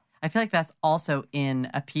prejudicial. I feel like that's also in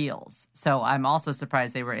appeals. So I'm also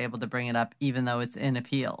surprised they were able to bring it up, even though it's in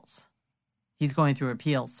appeals. He's going through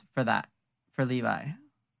appeals for that. For Levi.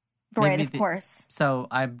 Right, of course. So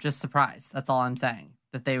I'm just surprised. That's all I'm saying.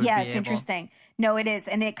 That they would be able. Yeah, it's interesting. No, it is.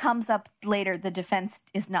 And it comes up later. The defense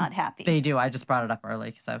is not happy. They do. I just brought it up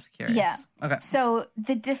early because I was curious. Yeah. Okay. So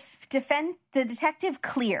the detective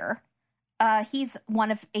Clear, he's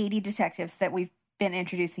one of 80 detectives that we've been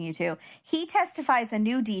introducing you to. He testifies a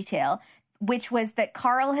new detail, which was that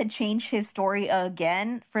Carl had changed his story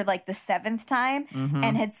again for like the 7th time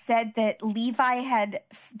and had said that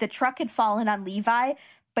the truck had fallen on Levi,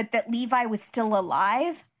 but that Levi was still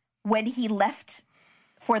alive when he left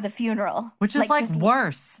for the funeral. Which is like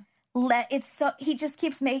worse. He just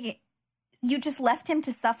keeps making, you just left him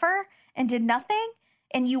to suffer and did nothing?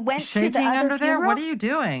 And you went shaking to the other under funeral? there? What are you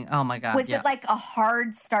doing? Oh my God. Was it like a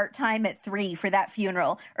hard start time at 3 for that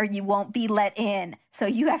funeral, or you won't be let in, so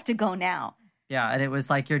you have to go now? Yeah, and it was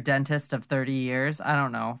like your dentist of 30 years. I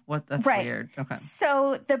don't know. That's right. Weird. Okay.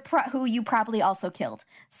 So who you probably also killed.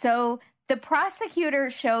 So the prosecutor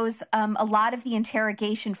shows a lot of the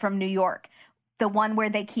interrogation from New York, the one where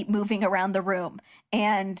they keep moving around the room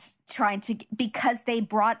and because they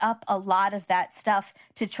brought up a lot of that stuff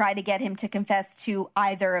to try to get him to confess to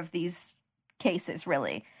either of these cases,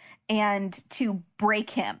 really, and to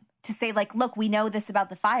break him, to say like, look, we know this about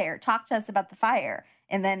the fire. Talk to us about the fire.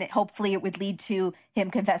 And then hopefully it would lead to him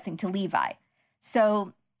confessing to Levi.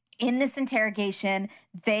 So in this interrogation,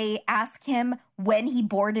 they ask him when he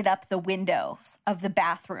boarded up the windows of the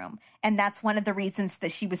bathroom. And that's one of the reasons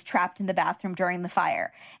that she was trapped in the bathroom during the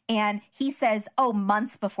fire. And he says,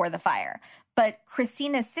 months before the fire. But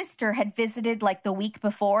Christina's sister had visited like the week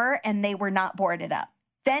before, and they were not boarded up.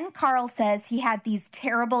 Then Carl says he had these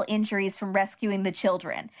terrible injuries from rescuing the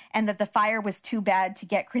children and that the fire was too bad to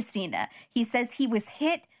get Christina. He says he was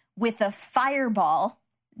hit with a fireball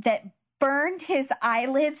that burned his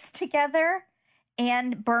eyelids together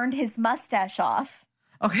and burned his mustache off.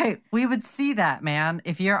 Okay, we would see that, man.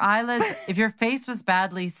 If your face was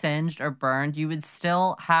badly singed or burned, you would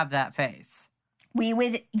still have that face. We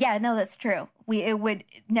would, that's true.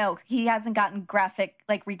 He hasn't gotten graphic,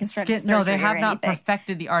 like, reconstructive surgery. No, they have not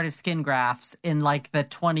perfected the art of skin grafts in, like, the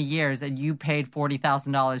 20 years, and you paid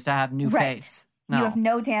 $40,000 to have new face. No. You have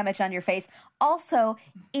no damage on your face. Also,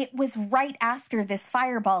 it was right after this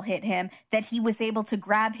fireball hit him that he was able to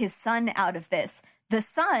grab his son out of this. The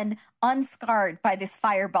son unscarred by this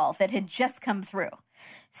fireball that had just come through.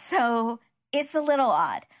 So it's a little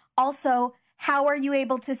odd. Also, how are you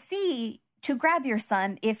able to grab your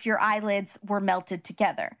son if your eyelids were melted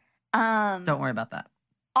together? Don't worry about that.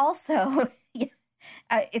 Also,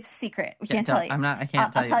 it's a secret. We can't tell you. I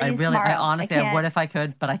can't tell you. I honestly, I would if I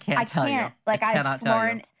could, but I can't tell you. Like, I've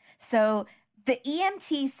sworn. So the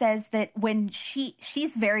EMT says that when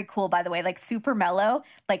she's very cool, by the way, like super mellow,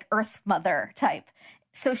 like Earth Mother type.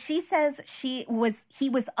 So she says he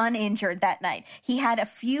was uninjured that night. He had a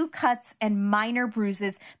few cuts and minor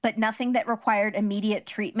bruises, but nothing that required immediate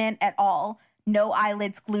treatment at all. No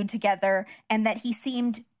eyelids glued together, and that he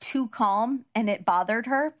seemed too calm and it bothered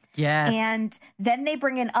her. Yes. And then they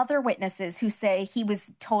bring in other witnesses who say he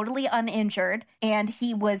was totally uninjured and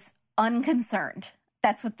he was unconcerned.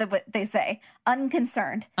 That's what they say.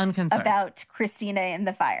 Unconcerned about Christina in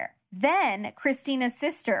the fire. Then Christina's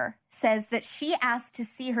sister says that she asked to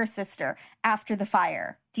see her sister after the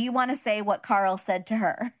fire. Do you want to say what Carl said to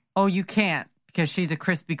her? Oh, you can't, because she's a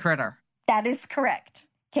crispy critter. That is correct.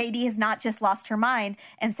 Katie has not just lost her mind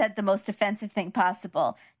and said the most offensive thing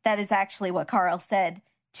possible. That is actually what Carl said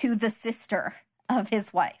to the sister of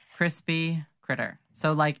his wife. Crispy critter.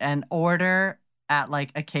 So like an order at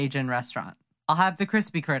like a Cajun restaurant. I'll have the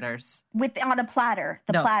crispy critters. On a platter,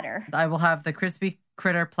 platter. I will have the crispy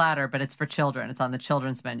critter platter, but it's for children. It's on the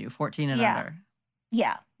children's menu, 14 and under.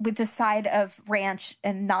 Yeah, with the side of ranch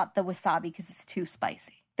and not the wasabi because it's too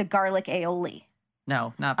spicy. The garlic aioli.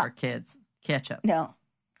 No, not for kids. Ketchup. No,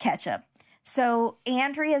 ketchup. So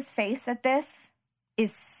Andrea's face at this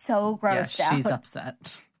is so grossed out. She's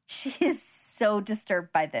upset. She is so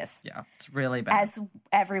disturbed by this. Yeah, it's really bad. As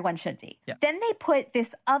everyone should be. Yeah. Then they put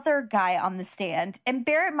this other guy on the stand. And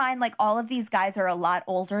bear in mind, like, all of these guys are a lot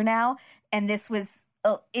older now. And this was,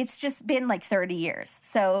 it's just been like 30 years.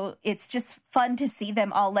 So it's just fun to see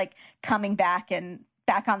them all like coming back and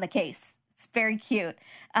back on the case. It's very cute.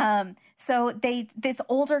 So this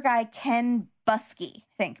older guy, Ken Busky,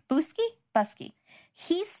 Busky.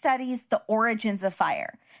 He studies the origins of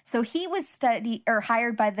fire. So he was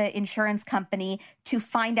hired by the insurance company to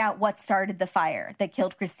find out what started the fire that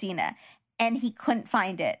killed Christina. And he couldn't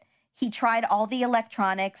find it. He tried all the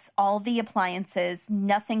electronics, all the appliances.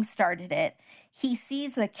 Nothing started it. He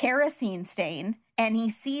sees the kerosene stain and he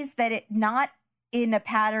sees that it not in a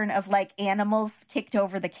pattern of like animals kicked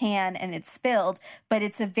over the can and it spilled, but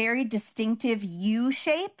it's a very distinctive U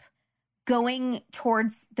shape going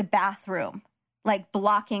towards the bathroom, like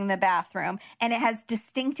blocking the bathroom. And it has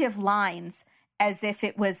distinctive lines as if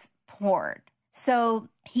it was poured. So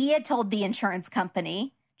he had told the insurance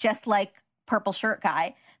company, just like Purple Shirt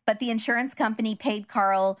Guy, but the insurance company paid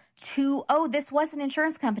Carl this was an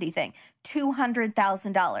insurance company thing,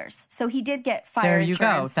 $200,000. So he did get fire insurance. There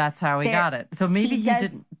you go. That's how he got it. So maybe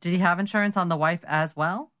did he have insurance on the wife as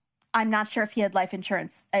well? I'm not sure if he had life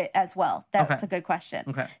insurance as well. That's a good question.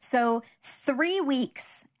 Okay. So 3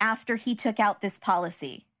 weeks after he took out this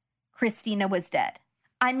policy, Christina was dead.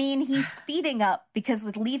 I mean, he's speeding up because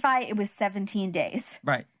with Levi, it was 17 days.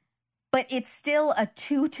 Right. But it's still a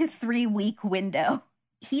 2 to 3 week window.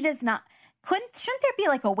 He does not, shouldn't there be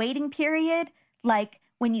like a waiting period? Like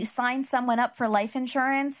when you sign someone up for life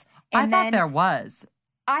insurance? I thought there was.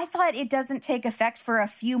 I thought it doesn't take effect for a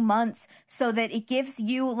few months so that it gives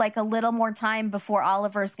you like a little more time before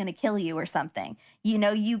Oliver's going to kill you or something. You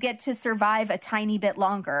know, you get to survive a tiny bit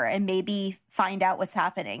longer and maybe find out what's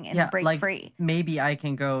happening and break free. Maybe I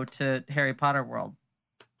can go to Harry Potter World.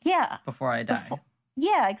 Yeah. Before I die.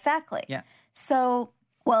 Yeah, exactly. Yeah. So,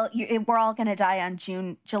 well, we're all going to die on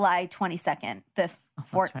July 22nd, the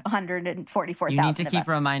 144,000 You need to keep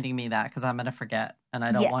reminding me that because I'm going to forget and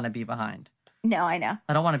I don't want to be behind. No, I know.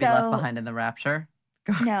 I don't want to be left behind in the rapture.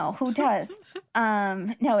 No, who does?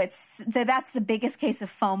 No, that's the biggest case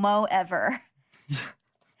of FOMO ever.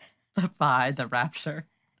 Behind the rapture.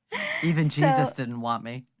 Even Jesus didn't want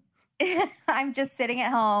me. I'm just sitting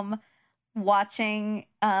at home watching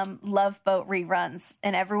Love Boat reruns,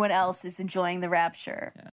 and everyone else is enjoying the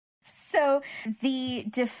rapture. Yeah. So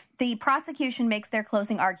the prosecution makes their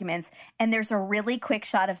closing arguments, and there's a really quick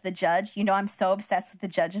shot of the judge. You know, I'm so obsessed with the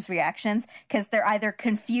judge's reactions because they're either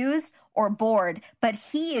confused or bored, but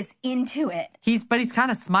he is into it. He's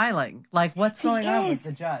kind of smiling. Like, what's going on with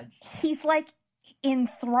the judge? He's like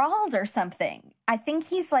enthralled or something. I think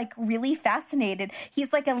he's like really fascinated.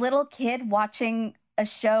 He's like a little kid watching a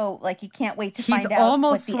show. Like, he can't wait to find out. He's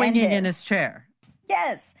almost swinging in his chair.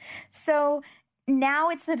 Yes. So now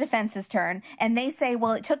it's the defense's turn, and they say,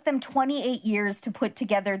 well, it took them 28 years to put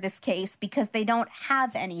together this case because they don't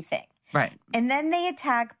have anything. Right. And then they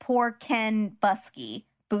attack poor Ken Busky,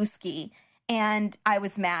 and I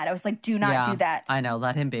was mad. I was like, do not do that. I know.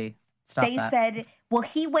 Let him be. Stop They said, well,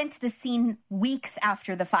 he went to the scene weeks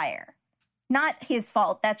after the fire. Not his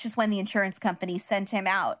fault. That's just when the insurance company sent him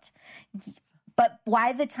out. But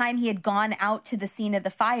by the time he had gone out to the scene of the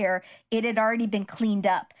fire, it had already been cleaned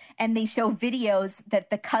up. And they show videos that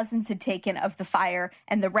the cousins had taken of the fire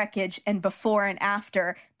and the wreckage. And before and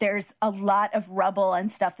after, there's a lot of rubble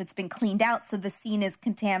and stuff that's been cleaned out. So the scene is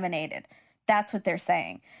contaminated. That's what they're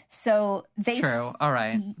saying. So True. All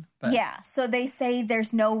right. But. Yeah. So they say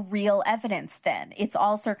there's no real evidence then. It's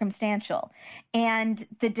all circumstantial. And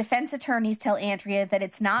the defense attorneys tell Andrea that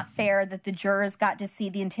it's not fair that the jurors got to see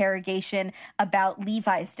the interrogation about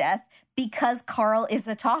Levi's death because Carl is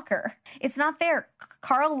a talker. It's not fair.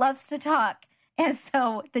 Carl loves to talk. And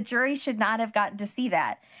so the jury should not have gotten to see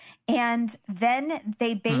that. And then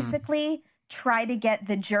they basically try to get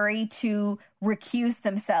the jury to recuse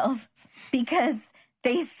themselves because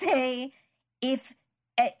they say if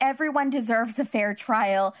everyone deserves a fair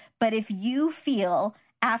trial, but if you feel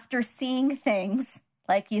after seeing things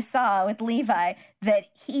like you saw with Levi that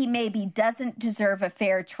he maybe doesn't deserve a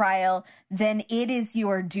fair trial, then it is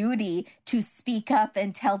your duty to speak up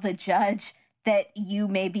and tell the judge that you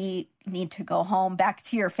maybe need to go home back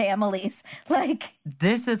to your families. Like,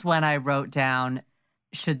 this is when I wrote down,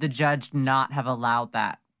 should the judge not have allowed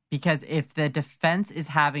that? Because if the defense is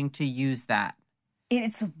having to use that,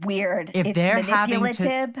 it's weird. If it's they're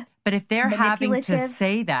manipulative. But if they're having to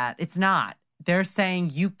say that, it's not. They're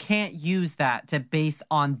saying you can't use that to base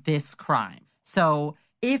on this crime. So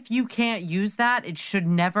if you can't use that, it should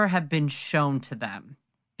never have been shown to them.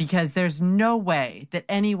 Because there's no way that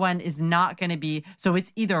anyone is not going to be... So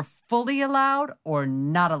it's either fully allowed or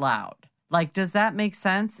not allowed. Like, does that make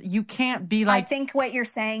sense? You can't be like... I think what you're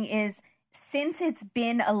saying is, since it's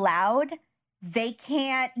been allowed, they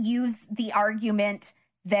can't use the argument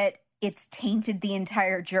that it's tainted the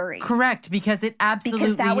entire jury. Correct, because it absolutely...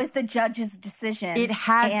 Because that was the judge's decision. It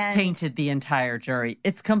has tainted the entire jury.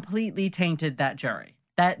 It's completely tainted that jury.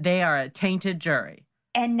 That they are a tainted jury.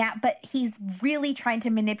 And now, but he's really trying to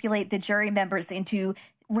manipulate the jury members into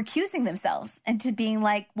recusing themselves and to being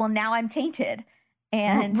like, well, now I'm tainted.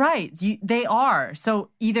 And right. They are. So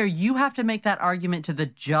either you have to make that argument to the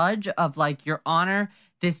judge of like, Your Honor,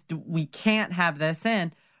 we can't have this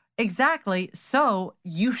in. Exactly. So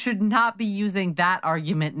you should not be using that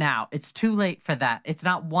argument now. It's too late for that. It's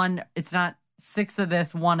not 6 of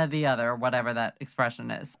this, 1 of the other, or whatever that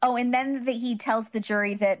expression is. Oh, and then he tells the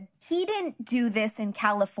jury that he didn't do this in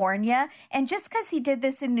California. And just because he did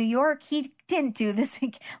this in New York, he didn't do this.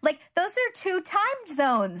 Like, those are 2 time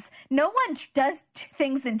zones. No one does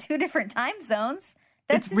things in 2 different time zones.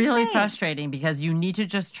 It's really frustrating because you need to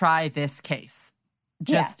just try this case.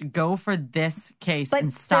 Just go for this case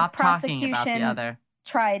and stop talking about the other.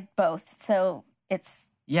 Tried both, so it's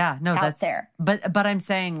that's there. But I'm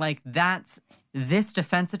saying like this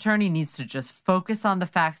defense attorney needs to just focus on the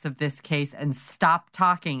facts of this case and stop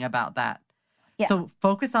talking about that. Yeah. So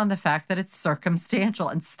focus on the fact that it's circumstantial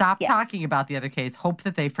and stop talking about the other case. Hope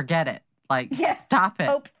that they forget it. Like stop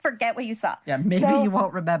it. Forget what you saw. Yeah, maybe you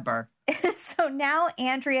won't remember. So now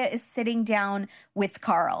Andrea is sitting down with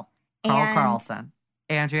Carl. Carlson.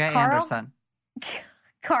 Andrea Anderson.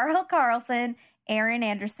 Carl Carlson, Aaron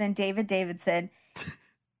Anderson, David Davidson.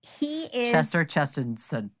 He is... Chester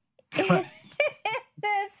Chesterton. He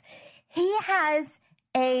has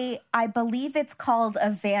I believe it's called a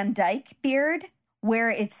Van Dyke beard, where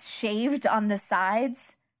it's shaved on the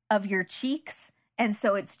sides of your cheeks. And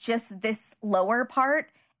so it's just this lower part.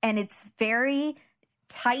 And it's very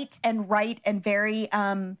tight and right and very...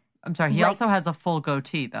 I'm sorry. He also has a full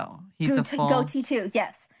goatee, though. He's a full goatee too.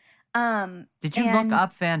 Yes. Did you look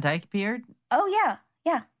up Van Dyke beard? Oh yeah.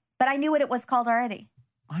 But I knew what it was called already.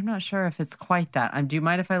 I'm not sure if it's quite that. Do you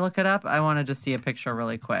mind if I look it up? I want to just see a picture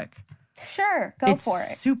really quick. Sure, go for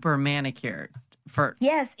it. It's super manicured.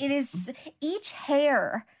 Yes, it is. Each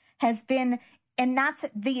hair has been, and that's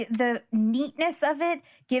the neatness of it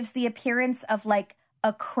gives the appearance of like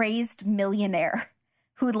a crazed millionaire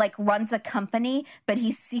who like runs a company, but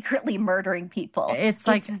he's secretly murdering people. It's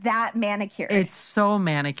that manicured. It's so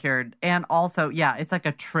manicured. And also, it's like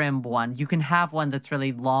a trim one. You can have one that's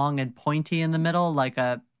really long and pointy in the middle, like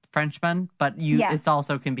a Frenchman, but it's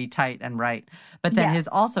also can be tight and right. But then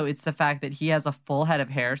it's the fact that he has a full head of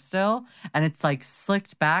hair still, and it's like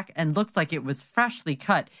slicked back and looks like it was freshly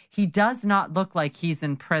cut. He does not look like he's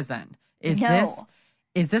in prison.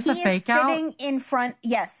 Is this a fake out?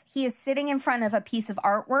 Yes, he is sitting in front of a piece of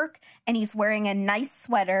artwork, and he's wearing a nice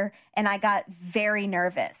sweater, and I got very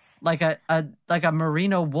nervous. Like a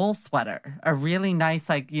merino wool sweater. A really nice,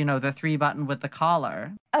 the 3-button with the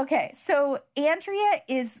collar. Okay, so Andrea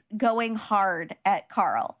is going hard at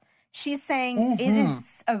Carl. She's saying it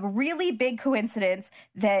is a really big coincidence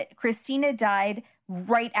that Christina died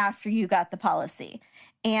right after you got the policy.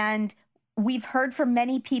 And we've heard from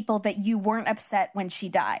many people that you weren't upset when she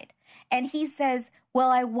died. And he says, well,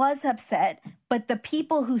 I was upset, but the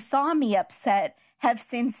people who saw me upset have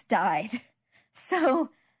since died.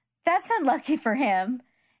 So that's unlucky for him.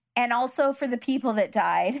 And also for the people that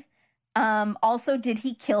died. Also, did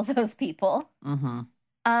he kill those people?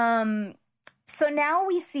 Mm-hmm. So now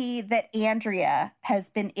we see that Andrea has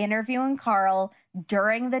been interviewing Carl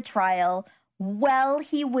during the trial while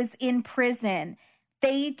he was in prison.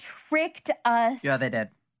 They tricked us. Yeah, they did.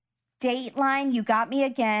 Dateline, you got me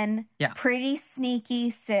again. Yeah. Pretty sneaky,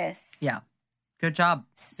 sis. Yeah. Good job.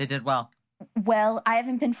 They did well. Well, I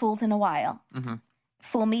haven't been fooled in a while. Mm-hmm.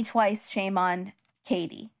 Fool me twice, shame on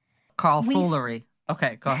Katie. Carl foolery.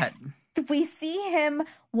 Okay, go ahead. We see him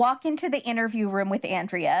walk into the interview room with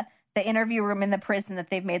Andrea, the interview room in the prison that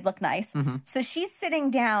they've made look nice. Mm-hmm. So she's sitting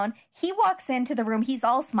down. He walks into the room. He's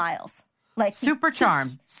all smiles. Like super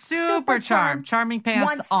charmed. Charming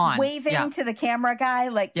pants on. Waving to the camera guy,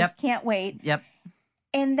 just can't wait. Yep.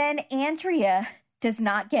 And then Andrea does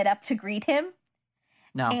not get up to greet him.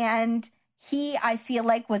 No. And he, I feel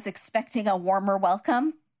like, was expecting a warmer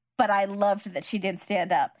welcome, but I loved that she didn't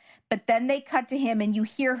stand up. But then they cut to him and you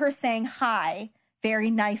hear her saying hi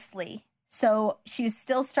very nicely. So she was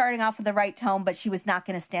still starting off with the right tone, but she was not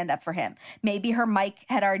going to stand up for him. Maybe her mic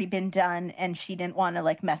had already been done and she didn't want to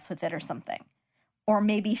like mess with it or something. Or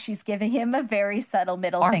maybe she's giving him a very subtle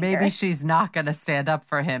middle finger. Or maybe she's not going to stand up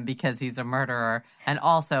for him because he's a murderer. And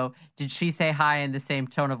also, did she say hi in the same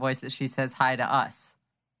tone of voice that she says hi to us?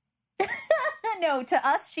 No, to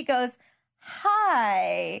us she goes,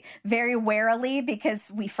 hi, very warily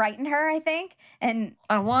because we frightened her, I think. And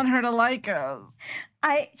I want her to like us.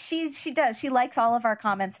 She does. She likes all of our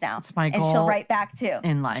comments now. It's my goal. And she'll write back too.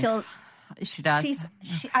 In life. She does.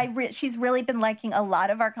 She's really been liking a lot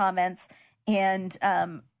of our comments and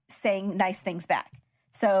saying nice things back.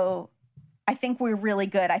 So I think we're really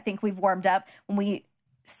good. I think we've warmed up. When we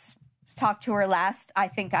talked to her last, I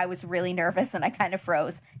think I was really nervous and I kind of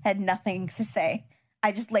froze, had nothing to say.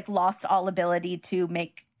 I just like lost all ability to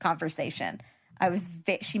make conversation.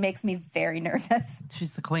 She makes me very nervous.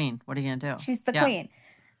 She's the queen. What are you going to do? She's the queen.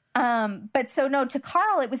 But so no, to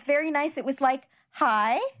Carl, it was very nice. It was like,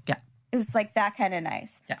 hi. Yeah. It was like that kind of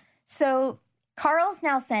nice. Yeah. So Carl's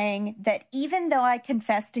now saying that even though I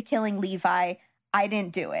confessed to killing Levi, I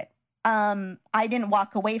didn't do it. I didn't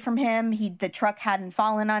walk away from him. The truck hadn't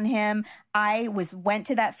fallen on him. I went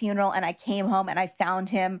to that funeral and I came home and I found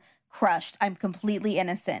him crushed. I'm completely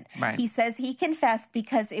innocent. Right. He says he confessed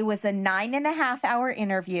because it was a 9.5-hour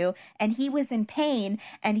interview and he was in pain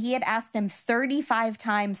and he had asked them 35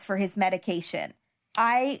 times for his medication.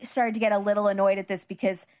 I started to get a little annoyed at this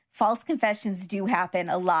because false confessions do happen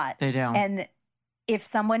a lot. They do. And if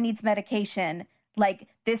someone needs medication, like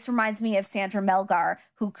this reminds me of Sandra Melgar,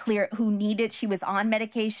 she was on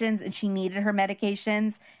medications and she needed her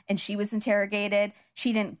medications and she was interrogated.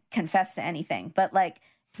 She didn't confess to anything, but like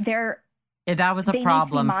that was a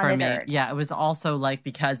problem for me. monitored. Yeah, it was also like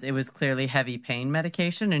because it was clearly heavy pain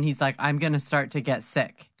medication and he's like, I'm going to start to get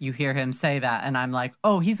sick. You hear him say that and I'm like,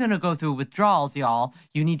 oh, he's going to go through withdrawals, y'all.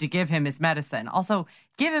 You need to give him his medicine. Also,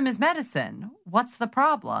 give him his medicine. What's the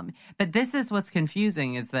problem? But this is what's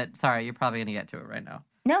confusing is that, sorry, you're probably going to get to it right now.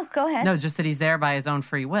 No, go ahead. No, just that he's there by his own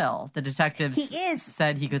free will. The detectives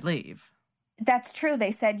said he could leave. That's true.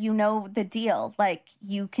 They said, you know, the deal. Like,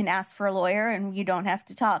 you can ask for a lawyer and you don't have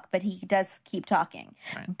to talk, but he does keep talking.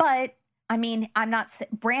 Right. But, I mean,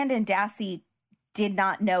 Brandon Dassey did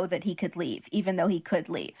not know that he could leave, even though he could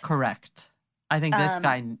leave. Correct. I think this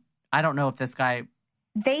guy, I don't know if this guy.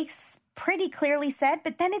 They pretty clearly said,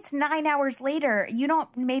 but then it's 9 hours later. You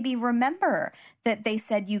don't maybe remember that they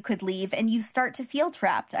said you could leave and you start to feel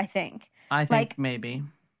trapped, I think. I think maybe.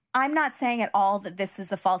 I'm not saying at all that this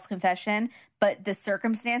was a false confession, but the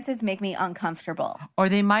circumstances make me uncomfortable. Or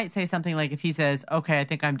they might say something like, if he says, okay, I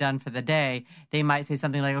think I'm done for the day, they might say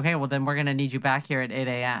something like, okay, well, then we're going to need you back here at 8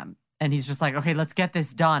 a.m. And he's just like, okay, let's get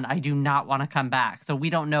this done. I do not want to come back. So we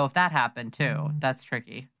don't know if that happened too. That's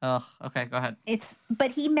tricky. Ugh. Okay, go ahead.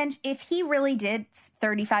 But he mentioned if he really did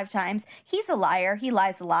 35 times, he's a liar. He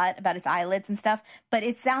lies a lot about his eyelids and stuff. But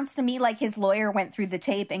it sounds to me like his lawyer went through the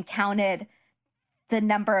tape and counted the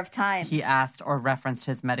number of times he asked or referenced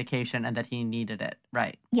his medication and that he needed it.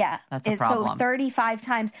 Right. Yeah. That's a problem. So 35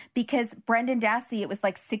 times, because Brendan Dassey, it was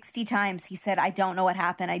like 60 times. He said, I don't know what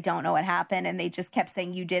happened. I don't know what happened. And they just kept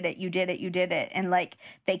saying, you did it. You did it. You did it. And like,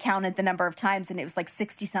 they counted the number of times and it was like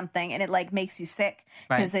 60 something. And it like makes you sick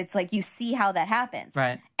because it's like, you see how that happens.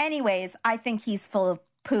 Right. Anyways, I think he's full of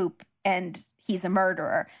poop and he's a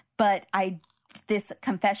murderer, but this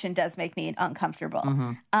confession does make me uncomfortable.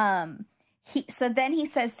 Mm-hmm. So then he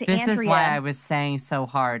says to Andrea... This is why I was saying so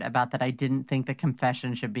hard about that I didn't think the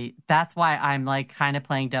confession should be... That's why I'm like kind of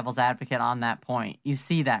playing devil's advocate on that point. You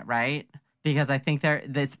see that, right? Because I think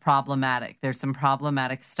it's problematic. There's some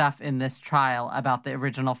problematic stuff in this trial about the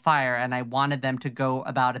original fire, and I wanted them to go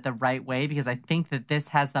about it the right way because I think that this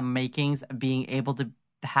has the makings of being able to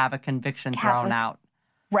have a conviction thrown out.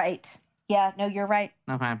 Right. Yeah, no, you're right.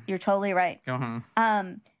 Okay. You're totally right. Go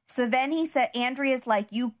ahead. So then he said, Andrea's like,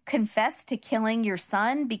 you confessed to killing your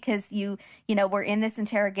son because you were in this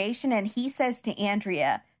interrogation. And he says to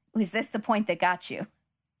Andrea, is this the point that got you?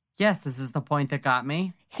 Yes, this is the point that got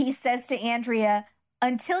me. He says to Andrea,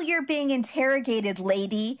 until you're being interrogated,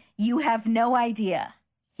 lady, you have no idea.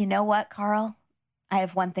 You know what, Carl? I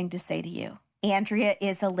have one thing to say to you. Andrea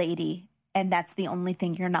is a lady, and that's the only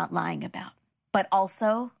thing you're not lying about. But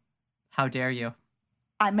also... How dare you?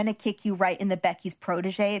 I'm going to kick you right in the Becky's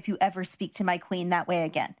protege if you ever speak to my queen that way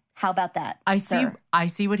again. How about that? I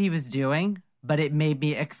see what he was doing, but it made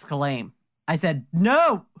me exclaim. I said,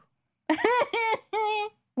 no.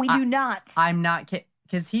 We do not. I'm not kidding.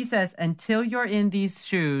 Because he says, until you're in these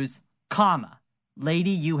shoes, comma, lady,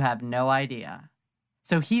 you have no idea.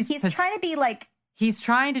 So he's trying to be like... He's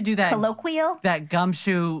trying to do that... colloquial? That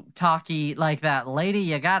gumshoe talky, like that, lady,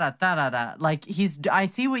 you gotta da-da-da. Like, I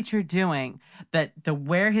see what you're doing, but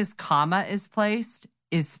where his comma is placed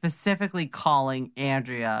is specifically calling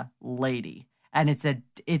Andrea lady. And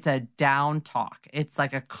it's a down talk. It's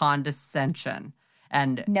like a condescension.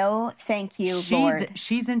 And no, thank you, Lord.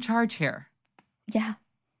 She's in charge here. Yeah.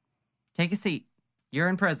 Take a seat. You're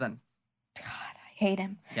in prison. God, I hate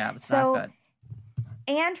him. Yeah, it's not good.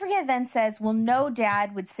 Andrea then says, well, no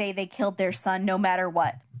dad would say they killed their son no matter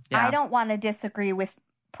what. Yeah. I don't want to disagree with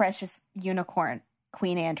precious unicorn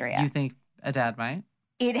Queen Andrea. You think a dad might?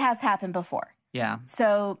 It has happened before. Yeah.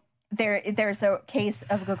 So there's a case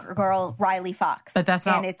of a girl, Riley Fox. But that's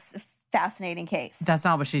not... And it's a fascinating case. That's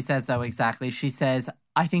not what she says, though, exactly. She says,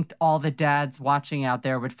 I think all the dads watching out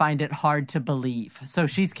there would find it hard to believe. So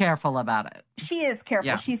she's careful about it. She is careful.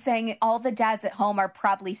 Yeah. She's saying all the dads at home are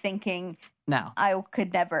probably thinking... No, I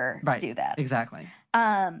could never do that. Exactly.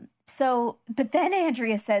 But then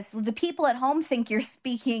Andrea says, the people at home think you're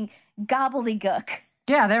speaking gobbledygook.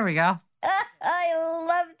 Yeah, there we go. I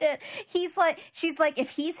loved it. She's like, if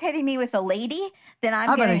he's hitting me with a lady, then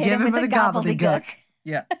I'm going to hit him with a gobbledygook.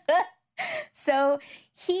 Yeah. So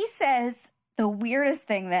he says the weirdest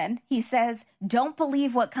thing then. He says, don't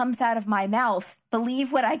believe what comes out of my mouth.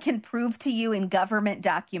 Believe what I can prove to you in government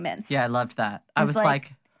documents. Yeah, I loved that. I was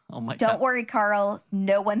like... Oh my God. Don't worry, Carl.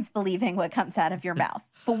 No one's believing what comes out of your mouth.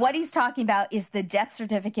 But what he's talking about is the death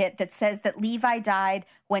certificate that says that Levi died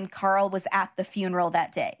when Carl was at the funeral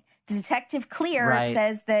that day. Detective Clear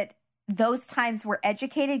says that those times were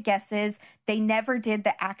educated guesses. They never did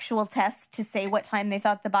the actual test to say what time they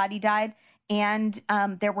thought the body died. And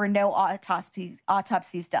there were no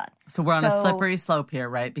autopsies done. So we're on a slippery slope here,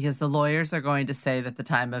 right? Because the lawyers are going to say that the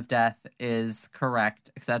time of death is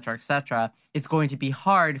correct, et cetera, et cetera. It's going to be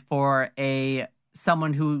hard for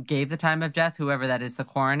someone who gave the time of death, whoever that is, the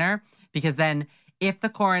coroner, because then if the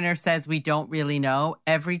coroner says we don't really know,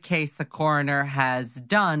 every case the coroner has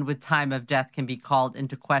done with time of death can be called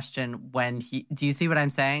into question when do you see what I'm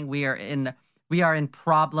saying? We are in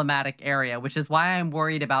problematic area, which is why I'm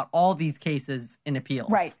worried about all these cases in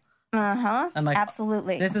appeals. Right. Uh-huh. I'm like,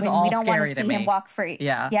 absolutely. This is all scary to me. We don't want to see him walk free.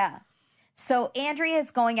 Yeah. Yeah. So Andrea is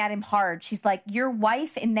going at him hard. She's like, your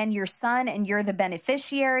wife and then your son and you're the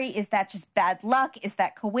beneficiary. Is that just bad luck? Is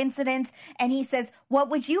that coincidence? And he says, what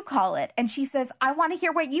would you call it? And she says, I want to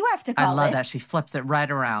hear what you have to call it. I love that. She flips it right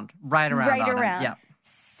around. Right around. Yeah.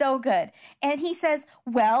 So good. And he says,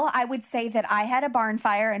 well, I would say that I had a barn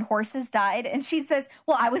fire and horses died. And she says,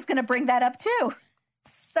 well, I was going to bring that up too.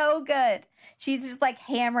 So good. She's just like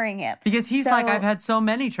hammering him. Because he's like, I've had so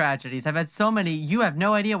many tragedies. I've had so many. You have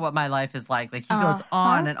no idea what my life is like. Like he goes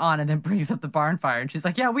on and then brings up the barn fire. And she's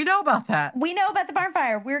like, yeah, we know about that. We know about the barn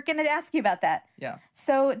fire. We're going to ask you about that. Yeah.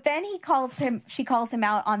 So then she calls him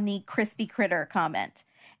out on the crispy critter comment.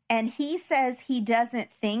 And he says he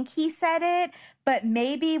doesn't think he said it, but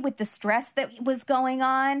maybe with the stress that was going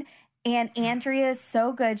on. And Andrea is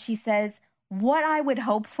so good. She says, what I would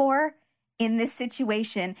hope for in this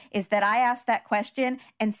situation is that I ask that question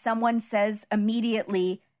and someone says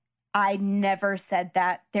immediately, I never said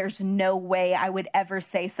that. There's no way I would ever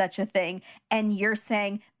say such a thing. And you're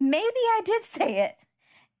saying, maybe I did say it.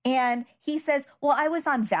 And he says, well, I was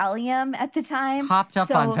on Valium at the time. Hopped up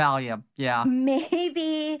on Valium. Yeah.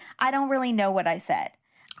 Maybe I don't really know what I said.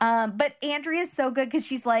 But Andrea's so good because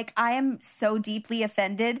she's like, I am so deeply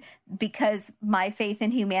offended because my faith in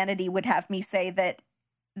humanity would have me say that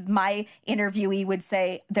my interviewee would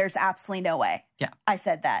say, there's absolutely no way. Yeah. I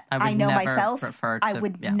said that. I know myself. I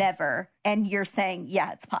would never. And you're saying,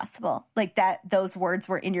 yeah, it's possible. Like that, those words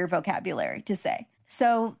were in your vocabulary to say.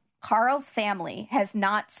 So Carl's family has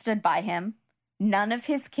not stood by him. None of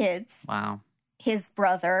his kids. Wow. His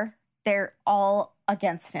brother. They're all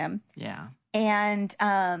against him. Yeah. And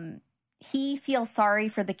he feels sorry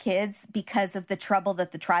for the kids because of the trouble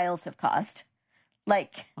that the trials have caused.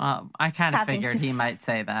 Like, I kind of figured he might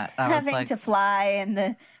say that. Having to fly in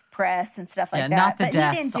the press and stuff like that. Not the but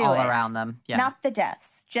deaths he didn't do all it. around them. Yeah. Not the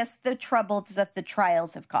deaths, just the troubles that the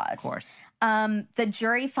trials have caused. Of course. The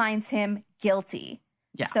jury finds him guilty.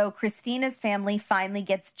 Yeah. So Christina's family finally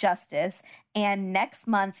gets justice, and next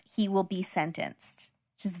month he will be sentenced,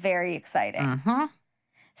 which is very exciting. Mm-hmm.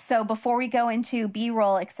 So before we go into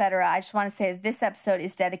B-roll, etc., I just want to say that this episode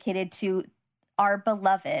is dedicated to our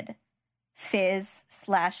beloved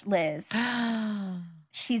Fizz/Liz.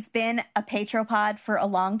 She's been a Patropod for a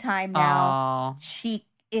long time now. Aww. She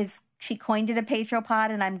is She coined it a Patropod,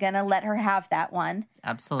 and I'm going to let her have that one.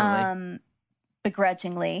 Absolutely.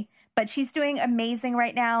 Begrudgingly. But she's doing amazing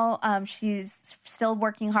right now. She's still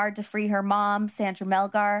working hard to free her mom, Sandra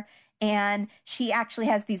Melgar. And she actually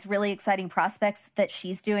has these really exciting prospects that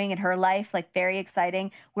she's doing in her life, like very exciting.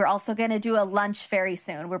 We're also going to do a lunch very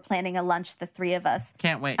soon. We're planning a lunch, the three of us.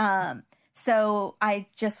 Can't wait. So I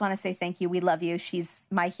just want to say thank you. We love you. She's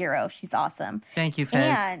my hero. She's awesome. Thank you, Fizz.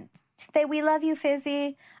 And we love you,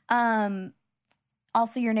 Fizzy.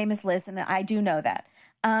 Also, your name is Liz, and I do know that.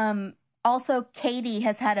 Also, Katie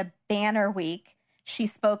has had a banner week. She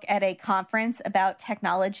spoke at a conference about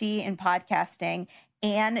technology and podcasting,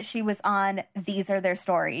 and she was on These Are Their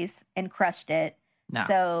Stories and crushed it. No.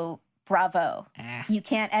 So, bravo. You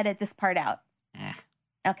can't edit this part out.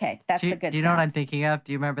 Okay, that's a good Do you know what I'm thinking of?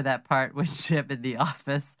 Do you remember that part when Chip in The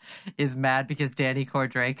Office is mad because Danny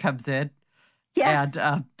Cordray comes in? Yeah.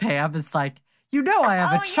 And Pam is like, you know I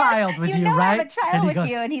have a child with you, right? I have a child and with goes,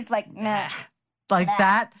 you. And he's like, nah. Like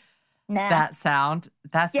nah. that sound,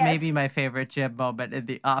 that's Yes. maybe my favorite Jim moment in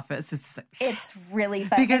The Office. It's just like, it's really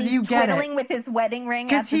fun. Because and he's you get twiddling with his wedding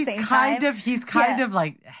ring at the same time. He's kind of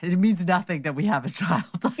like, it means nothing that we have a child.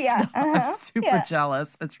 Yeah. I'm super jealous.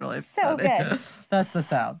 It's really so funny. good. That's the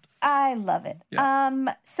sound. I love it.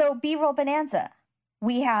 Yeah. So B-roll bonanza.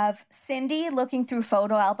 We have Cindy looking through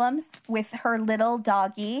photo albums with her little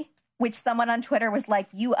doggy, which someone on Twitter was like,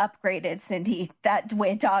 you upgraded, Cindy. That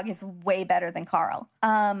way dog is way better than Carl.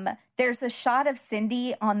 There's a shot of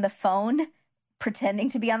Cindy on the phone, pretending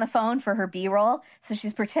to be on the phone for her B-roll. So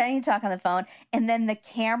she's pretending to talk on the phone. And then the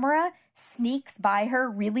camera sneaks by her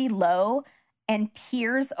really low and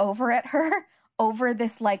peers over at her over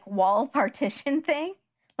this like wall partition thing,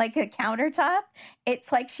 like a countertop.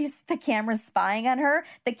 It's like the camera's spying on her.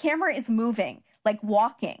 The camera is moving, like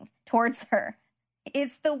walking towards her.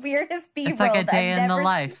 It's the weirdest B-roll. It's like a day in the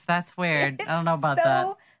life. That's weird. I don't know about that.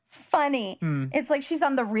 So funny. It's like she's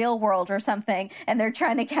on The Real World or something, and they're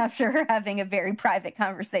trying to capture her having a very private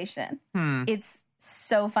conversation. It's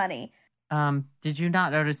so funny. Did you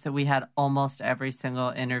not notice that we had almost every single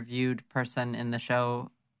interviewed person in the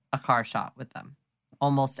show a car shot with them?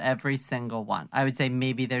 Almost every single one. I would say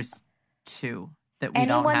maybe there's two that we don't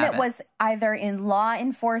have. Anyone that was either in law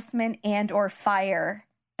enforcement and or fire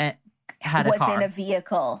had a car. in a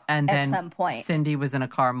vehicle and at then some point. Cindy was in a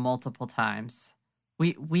car multiple times.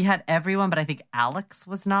 We had everyone, but I think Alex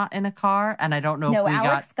was not in a car, and I don't know if we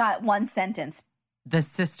Alex got one sentence. The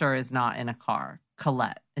sister is not in a car.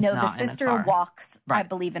 Colette is not in a car. The sister walks, right. I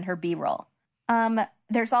believe, in her B-roll.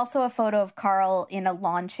 There's also a photo of Carl in a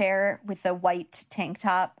lawn chair with a white tank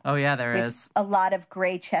top. Oh, yeah, there is. A lot of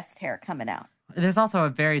gray chest hair coming out. There's also a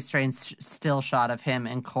very strange still shot of him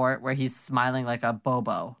in court where he's smiling like a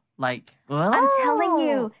bobo. Like, whoa. I'm telling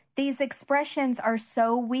you, these expressions are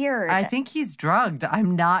so weird. I think he's drugged.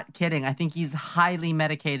 I'm not kidding. I think he's highly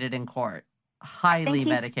medicated in court. Highly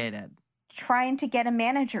medicated. Trying to get a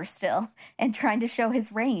manager still and trying to show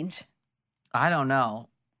his range. I don't know.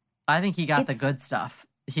 I think he got the good stuff.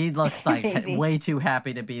 He looks like way too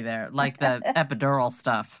happy to be there, like the epidural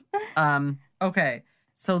stuff. Okay,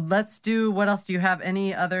 so let's do. What else do you have?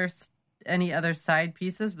 Any other side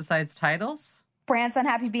pieces besides titles? Brand's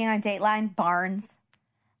unhappy being on Dateline. Barnes.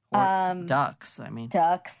 Ducks. I mean,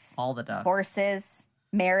 ducks. All the ducks. Horses.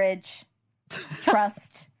 Marriage.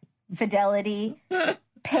 Trust. Fidelity.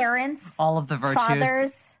 Parents. All of the virtues.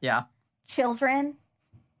 Fathers. Yeah. Children.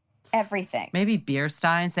 Everything. Maybe beer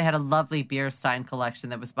steins. They had a lovely beer stein collection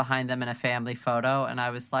that was behind them in a family photo. And I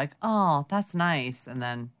was like, oh, that's nice. And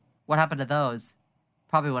then what happened to those?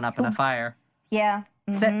 Probably went up in a fire. Yeah.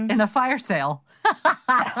 In a fire sale.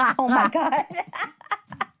 Oh, my God.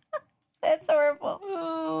 That's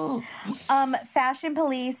horrible. Fashion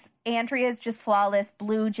Police. Andrea's just flawless.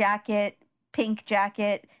 Blue jacket, pink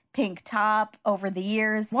top over the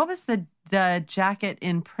years. What was the jacket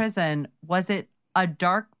in prison? Was it a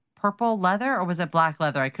dark purple leather or was it black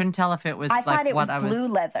leather? I couldn't tell if it was. I thought it was blue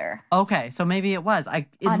leather. Okay, so maybe it was. On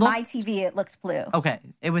my TV, it looked blue. Okay,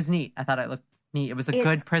 it was neat. I thought it looked neat. It was a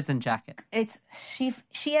good prison jacket.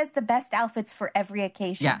 She has the best outfits for every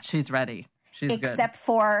occasion. Yeah, she's ready. She's good. Except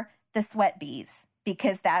for the sweat bees,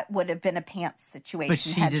 because that would have been a pants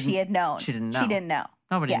situation had she had known. She didn't know. She didn't know.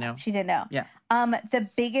 Nobody knew. She didn't know. Yeah. The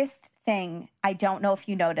biggest thing, I don't know if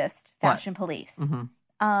you noticed, Fashion Police. Mm-hmm.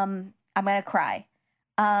 I'm gonna cry.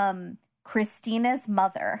 Christina's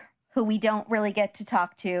mother, who we don't really get to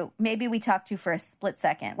talk to. Maybe we talked to for a split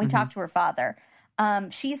second. We talked to her father.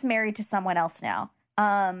 She's married to someone else now.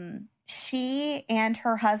 She and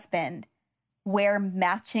her husband wear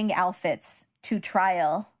matching outfits to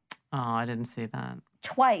trial. Oh, I didn't see that.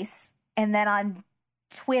 Twice. And then on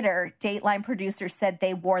Twitter, Dateline producers said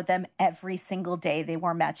they wore them every single day. They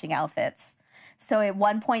wore matching outfits. So at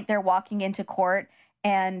one point they're walking into court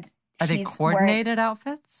and Are they coordinated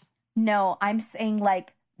outfits? No, I'm saying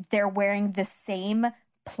like they're wearing the same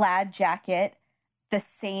plaid jacket, the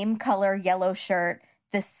same color yellow shirt,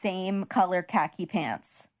 the same color khaki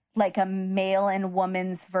pants. Like a male and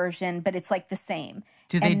woman's version, but it's like the same.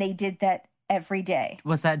 And they did that every day.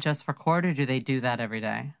 Was that just for court or do they do that every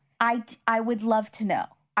day? I would love to know.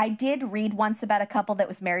 I did read once about a couple that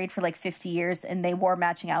was married for like 50 years and they wore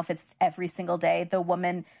matching outfits every single day. The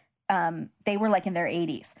woman, they were like in their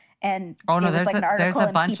 80s. And it was like an article in People magazine. There's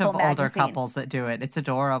a bunch of older couples that do it. It's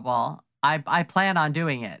adorable. I plan on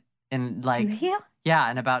doing it in like... Do you?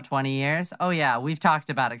 Yeah, in about 20 years. Oh, yeah, we've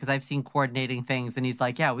talked about it because I've seen coordinating things. And he's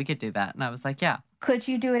like, yeah, we could do that. And I was like, yeah. Could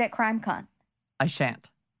you do it at CrimeCon? I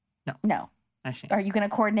shan't. No. I shan't. Are you going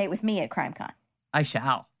to coordinate with me at CrimeCon? I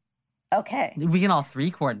shall. Okay. We can all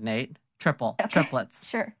three coordinate. Triplets.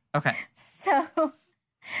 Sure. Okay. So,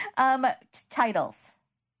 titles.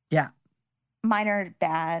 Yeah. Mine are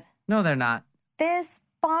bad. No, they're not. This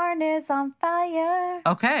barn is on fire.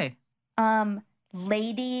 Okay.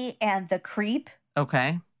 Lady and the Creep.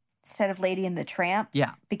 Okay. Instead of Lady and the Tramp.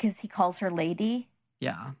 Yeah. Because he calls her Lady.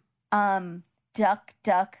 Yeah. Duck,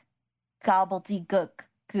 duck, gobbledygook,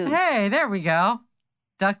 goose. Hey, there we go.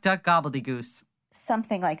 Duck, duck, gobbledygoose.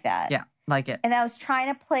 Something like that. Yeah, like it. And I was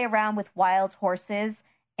trying to play around with wild horses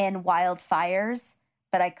and wildfires,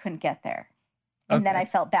 but I couldn't get there. And then I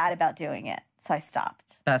felt bad about doing it, so I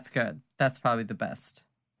stopped. That's good. That's probably the best.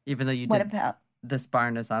 Even though you What did about? This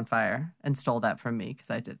barn is on fire and stole that from me because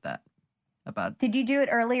I did that. Did you do it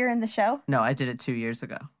earlier in the show? No, I did it 2 years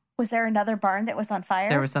ago. Was there another barn that was on fire?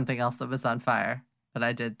 There was something else that was on fire, but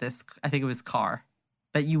I did this. I think it was car.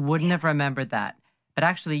 But you wouldn't have remembered that. But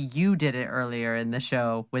actually, you did it earlier in the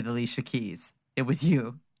show with Alicia Keys. It was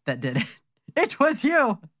you that did it. It was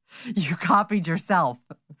you. You copied yourself.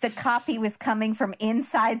 The copy was coming from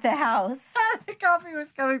inside the house. The copy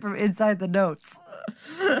was coming from inside the notes.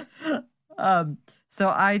 So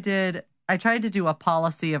I tried to do a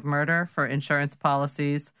policy of murder for insurance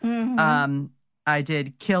policies. Mm-hmm. I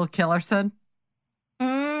did Kill Killerson.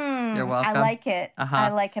 You're welcome. I like it. I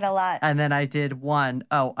like it a lot. And then I did one.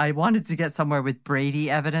 Oh, I wanted to get somewhere with Brady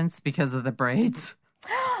evidence because of the braids.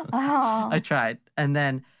 Oh. I tried. And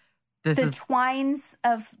then the twines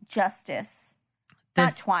of justice.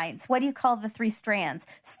 Not twines. What do you call the three strands?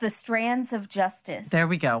 It's the strands of justice. There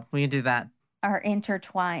we go. We can do that. Are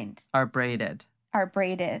intertwined. Are braided.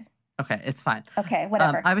 Okay, it's fine. Okay,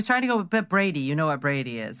 whatever. I was trying to go with Brady. You know what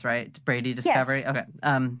Brady is, right? Brady Discovery? Yes.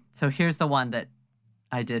 Okay. So here's the one that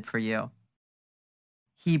I did for you.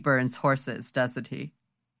 He burns horses, doesn't he?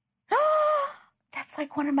 That's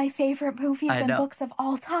like one of my favorite movies and books of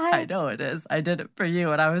all time. I know it is. I did it for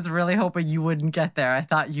you, and I was really hoping you wouldn't get there. I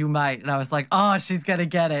thought you might, and I was like, oh, she's going to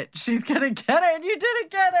get it. She's going to get it, and you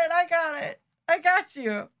didn't get it. I got it. I got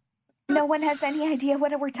you. No one has any idea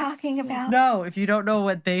what we're talking about. No, if you don't know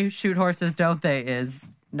what They Shoot Horses, Don't They is,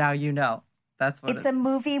 now you know. That's what it's a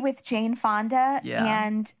movie with Jane Fonda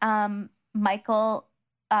and Michael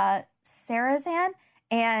Sarrazin.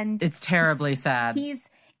 And it's terribly sad.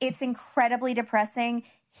 It's incredibly depressing.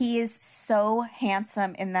 He is so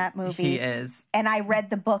handsome in that movie. He is. And I read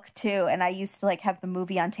the book too, and I used to have the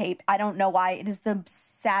movie on tape. I don't know why. It is the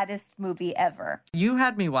saddest movie ever. You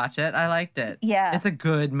had me watch it. I liked it. Yeah. It's a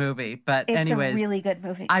good movie. But it's anyways. It's a really good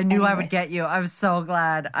movie. I knew I would get you. I was so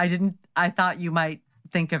glad. I thought you might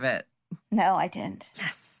think of it. No, I didn't.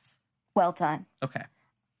 Yes. Well done. Okay.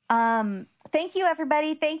 Thank you,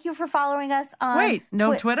 everybody. Thank you for following us on Wait,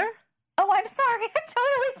 no Twitter? Oh, I'm sorry. I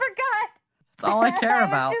totally forgot. That's all I care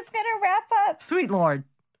about. I was just going to wrap up. Sweet Lord.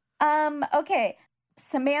 Okay.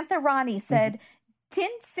 Samantha Ronnie said,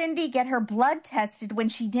 didn't Cindy get her blood tested when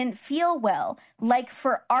she didn't feel well, like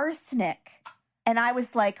for arsenic? And I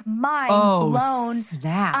was like, mind blown.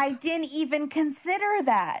 Snap. I didn't even consider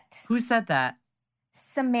that. Who said that?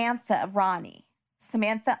 Samantha Ronnie.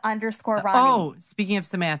 Samantha _ Ronnie. Oh, speaking of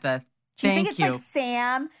Samantha, do you think it's like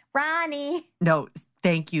Sam Ronnie? No,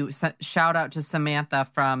 thank you. Shout out to Samantha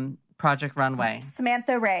from Project Runway.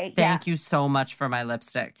 Samantha Ray. Thank you so much for my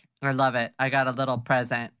lipstick. I love it. I got a little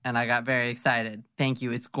present and I got very excited. Thank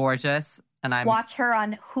you. It's gorgeous. And watch her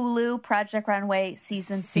on Hulu, Project Runway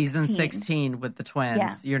season 16. Season 16 with the twins.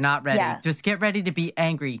 Yeah. You're not ready. Yeah. Just get ready to be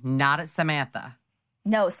angry, not at Samantha.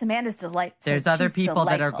 No, Samantha's delightful. There's other people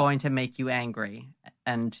that are going to make you angry,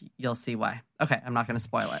 and you'll see why. Okay, I'm not going to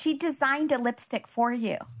spoil it. She designed a lipstick for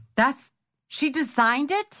you. She designed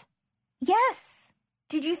it? Yes.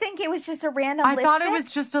 Did you think it was just a random I lipstick? thought it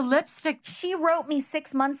was just a lipstick. She wrote me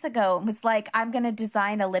 6 months ago and was like, I'm going to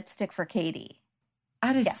design a lipstick for Katie.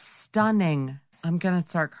 That is stunning. I'm going to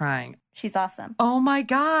start crying. She's awesome. Oh, my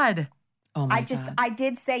God. Oh, my God. I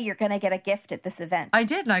did say you're going to get a gift at this event. I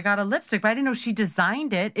did, and I got a lipstick, but I didn't know she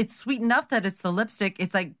designed it. It's sweet enough that it's the lipstick.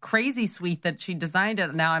 It's like crazy sweet that she designed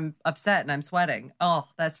it. Now I'm upset and I'm sweating. Oh,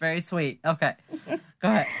 that's very sweet. Okay. Go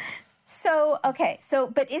ahead.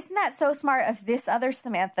 But isn't that so smart of this other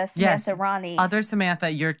Samantha Ronnie? Other Samantha,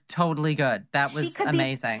 you're totally good. That was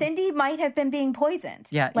amazing. Cindy might have been being poisoned.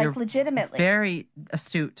 Yeah. Like legitimately. Very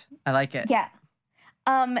astute. I like it. Yeah.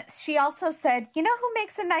 She also said, you know who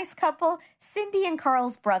makes a nice couple? Cindy and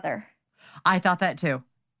Carl's brother. I thought that too.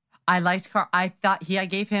 I liked Carl. I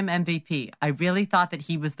gave him MVP. I really thought that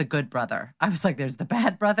he was the good brother. I was like, there's the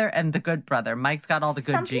bad brother and the good brother. Mike's got all the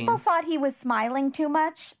good genes. Some people thought he was smiling too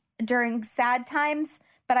much during sad times,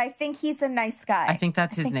 but I think he's a nice guy. I think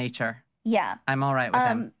that's his nature. Yeah. I'm all right with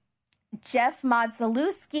him. Jeff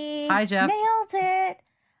Modzalewski. Hi, Jeff. Nailed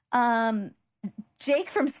it.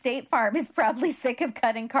 Jake from State Farm is probably sick of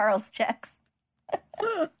cutting Carl's checks.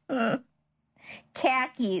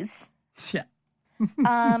 Khakis. Yeah.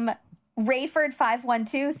 Rayford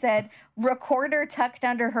 512 said, recorder tucked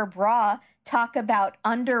under her bra, talk about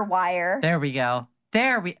underwire. There we go.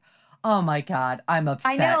 Oh my God, I'm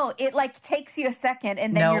upset. I know, it like takes you a second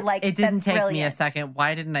and then you're like, it didn't that's take brilliant. me a second.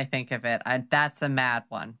 Why didn't I think of it? That's a mad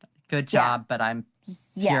one. Good job, but I'm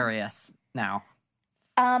furious now.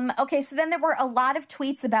 Okay, so then there were a lot of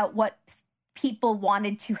tweets about what people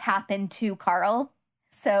wanted to happen to Carl.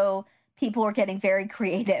 So people were getting very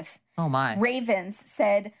creative. Oh my. Ravens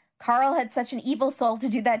said, Carl had such an evil soul to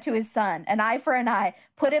do that to his son. An eye for an eye.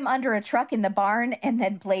 Put him under a truck in the barn and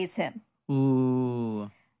then blaze him. Ooh.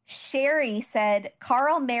 Sherry said,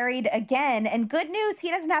 Carl married again. And good news,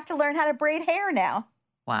 he doesn't have to learn how to braid hair now.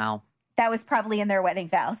 Wow. That was probably in their wedding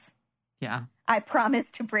vows. Yeah. I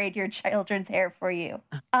promise to braid your children's hair for you.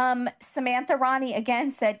 Samantha Ronnie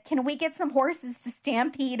again said, can we get some horses to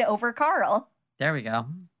stampede over Carl? There we go.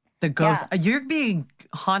 The ghost. Yeah. You're being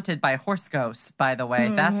haunted by horse ghosts, by the way.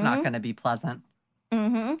 Mm-hmm. That's not going to be pleasant.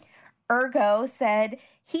 Mm-hmm. Ergo said,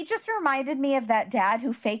 he just reminded me of that dad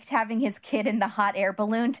who faked having his kid in the hot air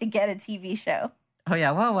balloon to get a TV show. Oh,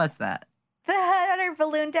 yeah. What was that? The hot air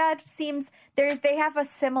balloon dad seems, they have a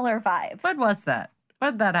similar vibe. When was that?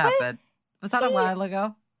 When did that happen? Was that a while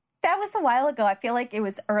ago? That was a while ago. I feel like it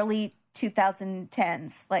was early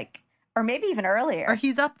 2010s, or maybe even earlier. Or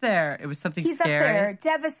he's up there. It was something he's scary. He's up there,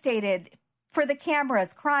 devastated for the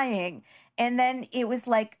cameras, crying. And then it was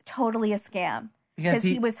totally a scam. Because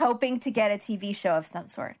he was hoping to get a TV show of some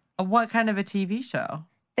sort. What kind of a TV show?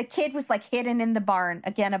 The kid was hidden in the barn.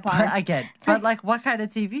 Again, a barn. I get. But what kind of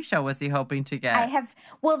TV show was he hoping to get?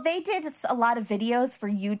 They did a lot of videos for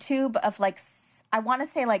YouTube of I want to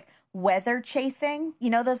say weather chasing,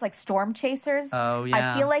 those storm chasers. Oh,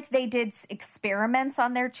 yeah. I feel like they did experiments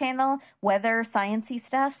on their channel, weather sciencey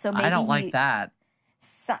stuff. So maybe I don't like that.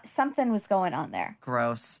 Something was going on there.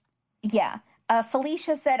 Gross. Yeah.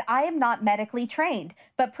 Felicia said, I am not medically trained,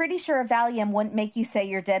 but pretty sure a Valium wouldn't make you say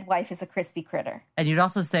your dead wife is a crispy critter. And you'd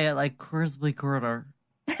also say it like crispy critter.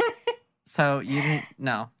 So you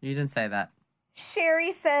didn't say that.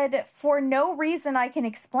 Sherry said, for no reason I can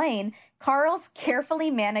explain, Carl's carefully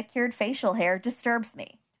manicured facial hair disturbs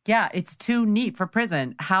me. Yeah, it's too neat for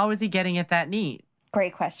prison. How is he getting it that neat?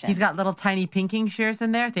 Great question. He's got little tiny pinking shears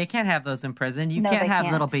in there. They can't have those in prison. You can't have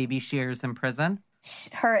little baby shears in prison.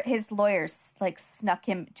 His lawyers snuck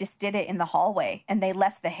him, just did it in the hallway, and they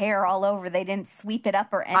left the hair all over. They didn't sweep it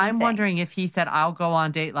up or anything. I'm wondering if he said, I'll go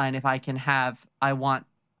on Dateline if I can I want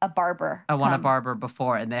a barber. I want a barber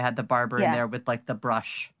before, and they had the barber in there with the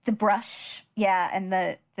brush. The brush, yeah, and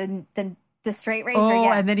the straight razor. Oh,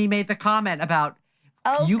 yeah. And then he made the comment about,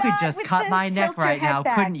 you could just cut my neck right now,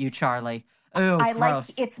 couldn't you, Charlie? Oh,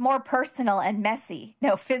 gross. It's more personal and messy.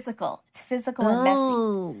 No, physical. It's physical and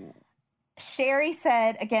messy. Sherry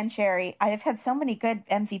said, again, Sherry, I've had so many good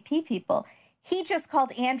MVP people. He just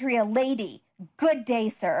called Andrea lady. Good day,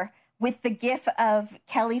 sir. With the gif of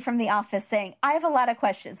Kelly from The Office saying, I have a lot of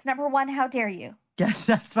questions. Number one, how dare you? Yes,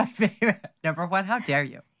 that's my favorite. Number one, how dare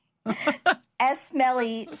you? S.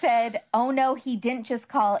 Melly said, oh no, he didn't just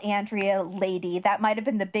call Andrea lady. That might have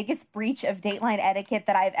been the biggest breach of Dateline etiquette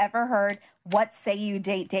that I've ever heard. What say you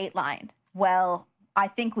date Dateline? Well, I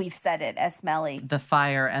think we've said it, S. Melly. The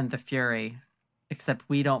fire and the fury. Except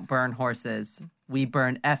we don't burn horses. We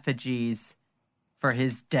burn effigies for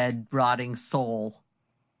his dead, rotting soul.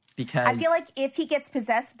 Because I feel like if he gets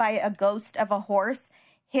possessed by a ghost of a horse,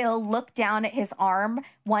 he'll look down at his arm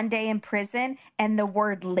one day in prison and the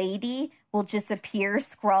word lady will just appear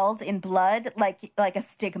scrawled in blood like a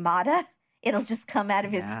stigmata. It'll just come out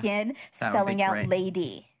of his skin, spelling out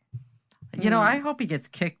lady. I hope he gets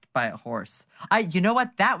kicked by a horse. You know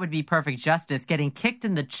what? That would be perfect justice, getting kicked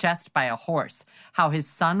in the chest by a horse. How his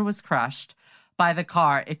son was crushed by the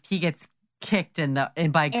car if he gets kicked by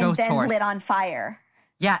a ghost horse. And then lit on fire.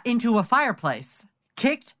 Yeah, into a fireplace.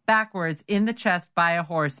 Kicked backwards in the chest by a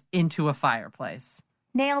horse into a fireplace.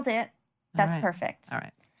 Nailed it. That's perfect. All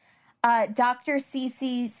right. Dr.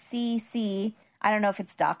 CCCC, I don't know if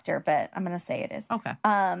it's doctor, but I'm going to say it is. Okay.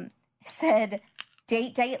 Said...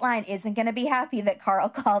 Dateline isn't going to be happy that Carl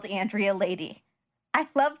called Andrea lady. I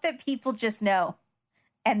love that people just know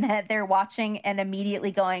and that they're watching and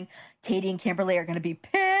immediately going, Katie and Kimberly are going to be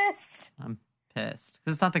pissed. I'm pissed.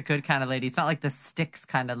 Because it's not the good kind of lady. It's not like the Sticks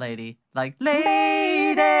kind of lady. Like,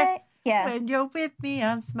 lady. Yeah. When you're with me,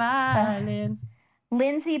 I'm smiling.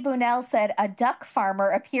 Lindsay Bunnell said, a duck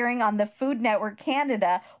farmer appearing on the Food Network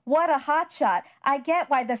Canada. What a hotshot. I get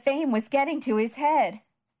why the fame was getting to his head.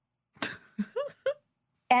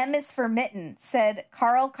 M is for Mitten, said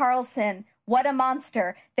Carl Carlson, what a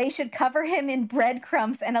monster. They should cover him in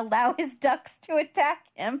breadcrumbs and allow his ducks to attack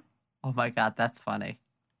him. Oh my God, that's funny.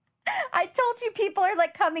 I told you people are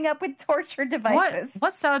like coming up with torture devices.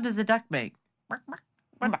 What sound does a duck make?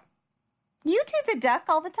 You do the duck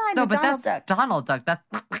all the time. No, the but Donald that's duck. Donald Duck.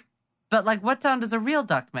 But like, what sound does a real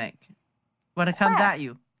duck make when it comes at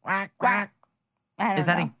you? Quack, quack. I don't Is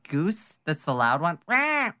that know. a goose? That's the loud one.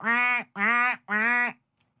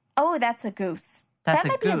 Oh, that's a goose. That's that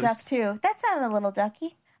might a goose. be a duck too. That sounded a little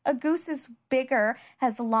ducky. A goose is bigger,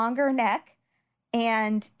 has a longer neck,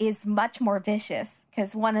 and is much more vicious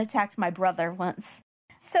because one attacked my brother once.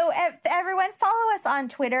 So everyone, follow us on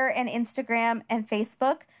Twitter and Instagram and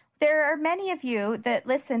Facebook. There are many of you that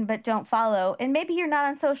listen but don't follow, and maybe you're not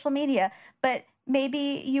on social media, but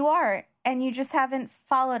maybe you are, and you just haven't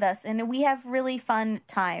followed us, and we have really fun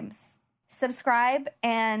times. Subscribe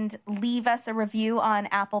and leave us a review on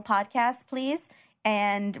Apple Podcasts, please,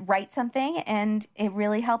 and write something, and it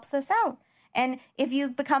really helps us out. And if you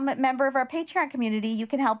become a member of our Patreon community, you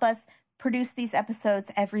can help us produce these episodes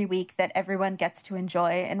every week that everyone gets to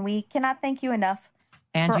enjoy, and we cannot thank you enough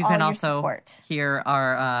and for you all can your also support. hear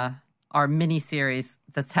our mini series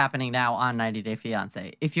that's happening now on 90 Day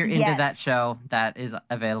Fiancé. If you're into that show, that is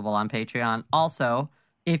available on Patreon. Also,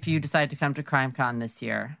 if you decide to come to CrimeCon this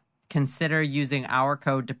year, consider using our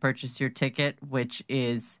code to purchase your ticket, which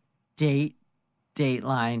is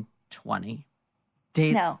Dateline 20.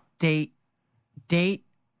 Date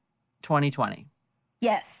 2020.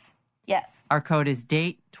 Yes. Our code is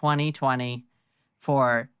Date 2020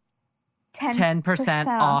 for 10%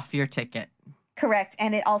 off your ticket. Correct.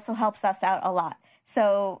 And it also helps us out a lot.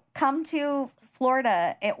 So come to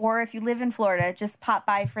Florida, or if you live in Florida, just pop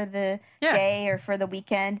by for the day or for the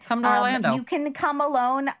weekend. Come to Orlando. You can come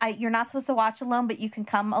alone. You're not supposed to watch alone, but you can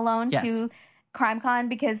come alone to CrimeCon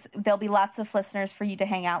because there'll be lots of listeners for you to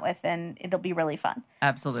hang out with, and it'll be really fun.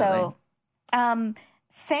 Absolutely. So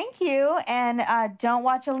thank you, and don't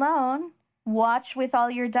watch alone. Watch with all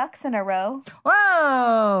your ducks in a row.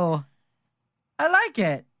 Whoa! I like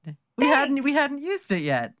it. We Thanks. hadn't used it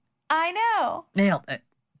yet. I know. Nailed it.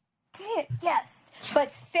 Yes,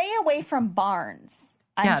 but stay away from barns.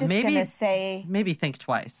 I'm just going to say... Maybe think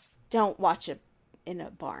twice. Don't watch it in a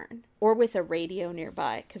barn or with a radio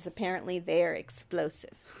nearby, because apparently they are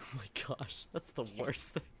explosive. Oh my gosh, that's the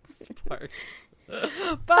worst thing. Spark.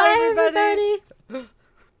 Bye, everybody.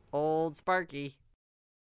 Old Sparky.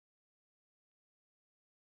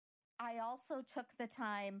 I also took the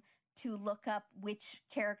time to look up which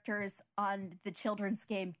characters on the children's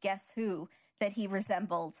game Guess Who that he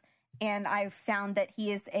resembled, and I found that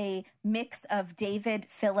he is a mix of David,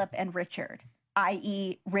 Philip, and Richard,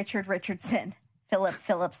 i.e. Richard Richardson, Philip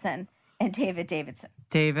Phillipson, and David Davidson.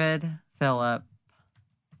 David, Philip,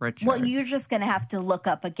 Richard. Well, you're just going to have to look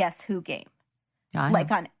up a Guess Who game,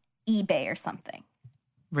 like on eBay or something.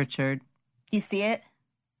 Richard. You see it?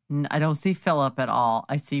 I don't see Philip at all.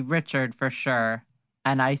 I see Richard for sure.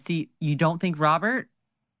 And I see, you don't think Robert?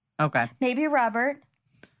 Okay. Maybe Robert.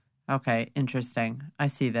 Okay, interesting. I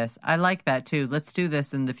see this. I like that too. Let's do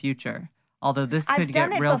this in the future. Although this could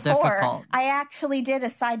get real difficult. I actually did a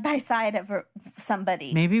side-by-side of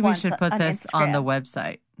somebody. Maybe we should put this on the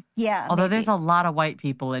website. Yeah. Although there's a lot of white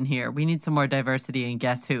people in here. We need some more diversity in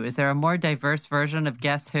Guess Who. Is there a more diverse version of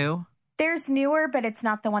Guess Who? There's newer, but it's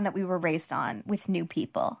not the one that we were raised on with new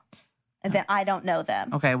people. And then I don't know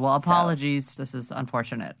them. Okay, well, apologies. This is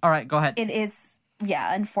unfortunate. All right, go ahead. It is,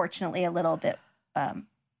 unfortunately a little bit...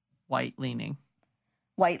 white-leaning.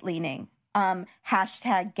 white leaning.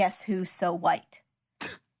 Hashtag guess who's so white.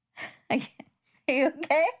 Are you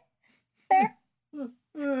okay there?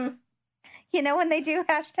 You know when they do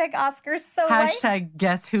hashtag Oscars so white? Hashtag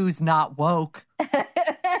guess who's not woke.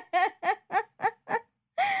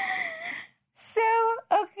 So,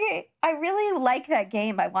 okay. I really like that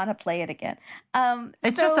game. I want to play it again.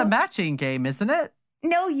 It's just a matching game, isn't it?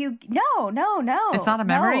 No. It's not a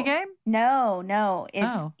memory game? No.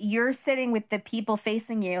 You're sitting with the people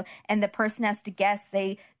facing you, and the person has to guess.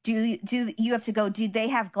 You have to go, do they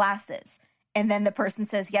have glasses? And then the person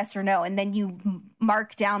says yes or no, and then you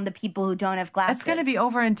mark down the people who don't have glasses. It's going to be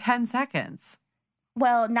over in 10 seconds.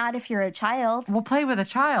 Well, not if you're a child. We'll play with a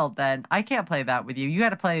child then. I can't play that with you. You got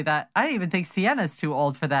to play that. I don't even think Sienna's too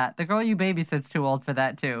old for that. The girl you babysit's too old for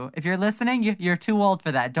that too. If you're listening, you're too old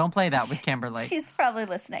for that. Don't play that with Kimberly. She's probably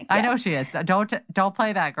listening. I know she is. Don't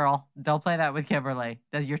play that, girl. Don't play that with Kimberly.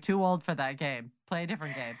 You're too old for that game. Play a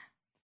different game.